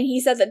him. And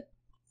he said that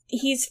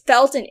he's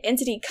felt an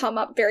entity come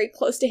up very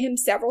close to him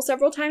several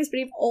times, but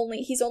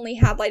he's only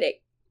had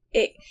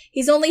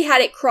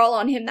it crawl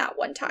on him that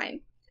one time.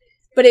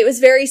 But it was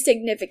very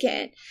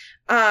significant.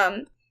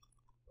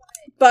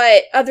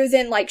 But other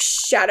than, like,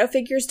 shadow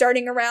figures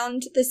darting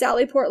around the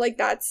Sally port, like,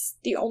 that's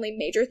the only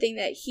major thing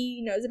that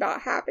he knows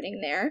about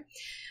happening there.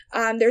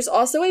 There's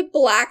also a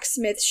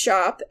blacksmith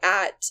shop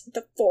at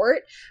the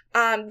fort.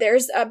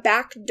 There's a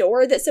back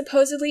door that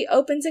supposedly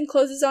opens and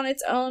closes on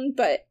its own,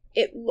 but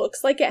it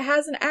looks like it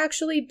hasn't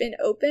actually been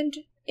opened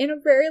in a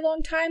very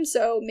long time,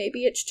 so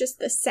maybe it's just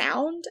the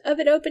sound of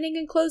it opening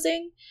and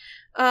closing.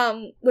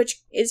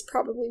 Which is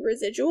probably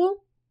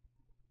residual.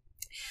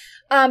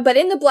 But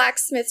in the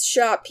blacksmith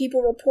shop,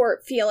 people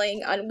report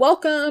feeling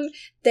unwelcome,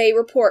 they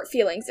report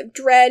feelings of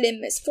dread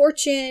and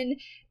misfortune,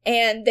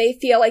 and they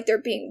feel like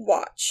they're being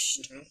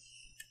watched.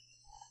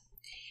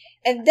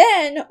 And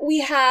then we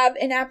have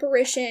an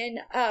apparition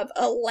of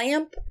a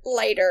lamp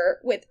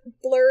lighter with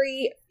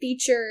blurry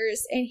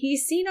features, and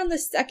he's seen on the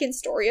second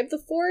story of the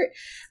fort.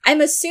 I'm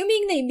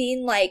assuming they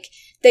mean, like,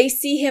 they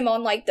see him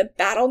on, like, the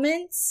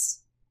battlements,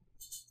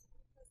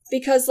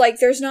 because, like,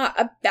 there's not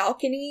a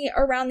balcony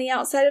around the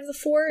outside of the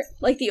fort.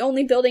 Like, the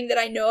only building that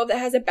I know of that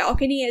has a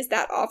balcony is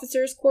that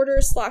officer's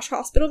quarters /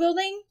 hospital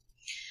building.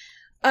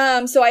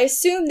 So I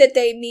assume that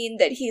they mean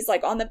that he's,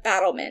 like, on the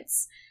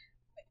battlements.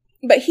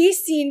 But he's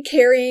seen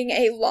carrying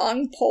a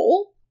long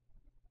pole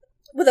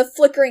with a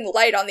flickering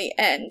light on the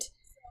end.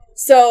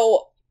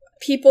 So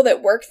people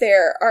that work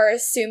there are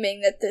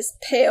assuming that this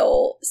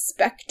pale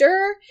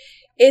specter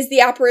is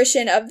the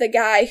apparition of the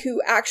guy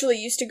who actually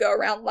used to go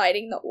around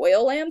lighting the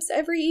oil lamps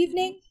every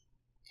evening.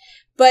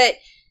 But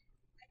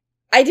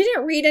I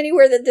didn't read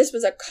anywhere that this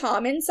was a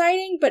common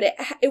sighting, but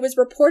it was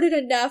reported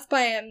enough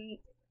by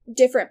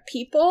different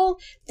people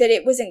that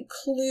it was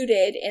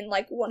included in,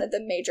 like, one of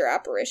the major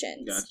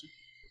apparitions. Gotcha.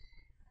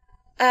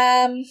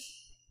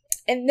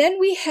 And then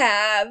we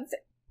have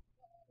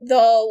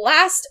the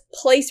last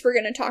place we're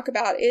going to talk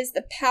about is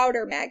the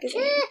Powder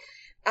magazine.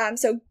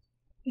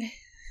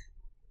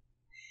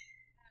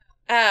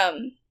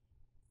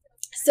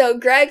 So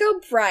Greg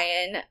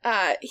O'Brien,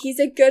 he's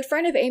a good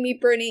friend of Amy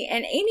Bruni,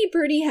 and Amy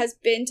Bruni has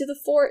been to the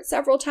fort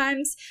several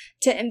times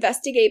to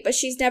investigate, but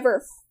she's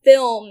never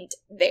filmed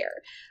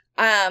there.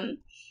 And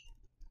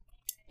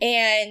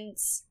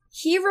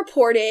he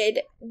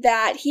reported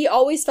that he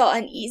always felt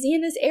uneasy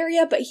in this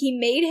area, but he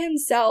made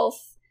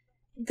himself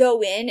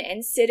go in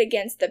and sit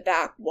against the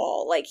back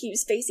wall, like he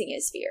was facing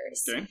his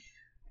fears.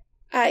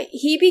 Okay.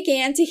 He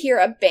began to hear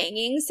a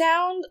banging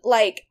sound,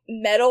 like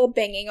metal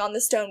banging on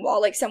the stone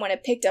wall, like someone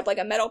had picked up like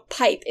a metal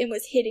pipe and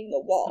was hitting the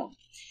wall.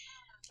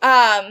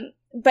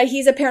 But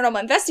he's a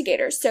paranormal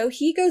investigator, so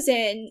he goes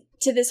in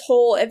to this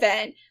whole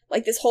event,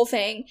 like this whole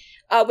thing,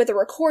 with a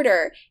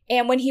recorder,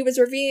 and when he was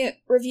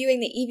reviewing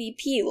the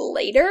EVP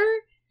later,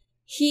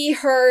 he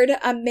heard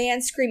a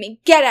man screaming,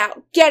 get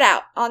out,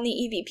 on the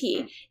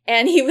EVP,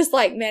 and he was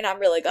like, man, I'm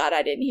really glad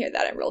I didn't hear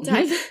that in real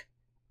time.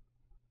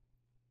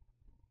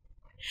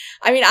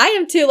 I mean, I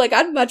am too. Like,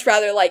 I'd much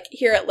rather, like,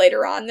 hear it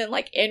later on than,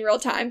 like, in real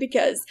time,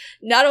 because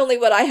not only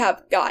would I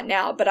have gotten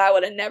out, but I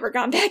would have never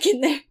gone back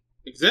in there.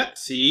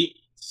 Exactly.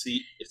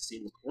 See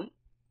my point?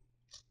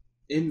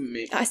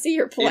 I see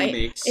your point.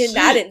 In sense.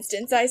 That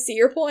instance, I see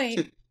your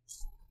point.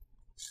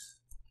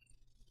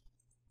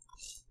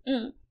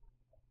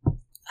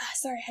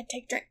 Sorry, I had to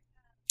take a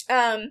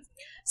drink.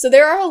 So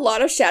there are a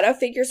lot of shadow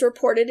figures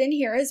reported in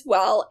here as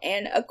well,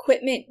 and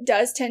equipment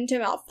does tend to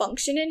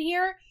malfunction in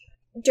here.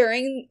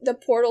 During the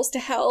Portals to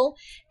Hell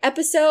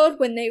episode,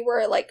 when they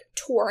were, like,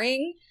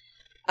 touring,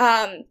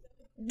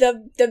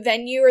 the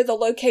venue or the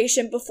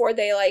location before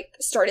they, like,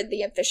 started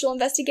the official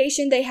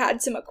investigation, they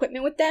had some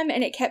equipment with them,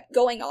 and it kept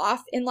going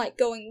off and, like,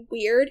 going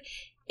weird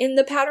in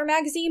the Powder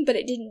magazine, but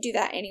it didn't do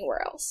that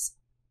anywhere else.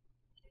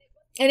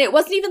 And it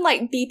wasn't even,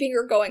 like, beeping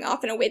or going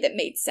off in a way that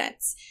made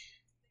sense.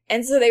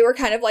 And so they were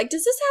kind of like,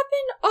 does this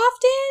happen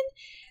often?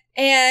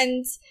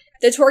 And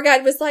the tour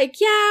guide was like,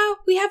 yeah,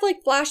 we have,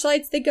 like,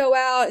 flashlights that go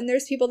out, and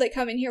there's people that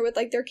come in here with,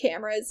 like, their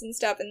cameras and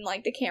stuff, and,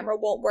 like, the camera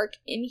won't work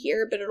in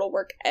here, but it'll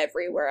work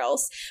everywhere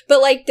else.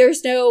 But, like,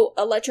 there's no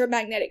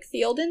electromagnetic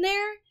field in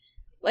there.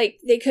 Like,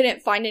 they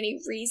couldn't find any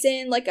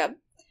reason, like, a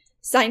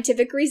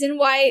scientific reason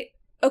why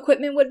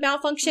equipment would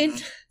malfunction.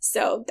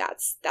 So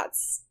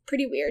that's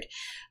pretty weird.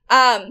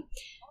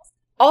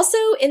 Also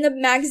in the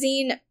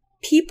magazine,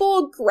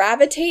 people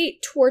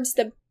gravitate towards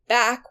the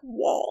back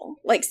wall,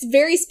 like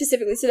very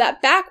specifically. So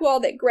that back wall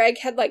that Greg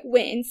had like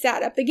went and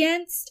sat up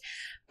against,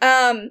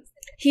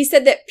 he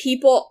said that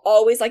people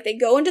always, like, they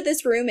go into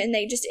this room and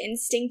they just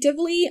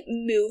instinctively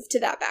move to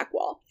that back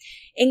wall,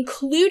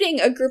 including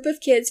a group of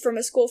kids from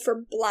a school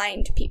for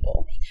blind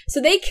people. So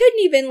they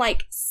couldn't even,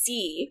 like,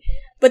 see,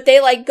 but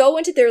they, like,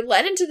 they're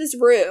led into this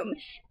room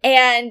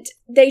and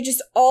they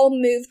just all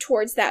move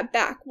towards that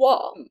back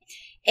wall.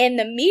 And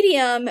the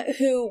medium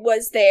who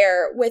was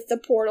there with the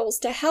portals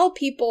to help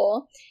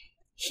people,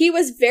 he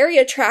was very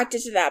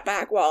attracted to that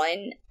back wall,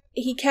 and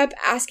he kept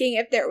asking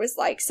if there was,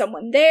 like,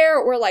 someone there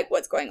or, like,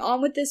 what's going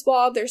on with this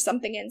wall. There's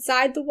something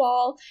inside the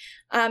wall.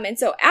 And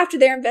so after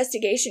their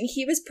investigation,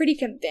 he was pretty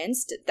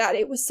convinced that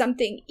it was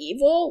something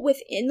evil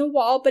within the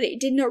wall, but it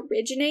didn't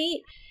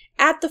originate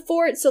at the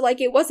fort. So, like,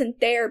 it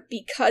wasn't there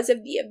because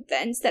of the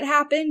events that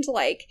happened.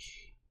 Like,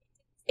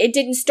 it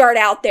didn't start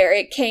out there.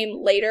 It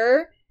came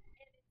later.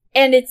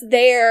 And it's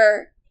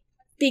there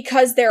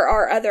because there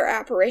are other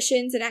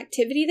apparitions and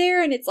activity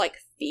there, and it's, like,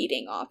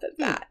 feeding off of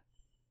that.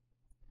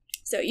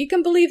 So you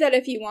can believe that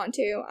if you want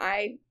to.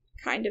 I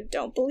kind of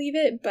don't believe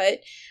it, but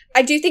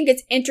I do think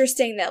it's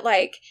interesting that,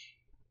 like,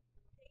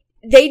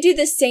 they do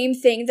the same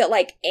thing that,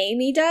 like,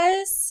 Amy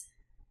does.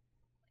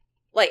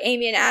 Like,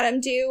 Amy and Adam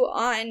do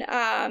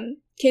on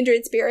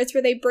Kindred Spirits,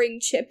 where they bring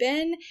Chip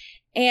in,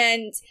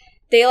 and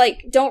they,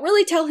 like, don't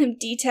really tell him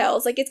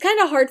details. Like, it's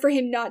kind of hard for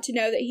him not to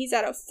know that he's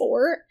at a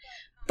fort,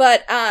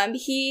 but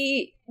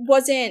he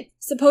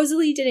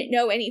supposedly didn't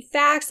know any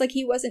facts. Like,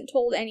 he wasn't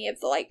told any of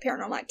the, like,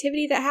 paranormal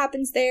activity that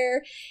happens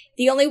there.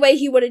 The only way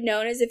he would have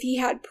known is if he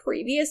had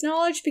previous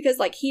knowledge, because,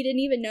 like, he didn't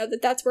even know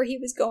that that's where he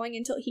was going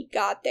until he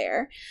got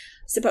there,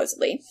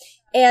 supposedly.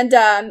 And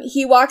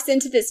he walks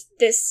into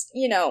this,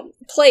 you know,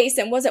 place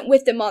and wasn't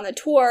with them on the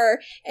tour,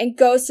 and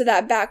goes to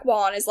that back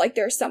wall and is like,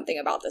 there's something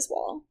about this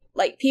wall.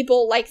 Like,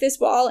 people like this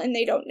wall and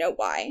they don't know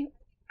why.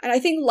 And I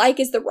think like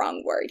is the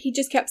wrong word. He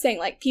just kept saying,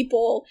 like,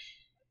 people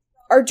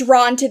are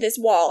drawn to this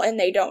wall and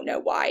they don't know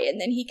why.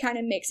 And then he kind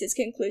of makes his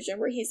conclusion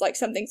where he's like,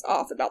 something's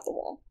off about the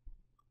wall.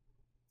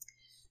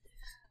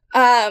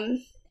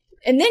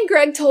 And then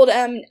Greg told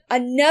him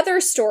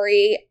another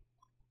story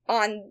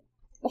on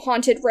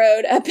Haunted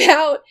Road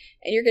about,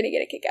 and you're going to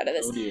get a kick out of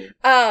this. Oh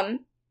dear.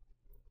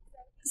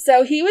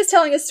 So he was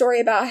telling a story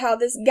about how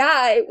this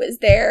guy was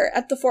there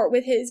at the fort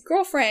with his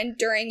girlfriend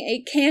during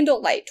a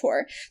candlelight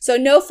tour. So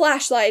no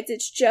flashlights,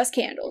 it's just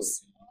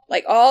candles.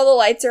 Like, all the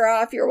lights are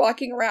off, you're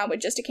walking around with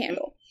just a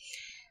candle.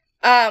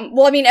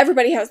 Well, I mean,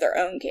 everybody has their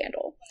own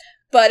candle.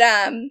 But,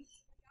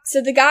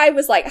 so the guy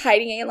was, like,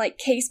 hiding in, like,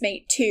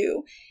 casemate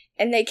 2,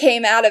 and they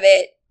came out of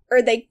it,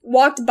 or they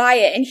walked by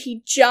it, and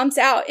he jumps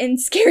out and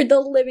scared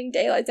the living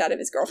daylights out of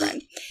his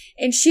girlfriend.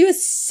 And she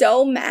was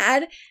so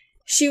mad.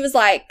 She was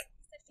like,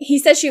 he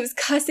said she was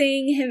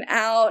cussing him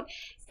out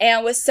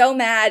and was so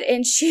mad,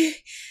 and she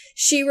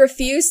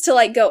refused to,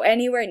 like, go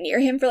anywhere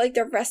near him for, like,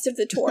 the rest of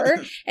the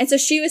tour. And so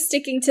she was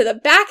sticking to the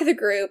back of the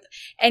group,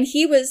 and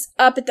he was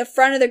up at the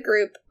front of the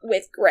group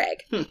with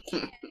Greg.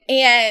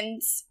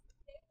 And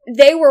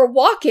they were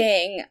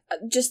walking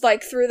just,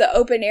 like, through the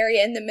open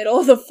area in the middle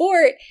of the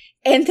fort,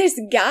 and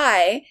this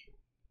guy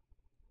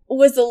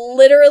was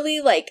literally,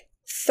 like,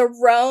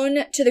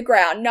 thrown to the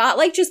ground. Not,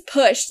 like, just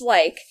pushed,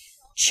 like,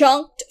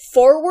 chunked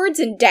forwards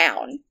and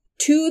down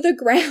to the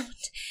ground.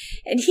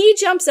 And he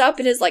jumps up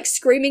and is, like,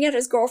 screaming at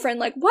his girlfriend,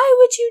 like, why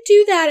would you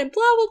do that? And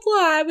blah, blah,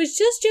 blah. I was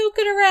just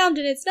joking around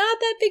and it's not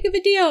that big of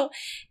a deal.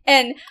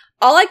 And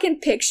all I can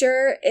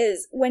picture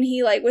is when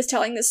he, like, was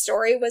telling the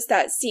story was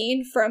that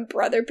scene from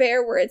Brother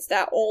Bear where it's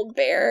that old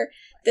bear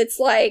that's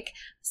like,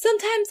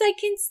 sometimes I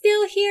can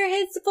still hear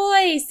his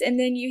voice. And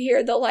then you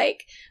hear the,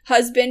 like,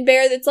 husband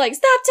bear that's like,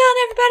 stop telling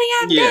everybody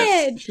I'm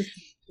dead.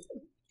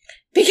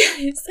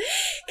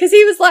 Because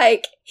he was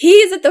like,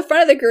 he's at the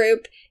front of the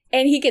group,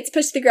 and he gets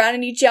pushed to the ground,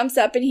 and he jumps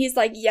up, and he's,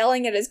 like,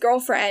 yelling at his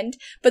girlfriend,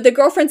 but the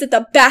girlfriend's at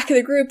the back of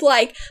the group,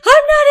 like,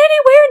 I'm not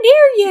anywhere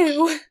near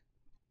you!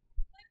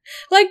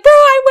 Like, bro,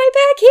 I'm way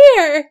back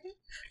here!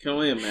 I can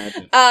only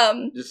imagine.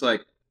 Just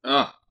like,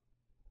 ugh.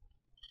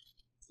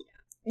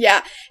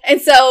 Yeah,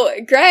 and so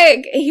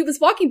Greg, he was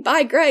walking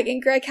by Greg,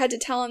 and Greg had to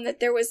tell him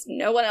that there was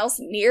no one else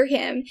near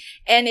him,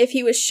 and if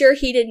he was sure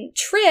he didn't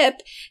trip,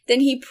 then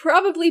he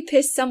probably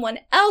pissed someone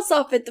else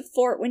off at the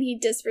fort when he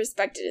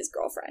disrespected his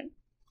girlfriend.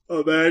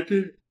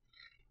 Imagine.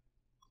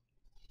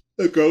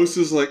 The ghost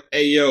is like,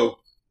 hey, yo,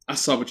 I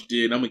saw what you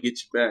did, I'm gonna get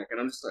you back. And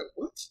I'm just like,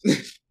 what?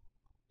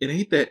 It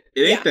ain't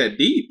that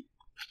deep.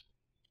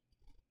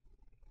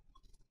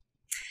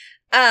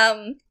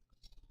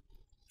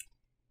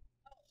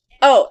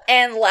 Oh,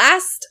 and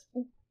last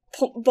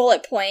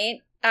bullet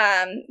point,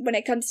 when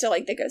it comes to,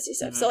 like, the ghosty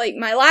stuff. Mm-hmm. So, like,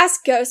 my last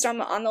ghost on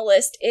the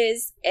list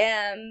is,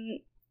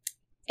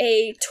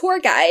 a tour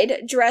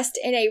guide dressed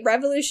in a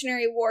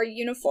Revolutionary War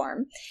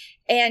uniform.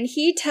 And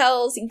he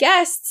tells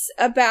guests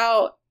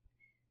about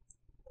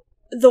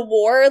the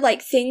war,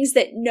 like things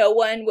that no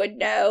one would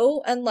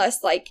know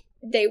unless like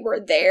they were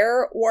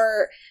there,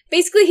 or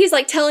basically he's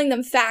like telling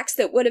them facts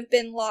that would have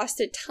been lost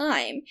to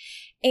time.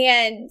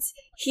 And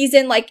he's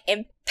in like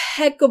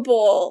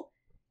impeccable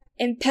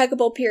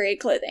period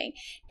clothing,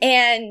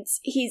 and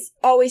he's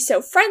always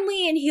so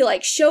friendly, and he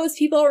like shows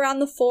people around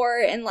the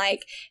fort and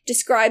like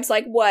describes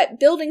like what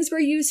buildings were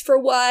used for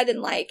what,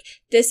 and like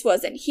this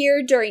wasn't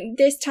here during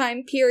this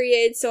time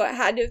period, so it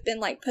had to have been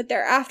like put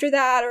there after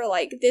that, or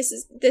like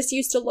this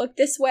used to look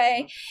this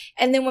way.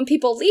 And then when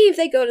people leave,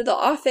 they go to the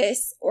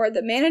office or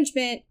the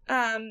management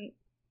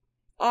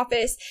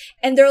office,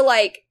 and they're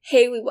like,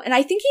 hey, and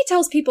I think he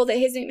tells people that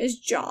his name is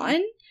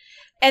John.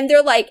 And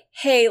they're like,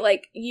 hey,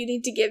 like, you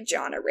need to give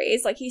John a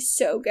raise. Like, he's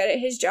so good at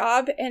his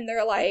job. And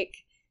they're like...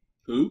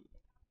 Who?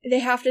 They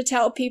have to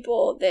tell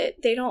people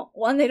that they don't...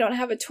 One, they don't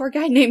have a tour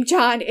guide named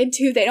John. And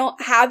two, they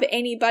don't have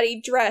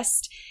anybody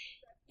dressed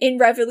in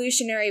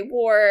Revolutionary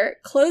War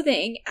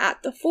clothing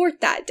at the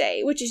fort that day.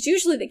 Which is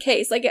usually the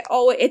case. Like,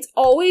 it's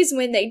always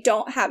when they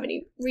don't have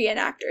any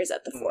reenactors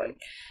at the fort.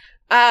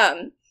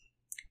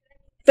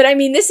 But, I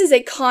mean, this is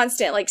a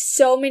constant. Like,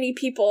 so many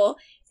people...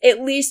 At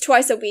least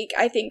twice a week,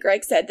 I think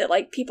Greg said that,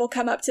 like, people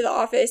come up to the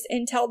office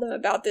and tell them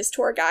about this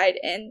tour guide,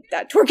 and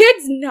that tour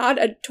guide's not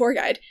a tour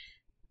guide.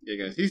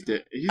 Yeah, guys, he's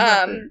dead. He's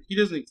not there. He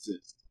doesn't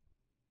exist.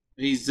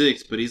 He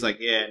exists, but he's like,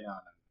 yeah, no.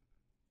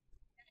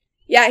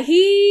 Yeah,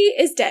 he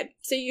is dead.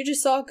 So you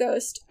just saw a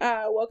ghost.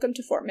 Welcome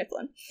to Fort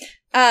Mifflin.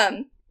 But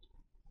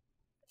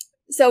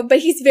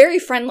he's very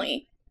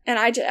friendly, and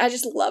I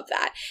just love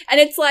that. And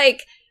it's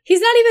like... He's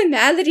not even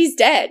mad that he's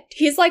dead.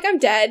 He's like, I'm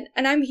dead,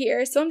 and I'm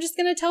here, so I'm just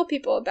gonna tell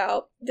people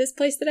about this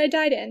place that I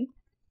died in.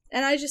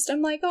 And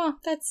I'm like, oh,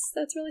 that's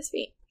really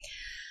sweet.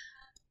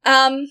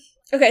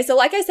 Okay, so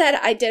like I said,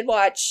 I did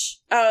watch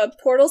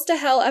Portals to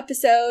Hell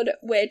episode,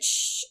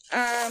 which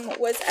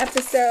was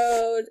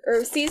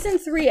season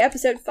 3,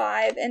 episode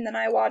 5, and then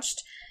I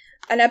watched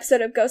an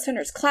episode of Ghost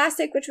Hunters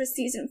Classic, which was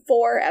season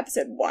 4,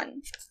 episode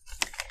 1.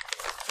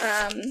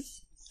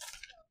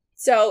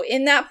 So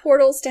in that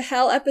Portals to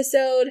Hell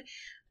episode...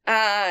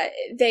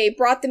 they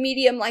brought the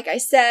medium, like I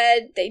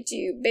said. They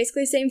do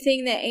basically the same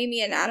thing that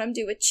Amy and Adam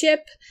do with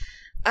Chip.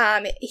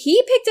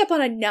 He picked up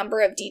on a number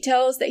of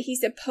details that he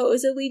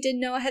supposedly didn't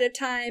know ahead of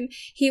time.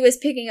 He was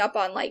picking up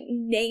on, like,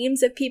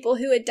 names of people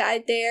who had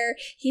died there.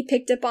 He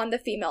picked up on the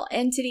female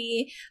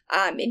entity,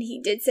 and he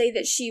did say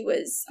that she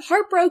was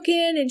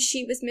heartbroken and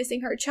she was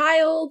missing her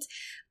child.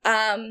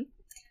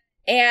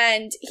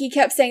 And he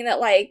kept saying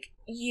that, like,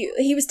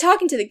 he was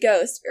talking to the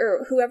ghost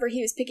or whoever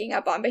he was picking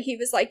up on, but he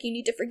was like, you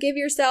need to forgive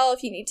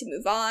yourself, you need to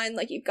move on,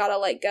 like, you've got to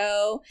let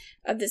go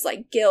of this,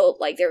 like, guilt,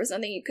 like, there was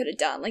nothing you could have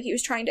done. Like, he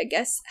was trying to, I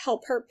guess,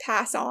 help her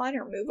pass on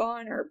or move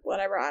on or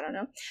whatever, I don't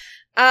know.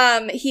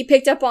 He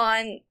picked up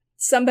on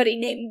somebody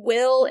named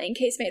Will in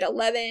Casemate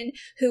 11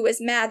 who was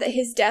mad that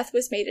his death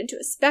was made into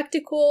a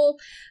spectacle.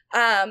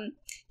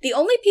 The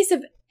only piece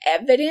of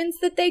evidence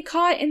that they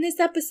caught in this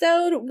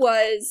episode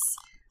was,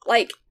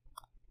 like,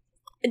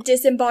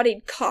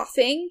 disembodied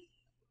coughing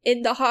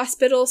in the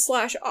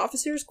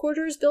hospital/officers'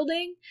 quarters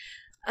building.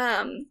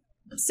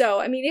 So,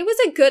 I mean, it was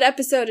a good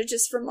episode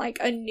just from, like,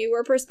 a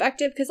newer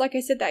perspective, because, like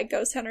I said, that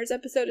Ghost Hunters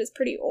episode is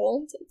pretty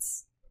old.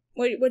 It's,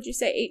 what'd you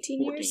say,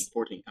 18 years?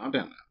 14, calm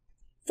down now.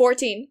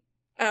 14.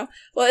 Oh,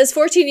 well, it was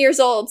 14 years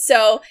old,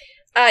 so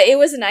it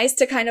was nice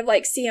to kind of,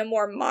 like, see a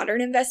more modern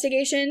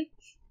investigation.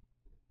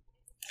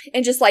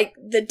 And just, like,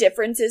 the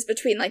differences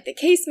between, like, the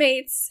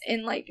casemates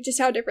and, like, just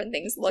how different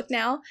things look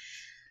now.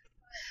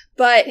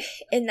 But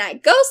in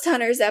that Ghost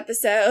Hunters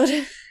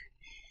episode,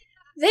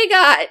 they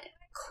got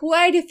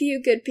quite a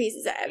few good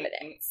pieces of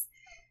evidence.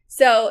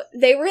 So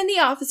they were in the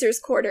officers'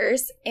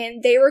 quarters,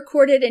 and they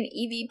recorded an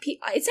EVP.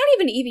 It's not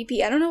even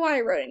EVP. I don't know why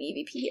I wrote an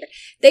EVP here.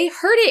 They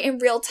heard it in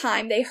real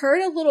time. They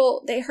heard a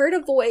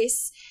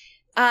voice.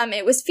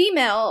 It was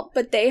female,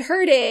 but they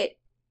heard it.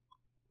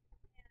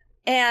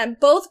 And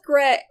both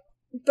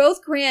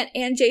Grant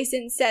and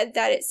Jason said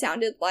that it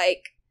sounded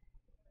like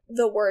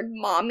the word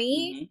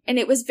mommy, and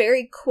it was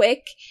very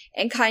quick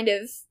and kind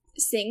of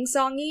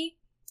sing-songy.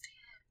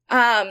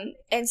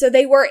 And so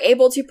they were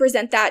able to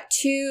present that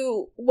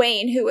to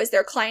Wayne, who was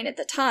their client at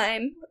the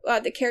time,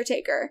 the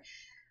caretaker.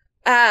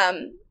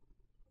 Because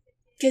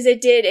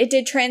it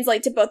did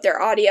translate to both their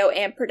audio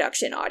and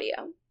production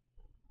audio.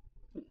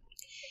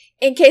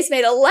 In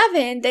Casemate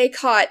 11, they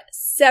caught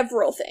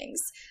several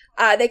things.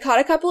 They caught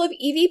a couple of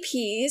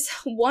EVPs.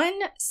 One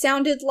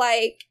sounded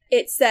like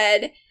it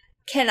said,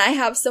 "Can I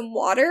have some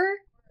water?"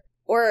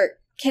 Or,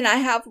 "Can I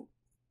have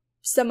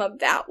some of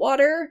that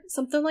water?"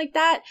 Something like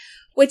that.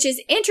 Which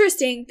is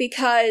interesting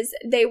because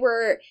they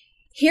were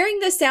hearing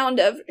the sound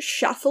of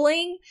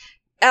shuffling.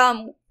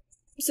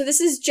 So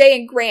this is Jay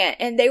and Grant,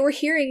 and they were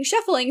hearing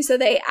shuffling, so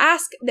they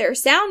asked their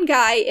sound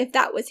guy if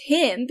that was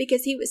him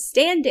because he was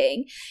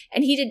standing,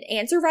 and he didn't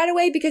answer right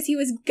away because he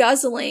was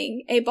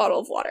guzzling a bottle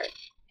of water.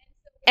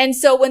 And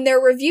so when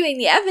they're reviewing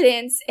the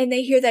evidence and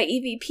they hear that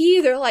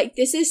EVP, they're like,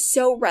 this is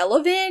so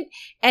relevant,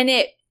 and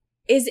it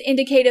is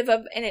indicative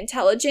of an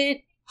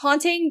intelligent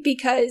haunting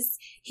because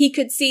he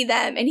could see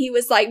them and he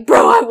was like,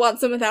 bro, I want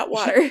some of that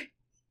water.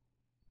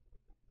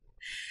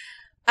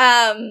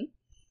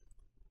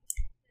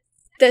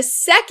 The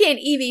second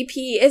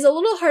EVP is a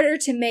little harder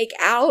to make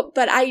out,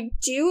 but I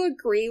do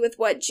agree with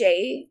what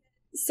Jay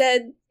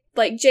said.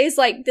 Like, Jay's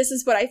like, this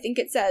is what I think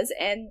it says,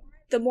 and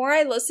the more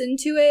I listen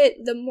to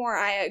it, the more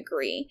I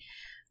agree.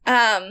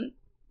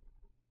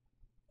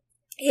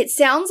 It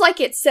sounds like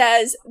it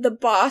says the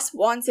boss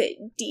wants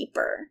it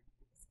deeper.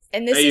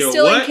 And this is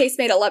still in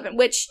Casemate 11,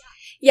 which,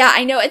 yeah,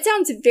 I know it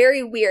sounds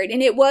very weird,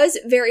 and it was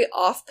very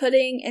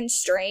off-putting and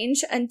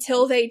strange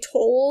until they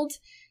told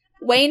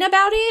Wayne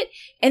about it,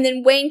 and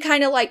then Wayne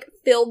kind of like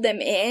filled them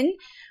in.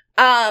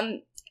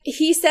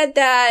 He said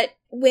that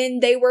when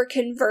they were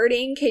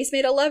converting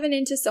Casemate 11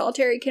 into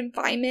solitary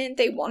confinement,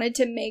 they wanted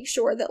to make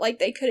sure that like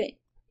they couldn't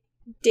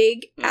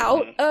dig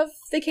out of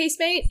the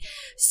casemate.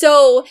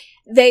 So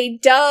they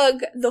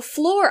dug the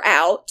floor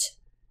out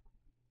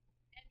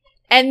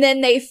and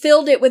then they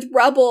filled it with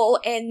rubble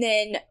and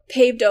then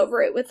paved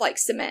over it with like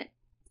cement.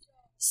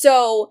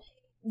 So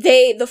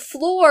the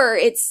floor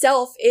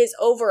itself is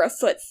over a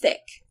foot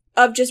thick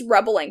of just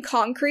rubble and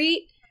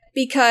concrete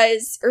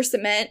or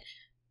cement,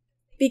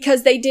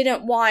 because they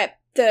didn't want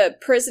the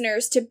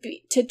prisoners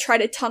to try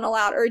to tunnel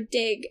out or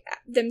dig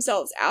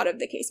themselves out of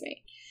the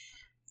casemate.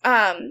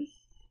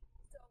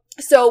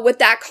 So with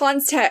that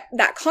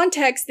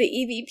context, the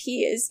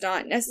EVP is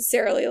not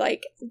necessarily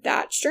like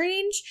that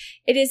strange.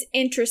 It is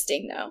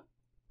interesting though.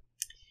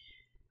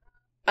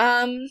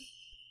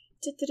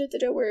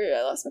 Where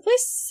I lost my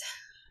place.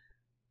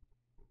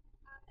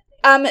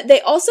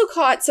 They also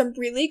caught some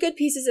really good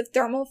pieces of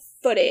thermal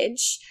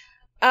footage.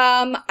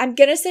 I'm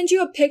gonna send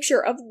you a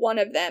picture of one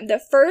of them. The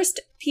first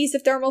piece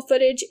of thermal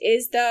footage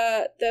is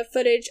the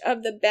footage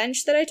of the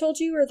bench that I told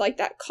you, or like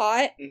that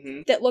cot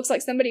that looks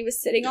like somebody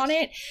was sitting on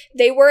it.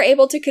 They were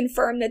able to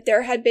confirm that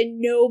there had been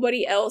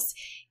nobody else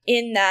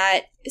in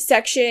that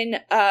section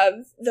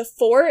of the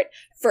fort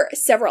for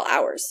several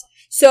hours.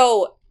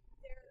 So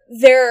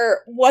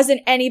there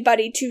wasn't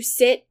anybody to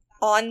sit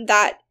on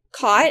that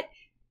cot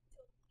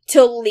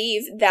to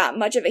leave that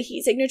much of a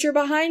heat signature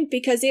behind,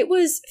 because it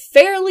was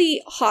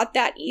fairly hot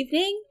that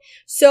evening.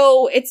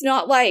 So it's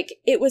not like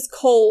it was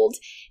cold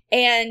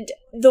and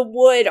the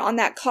wood on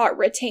that cot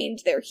retained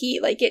their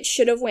heat. Like, it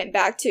should have went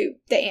back to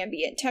the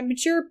ambient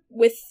temperature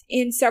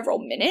within several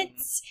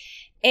minutes.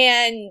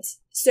 And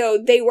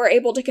so they were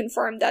able to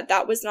confirm that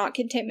that was not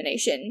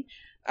contamination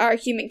or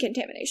human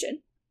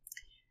contamination.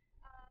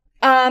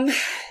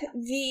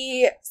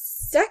 The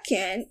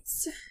second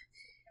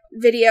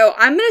video,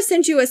 I'm going to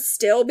send you a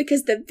still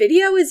because the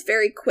video is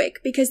very quick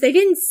because they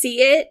didn't see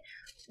it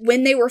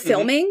when they were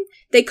filming.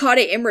 They caught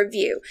it in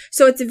review.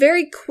 So it's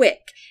very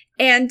quick.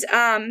 And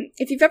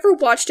if you've ever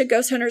watched a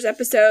Ghost Hunters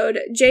episode,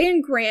 Jay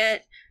and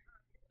Grant,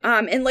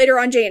 and later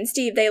on Jay and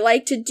Steve, they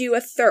like to do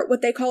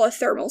what they call a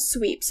thermal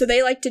sweep. So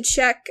they like to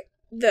check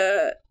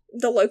the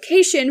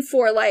location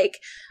for like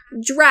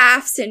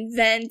drafts and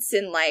vents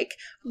and like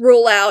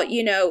rule out,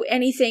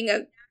 anything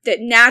that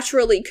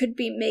naturally could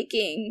be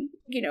making,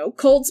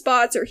 cold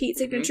spots or heat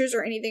signatures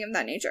or anything of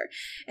that nature.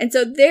 And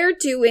so they're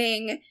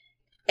doing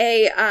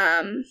a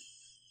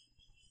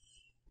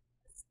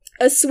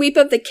sweep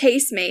of the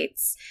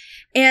casemates.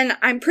 And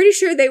I'm pretty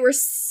sure they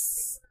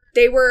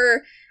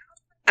were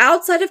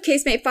outside of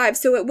casemate 5.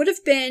 So it would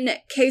have been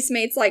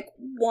casemates like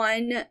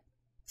 1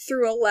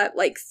 through 11,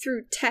 like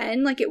through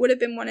 10. Like, it would have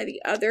been one of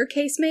the other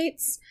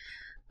casemates.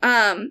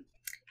 And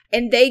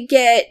they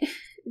get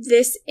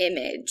this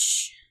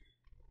image.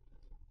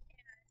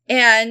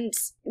 And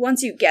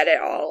once you get it,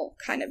 I'll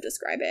kind of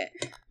describe it.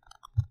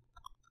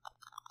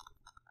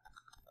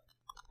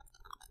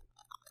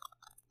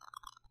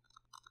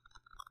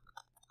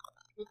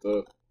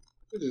 What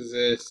is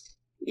this?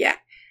 Yeah.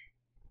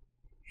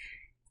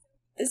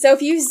 So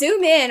if you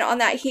zoom in on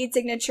that heat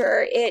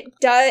signature, it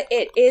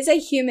is a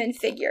human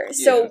figure.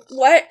 Yes. So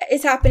what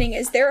is happening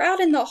is they're out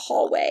in the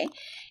hallway,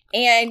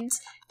 and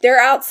they're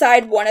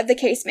outside one of the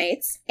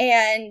casemates,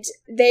 and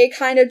they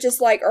kind of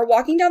just like are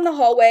walking down the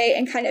hallway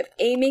and kind of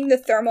aiming the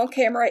thermal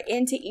camera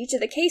into each of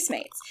the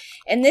casemates.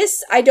 And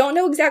this, I don't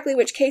know exactly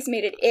which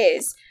casemate it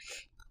is,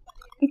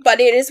 but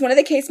it is one of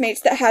the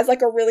casemates that has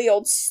like a really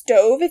old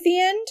stove at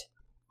the end.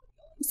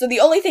 So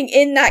the only thing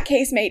in that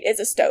casemate is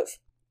a stove.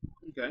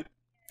 Okay.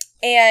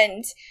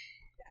 And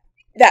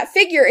that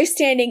figure is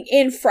standing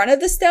in front of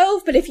the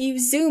stove, but if you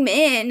zoom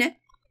in,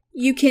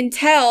 you can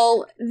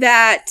tell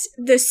that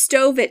the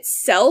stove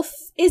itself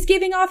is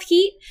giving off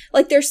heat.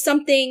 Like, there's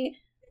something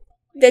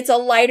that's a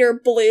lighter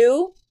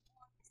blue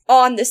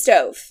on the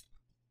stove.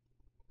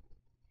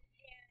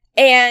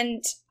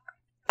 And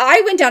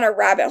I went down a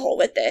rabbit hole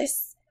with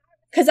this.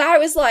 Because I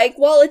was like,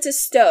 well, it's a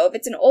stove.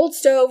 It's an old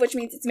stove, which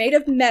means it's made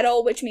of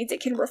metal, which means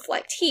it can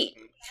reflect heat.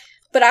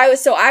 But I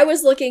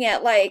was looking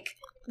at, like,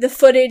 the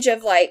footage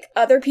of, like,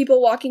 other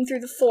people walking through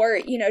the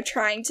fort,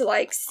 trying to,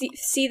 like,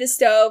 see the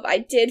stove. I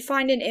did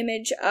find an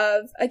image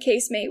of a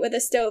casemate with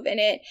a stove in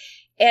it,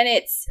 and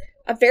it's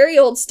a very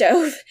old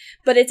stove,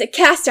 but it's a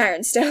cast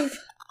iron stove.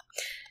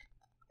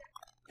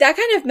 that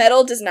kind of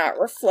metal does not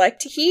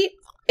reflect heat.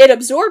 It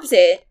absorbs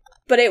it,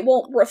 but it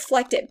won't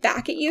reflect it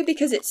back at you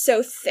because it's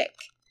so thick.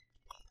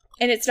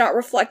 And it's not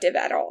reflective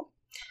at all.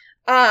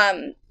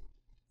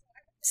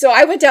 So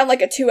I went down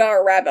like a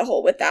 2-hour rabbit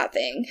hole with that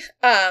thing.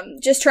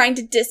 Just trying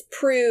to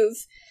disprove,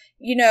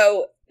 you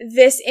know,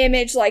 this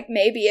image, like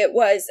maybe it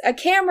was a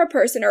camera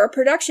person or a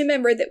production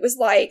member that was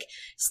like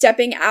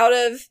stepping out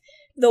of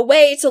the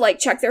way to like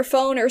check their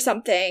phone or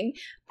something.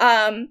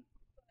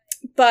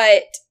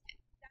 But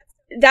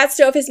that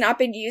stove has not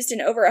been used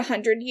in over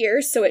 100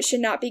 years, so it should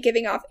not be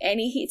giving off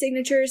any heat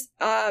signatures.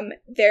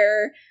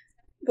 There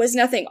was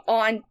nothing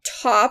on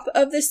top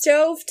of the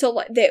stove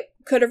that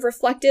could have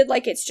reflected,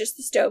 like it's just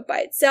the stove by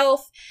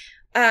itself.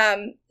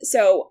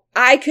 So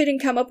I couldn't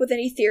come up with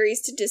any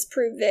theories to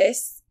disprove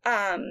this.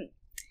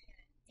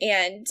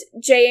 And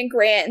Jay and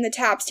Grant and the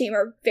TAPS team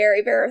are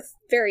very, very,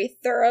 very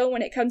thorough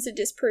when it comes to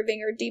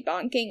disproving or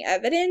debunking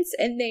evidence,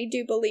 and they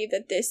do believe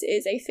that this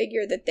is a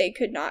figure that they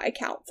could not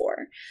account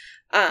for.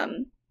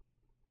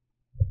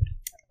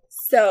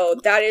 So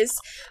that is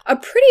a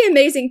pretty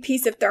amazing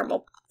piece of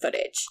thermal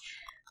footage.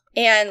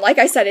 And like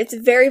I said, it's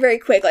very, very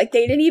quick. Like,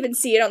 they didn't even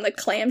see it on the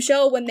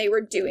clamshell when they were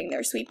doing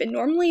their sweep. And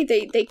normally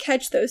they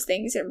catch those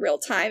things in real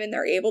time and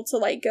they're able to,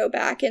 like, go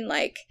back and,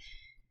 like,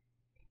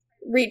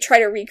 try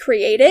to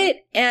recreate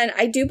it. And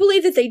I do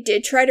believe that they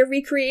did try to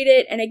recreate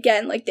it. And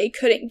again, like, they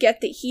couldn't get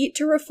the heat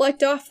to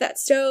reflect off that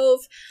stove.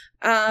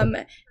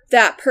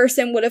 That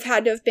person would have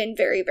had to have been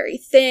very, very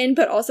thin,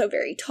 but also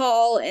very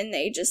tall. And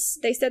they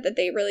said that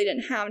they really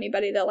didn't have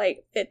anybody that,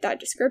 like, fit that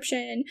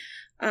description.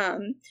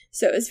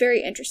 So it was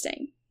very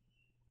interesting.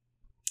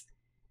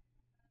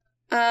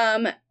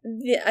 The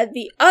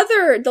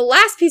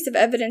last piece of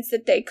evidence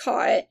that they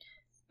caught,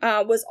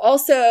 was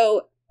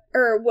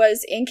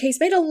in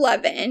casemate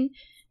 11,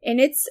 and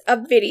it's a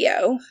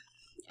video,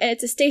 and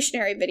it's a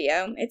stationary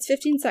video. It's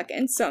 15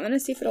 seconds, so I'm going to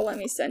see if it'll let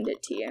me send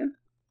it to you.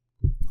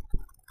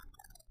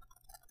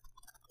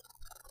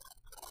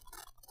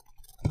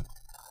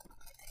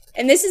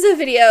 And this is a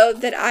video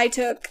that I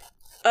took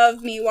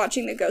of me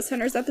watching the Ghost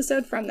Hunters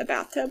episode from the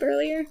bathtub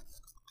earlier.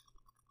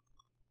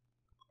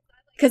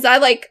 Because I,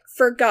 like,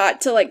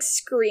 forgot to, like,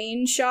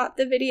 screenshot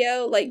the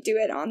video, like, do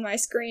it on my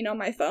screen on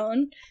my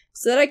phone,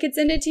 so that I could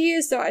send it to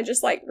you, so I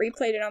just, like,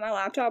 replayed it on my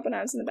laptop when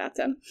I was in the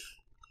bathtub.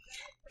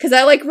 Because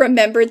I, like,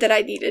 remembered that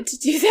I needed to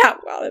do that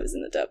while I was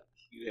in the tub.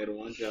 You had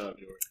one job,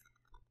 George.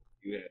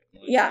 You had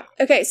one job. Yeah,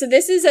 okay, so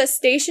this is a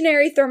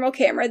stationary thermal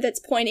camera that's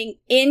pointing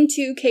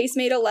into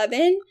casemate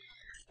 11,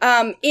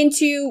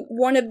 into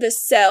one of the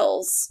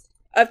cells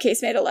of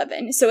casemate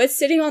 11. So it's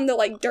sitting on the,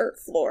 like, dirt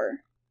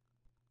floor.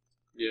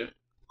 Yeah.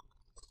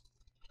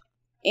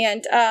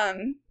 And,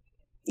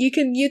 you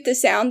can mute the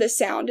sound. The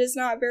sound is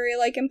not very,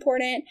 like,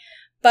 important.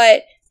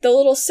 But the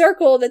little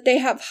circle that they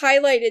have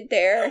highlighted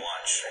there...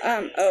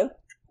 oh,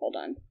 hold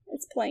on.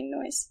 It's playing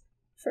noise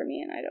for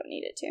me, and I don't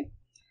need it to.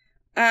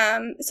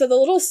 So the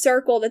little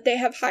circle that they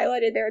have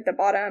highlighted there at the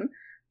bottom,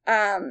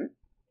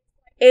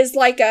 is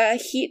like a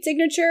heat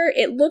signature.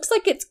 It looks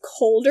like it's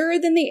colder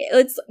than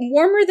it's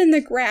warmer than the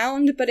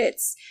ground, but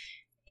it's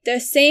the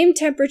same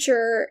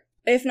temperature,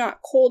 if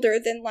not colder,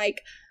 than,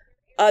 like,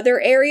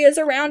 other areas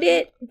around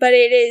it, but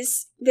it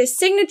is this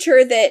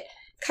signature that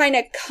kind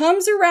of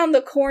comes around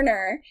the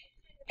corner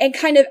and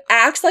kind of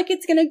acts like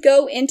it's going to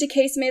go into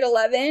casemate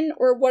 11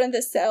 or one of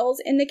the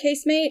cells in the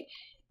casemate,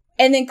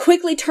 and then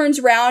quickly turns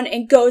around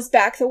and goes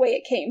back the way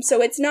it came.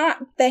 So it's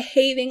not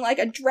behaving like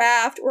a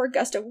draft or a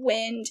gust of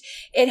wind.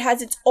 It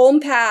has its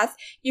own path.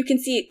 You can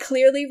see it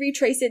clearly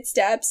retrace its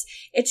steps.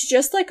 It's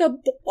just like a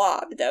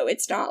blob, though.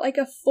 It's not like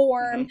a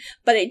form,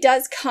 but it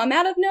does come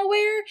out of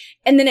nowhere,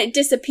 and then it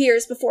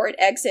disappears before it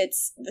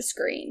exits the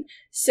screen.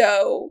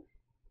 So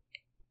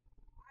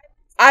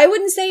I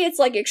wouldn't say it's,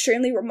 like,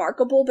 extremely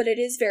remarkable, but it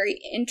is very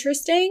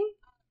interesting.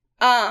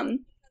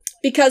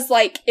 Because,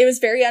 like, it was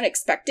very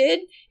unexpected,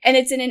 and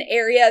it's in an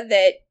area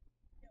that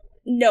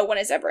no one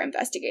has ever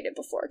investigated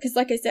before. Because,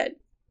 like I said,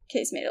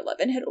 casemate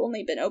 11 had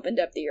only been opened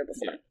up the year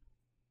before.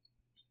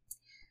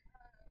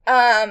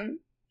 Yeah.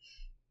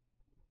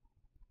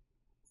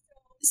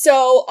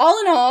 So,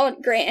 all in all,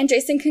 Grant and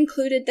Jason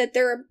concluded that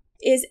there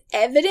is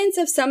evidence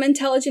of some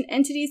intelligent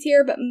entities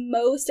here, but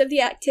most of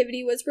the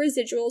activity was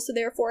residual, so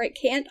therefore it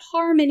can't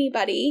harm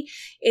anybody.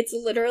 It's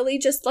literally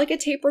just like a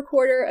tape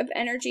recorder of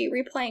energy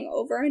replaying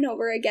over and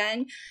over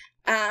again.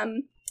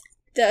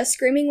 The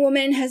screaming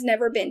woman has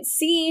never been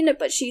seen,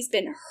 but she's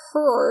been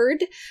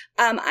heard.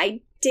 I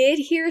did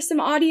hear some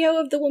audio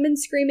of the woman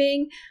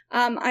screaming.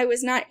 I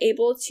was not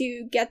able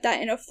to get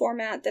that in a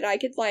format that I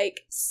could,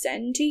 like,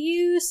 send to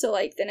you. So,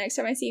 like, the next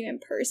time I see you in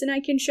person, I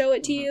can show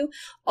it to you.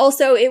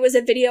 Also, it was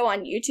a video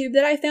on YouTube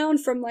that I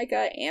found from, like,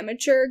 a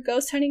amateur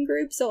ghost hunting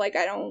group. So, like,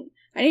 I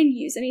didn't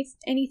use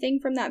anything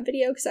from that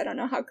video because I don't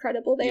know how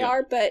credible they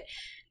are. But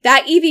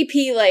that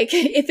EVP, like,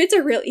 if it's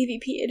a real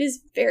EVP, it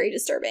is very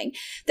disturbing.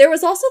 There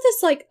was also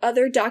this, like,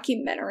 other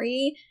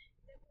documentary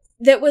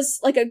that was,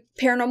 like, a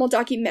paranormal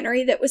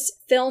documentary that was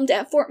filmed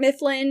at Fort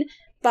Mifflin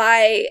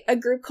by a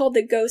group called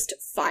the Ghost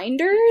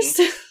Finders.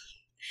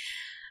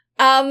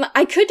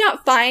 I could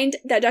not find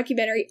that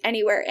documentary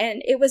anywhere,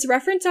 and it was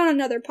referenced on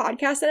another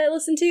podcast that I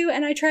listened to,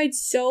 and I tried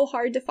so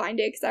hard to find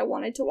it because I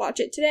wanted to watch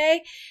it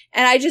today,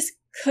 and I just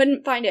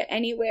couldn't find it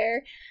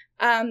anywhere,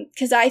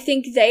 because I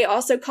think they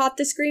also caught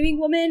the screaming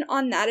woman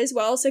on that as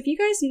well. So if you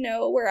guys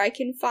know where I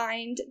can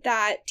find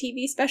that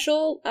TV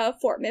special,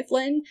 Fort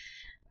Mifflin,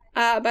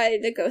 by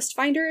the Ghost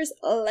Finders,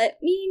 let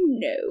me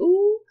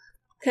know,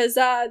 because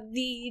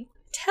the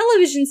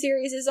television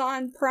series is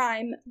on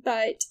Prime,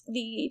 but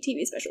the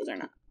TV specials are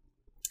not.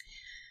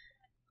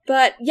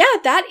 But yeah,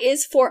 that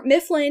is Fort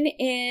Mifflin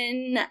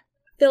in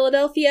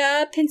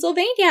Philadelphia,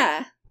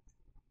 Pennsylvania.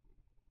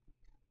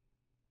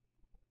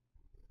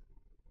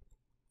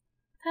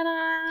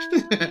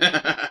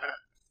 Ta-da!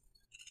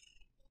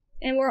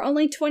 And we're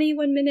only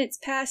 21 minutes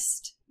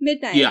past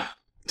midnight. Yeah.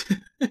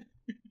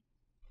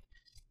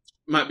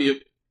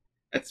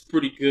 That's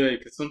pretty good,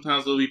 because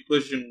sometimes we'll be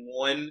pushing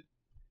 1.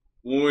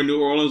 When we're in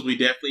New Orleans, we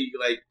definitely,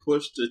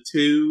 pushed to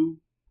 2.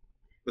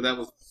 But that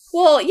was...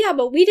 Well, yeah,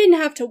 but we didn't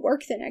have to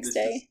work the next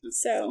day,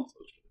 so...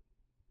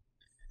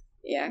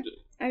 Yeah.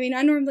 I mean,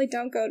 I normally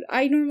don't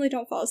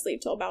fall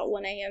asleep till about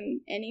 1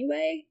 a.m.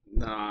 anyway.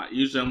 Nah,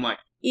 usually I'm like...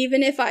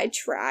 Even if I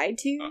try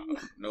to?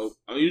 Nope.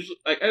 I'm usually...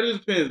 it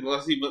just depends.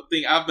 But the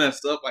thing, I've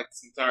messed up,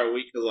 this entire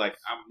week, because,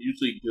 I'm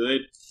usually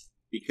good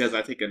because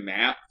I take a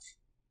nap.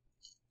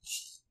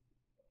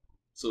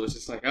 So it's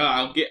just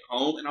I'll get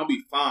home and I'll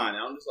be fine.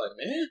 And I'm just like,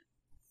 man,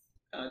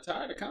 I'm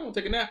tired. I kind of want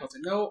to take a nap. I was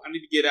like, no, I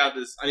need to get out of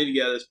this. I need to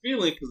get out of this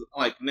feeling because,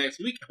 next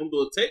week I'm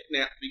going to take a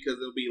nap because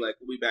it'll be we'll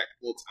be back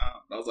full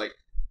time. But I was like,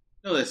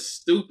 no, that's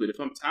stupid. If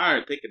I'm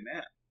tired, take a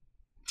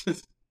nap.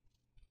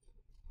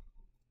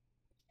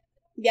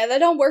 Yeah, that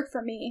don't work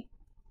for me.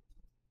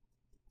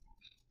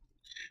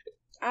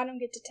 I don't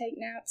get to take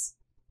naps.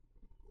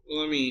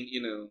 Well, I mean,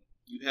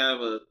 you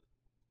have a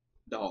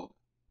dog.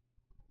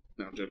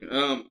 No, I'm joking.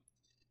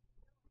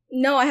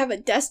 No, I have a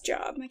desk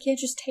job. I can't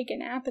just take a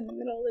nap in the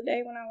middle of the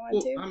day when I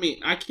want to. I mean,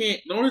 I can't.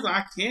 The only reason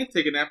I can't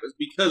take a nap is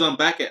because I'm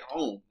back at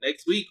home.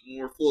 Next week, when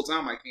we're full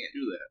time, I can't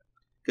do that.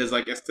 Because,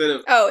 instead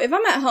of... Oh, if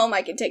I'm at home,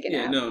 I can take a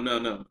nap.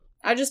 No.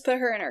 I'll just put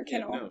her in her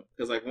kennel. No,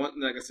 because, like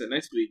I said,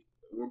 next week,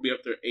 we'll be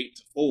up there 8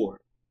 to 4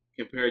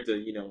 compared to,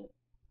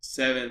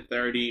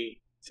 7:30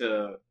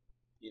 to,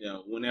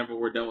 whenever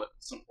we're done with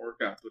some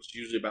workouts, which is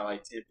usually about,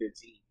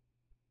 10:15.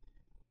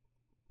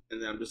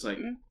 And then I'm just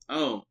hang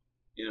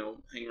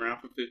around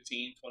for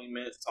 15, 20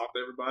 minutes, talk to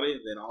everybody,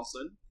 and then all of a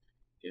sudden,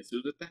 guess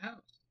who's at the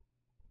house?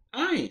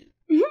 I am.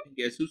 Mm-hmm. And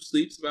guess who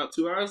sleeps about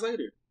 2 hours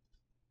later?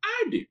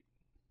 I do.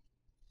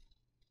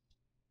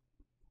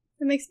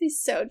 That makes me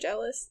so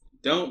jealous.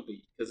 Don't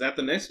be, because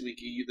after next week,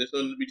 there's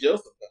something to be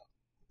jealous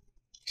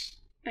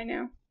about. I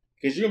know.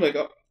 Because you're going to be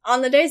like, oh.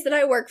 On the days that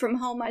I work from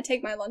home, I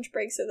take my lunch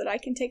break so that I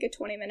can take a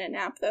 20-minute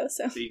nap, though,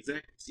 so. See,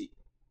 exactly. See.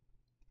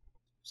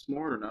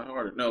 Smarter, not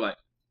harder. No,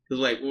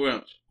 because,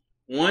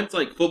 once,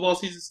 football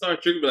season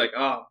starts, you're going to be like,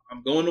 oh,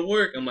 I'm going to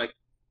work. I'm like,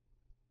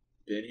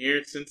 been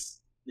here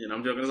since,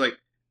 I'm joking. It's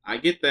I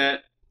get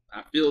that.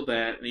 I feel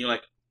that. And you're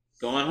like,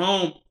 going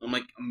home. I'm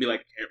going to be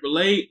like, can't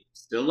relate.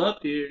 Still up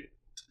here.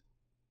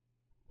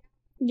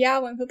 Yeah,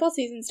 when football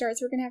season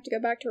starts, we're going to have to go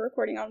back to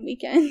recording on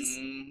weekends.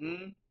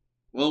 Mm-hmm.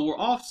 Well, we're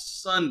off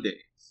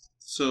Sundays,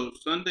 so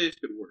Sundays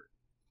could work.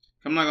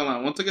 I'm not going to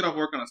lie. Once I get off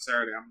work on a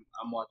Saturday,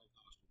 I'm watching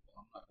college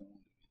football. I'm not going to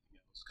do anything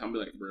else. I'm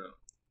going to be like, bro.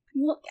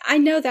 Well, I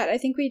know that. I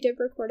think we did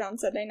record on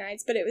Sunday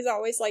nights, but it was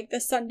always, the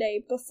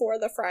Sunday before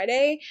the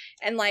Friday,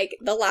 and,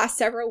 the last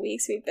several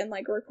weeks we've been,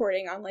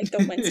 recording on,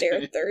 the Wednesday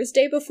or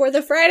Thursday before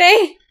the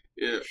Friday.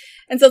 Yeah.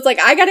 And so it's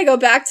I gotta go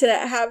back to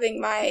having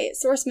my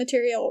source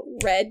material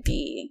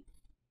ready.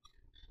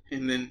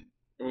 And then,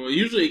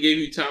 usually it gave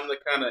you time to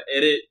kind of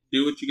edit,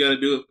 do what you got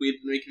to do if we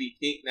didn't make any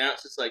kink. Now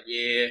it's just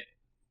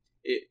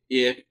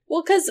yeah.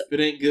 Well, because if it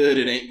ain't good,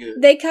 it ain't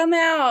good. They come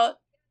out,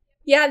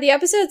 the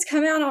episodes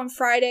come out on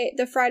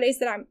the Fridays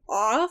that I'm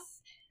off,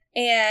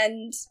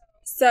 and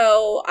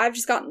so I've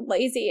just gotten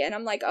lazy, and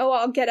I'm like, oh,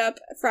 I'll get up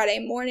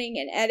Friday morning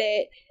and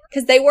edit,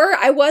 because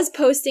I was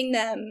posting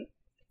them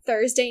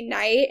Thursday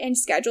night and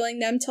scheduling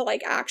them to,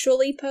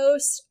 actually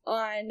post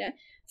on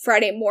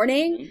Friday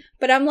morning, mm-hmm.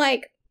 But I'm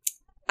like,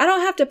 I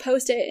don't have to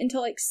post it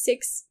until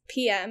 6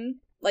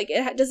 p.m.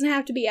 It doesn't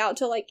have to be out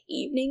till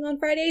evening on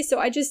Friday. So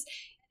I just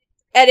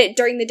edit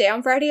during the day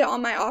on Friday on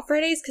my off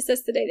Fridays because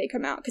that's the day they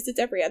come out because it's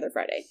every other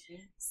Friday.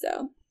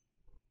 So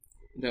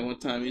that one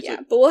time,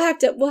 but we'll have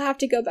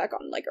to go back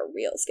on a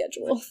real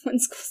schedule when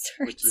school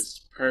starts, which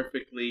is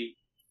perfectly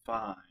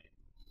fine.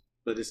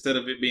 But instead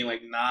of it being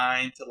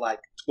 9 to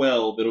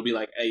 12, it'll be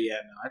hey, yeah,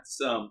 no, it's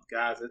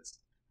guys,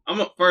 I'm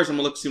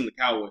gonna look see when the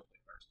Cowboys play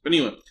first. But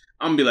anyway,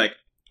 I'm gonna be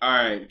all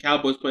right, the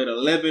Cowboys played at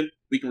 11.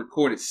 We can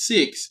record at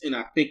 6, and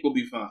I think we'll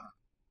be fine.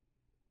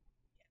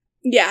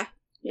 Yeah.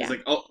 It's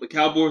the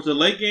Cowboys are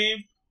late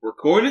game.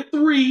 Record at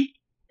 3,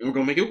 and we're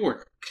gonna make it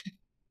work.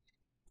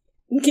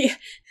 Yeah.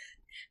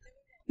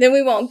 Then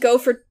we won't go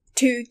for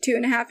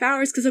 2.5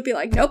 hours because it'll be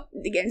nope,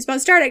 the game's about to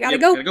start. I gotta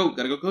go.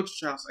 Gotta go,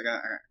 coach's house.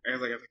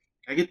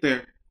 I get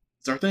there.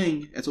 It's our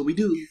thing. That's what we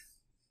do.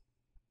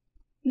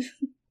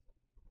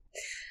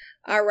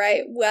 All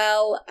right,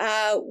 well,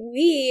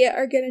 we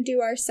are going to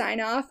do our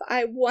sign off.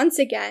 I once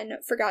again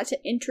forgot to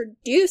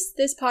introduce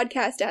this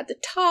podcast at the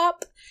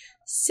top.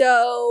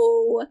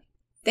 So,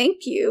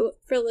 thank you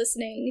for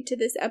listening to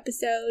this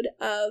episode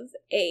of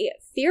A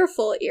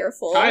Fearful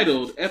Earful.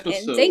 Titled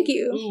episode. And thank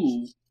you.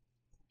 Who?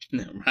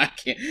 No, I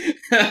can't.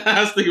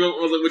 I was thinking about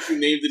what you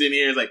named it in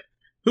here. It's like,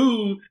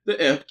 who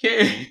the F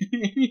cares?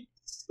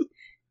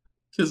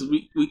 Because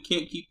we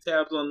can't keep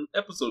tabs on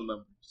episode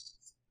numbers.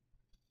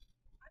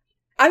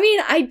 I mean,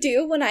 I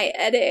do when I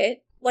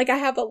edit. Like, I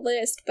have a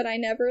list, but I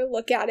never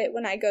look at it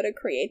when I go to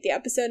create the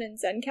episode in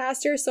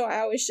Zencaster, so I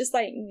always just,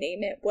 like,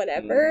 name it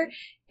whatever.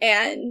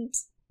 And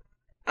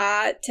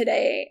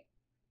today,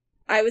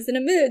 I was in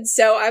a mood,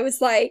 so I was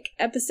like,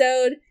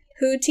 episode,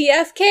 who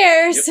TF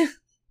cares? Yep.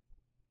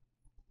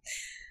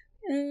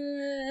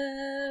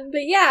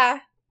 But yeah.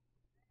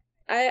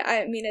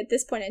 I mean, at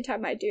this point in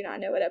time, I do not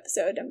know what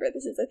episode number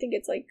this is. I think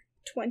it's, like,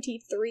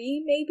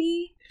 23,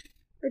 maybe?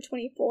 Or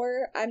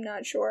 24? I'm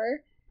not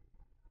sure.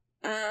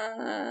 We'll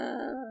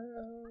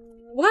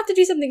have to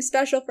do something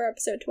special for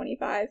episode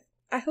 25.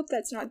 I hope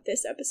that's not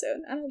this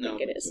episode. I don't think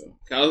it is.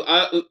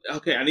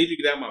 Okay, I need to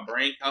get out of my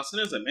brain. I was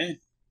like, man,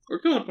 we're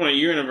coming up on a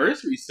year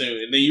anniversary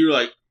soon. And then you were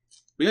like,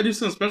 we gotta do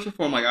something special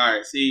for him. I'm like,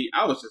 alright, see,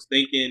 I was just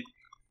thinking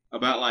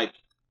about, like,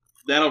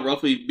 that'll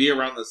roughly be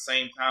around the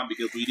same time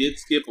because we did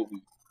skip a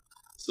week.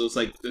 So it's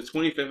like the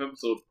 25th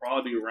episode will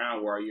probably be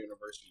around where our year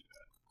anniversary is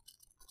at.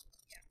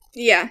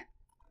 Yeah.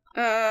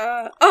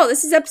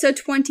 This is episode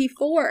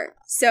 24.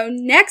 So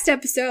next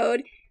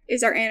episode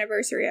is our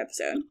anniversary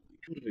episode.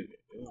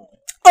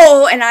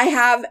 Oh, and I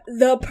have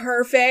the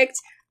perfect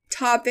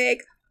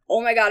topic.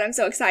 Oh my god, I'm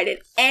so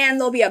excited. And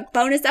there'll be a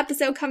bonus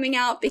episode coming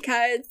out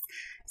because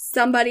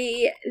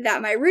somebody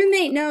that my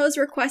roommate knows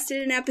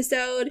requested an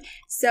episode.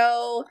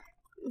 So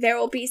there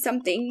will be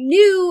something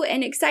new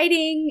and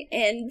exciting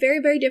and very,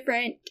 very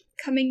different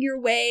coming your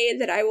way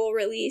that I will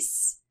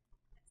release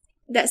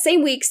that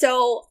same week.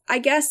 So I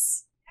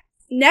guess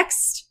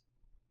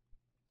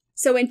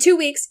so in 2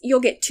 weeks, you'll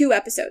get 2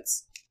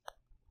 episodes.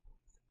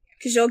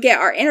 Because you'll get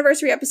our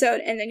anniversary episode,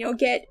 and then you'll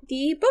get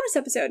the bonus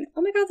episode.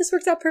 Oh my god, this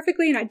works out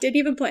perfectly, and I didn't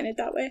even plan it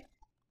that way.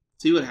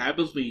 See what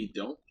happens when you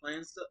don't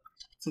plan stuff?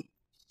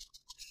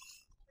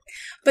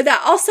 But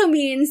that also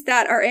means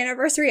that our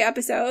anniversary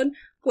episode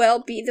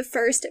will be the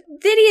first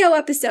video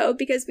episode,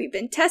 because we've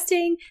been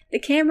testing the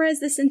cameras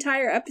this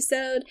entire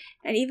episode,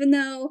 and even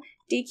though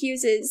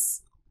DQ's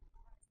is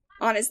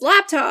on his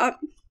laptop,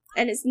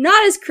 and it's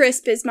not as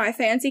crisp as my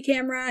fancy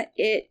camera,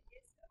 it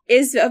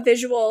is a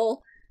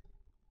visual.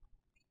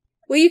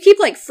 Well, you keep,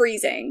 like,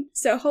 freezing,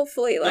 so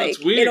hopefully, like,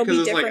 it'll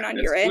be different on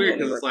your end. It's weird,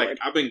 because it's like,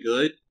 I've been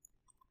good,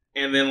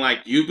 and then,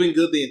 like, you've been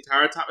good the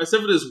entire time,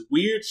 except for this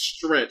weird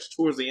stretch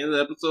towards the end of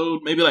the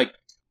episode, maybe, like,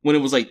 when it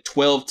was, like,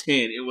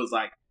 12:10, it was,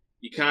 like,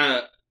 you kind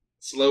of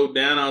slowed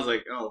down. I was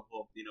like, oh,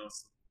 well, you know,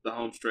 it's the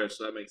home stretch,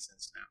 so that makes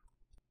sense now.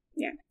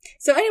 Yeah.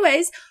 So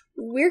anyways,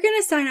 we're going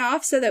to sign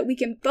off so that we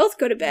can both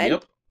go to bed.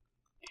 Yep.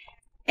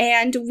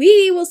 And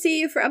we will see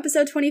you for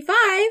episode 25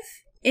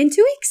 in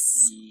 2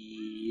 weeks.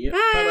 Yep. Bye.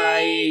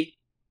 Bye-bye.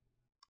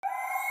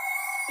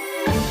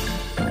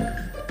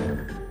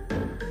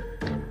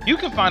 You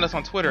can find us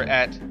on Twitter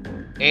at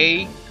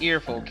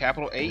 @AEarful,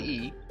 capital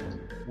AE.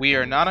 We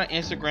are not on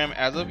Instagram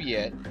as of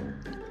yet,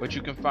 but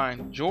you can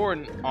find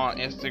Jordan on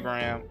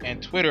Instagram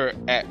and Twitter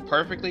at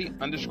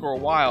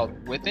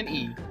perfectly_wild with an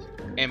E,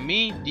 and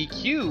me,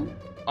 DQ,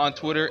 on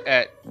Twitter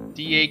at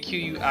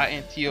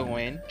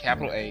DAQUINTON,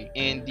 capital A,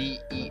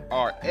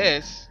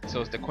 NDERS,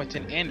 so it's the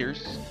Quentin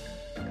Anders,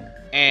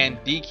 and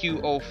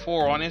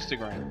DQ04 on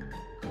Instagram.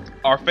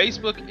 Our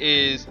Facebook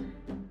is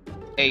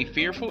A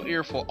Fearful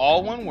Earful,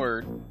 all one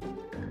word,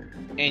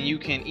 and you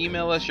can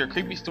email us your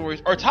creepy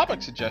stories or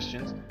topic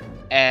suggestions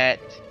at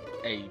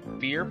a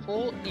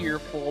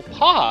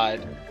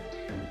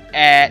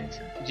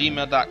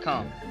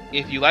fearfulearfulpod@gmail.com.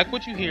 If you like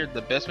what you hear,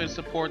 the best way to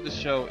support the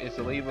show is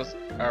to leave us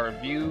a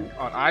review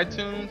on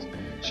iTunes,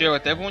 share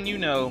with everyone you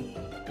know,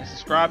 and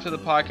subscribe to the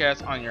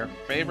podcast on your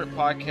favorite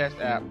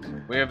podcast app.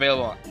 We're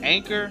available on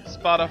Anchor,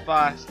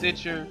 Spotify,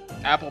 Stitcher,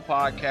 Apple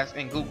Podcasts,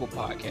 and Google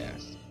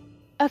Podcasts.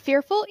 A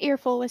Fearful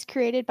Earful was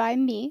created by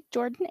me,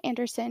 Jordan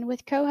Anderson,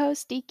 with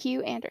co-host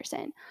DQ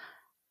Anderson.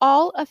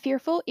 All A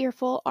Fearful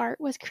Earful art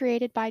was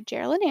created by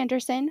Geraldine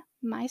Anderson,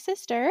 my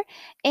sister,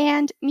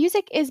 and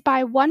music is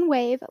by One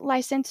Wave,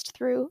 licensed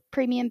through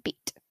Premium Beat.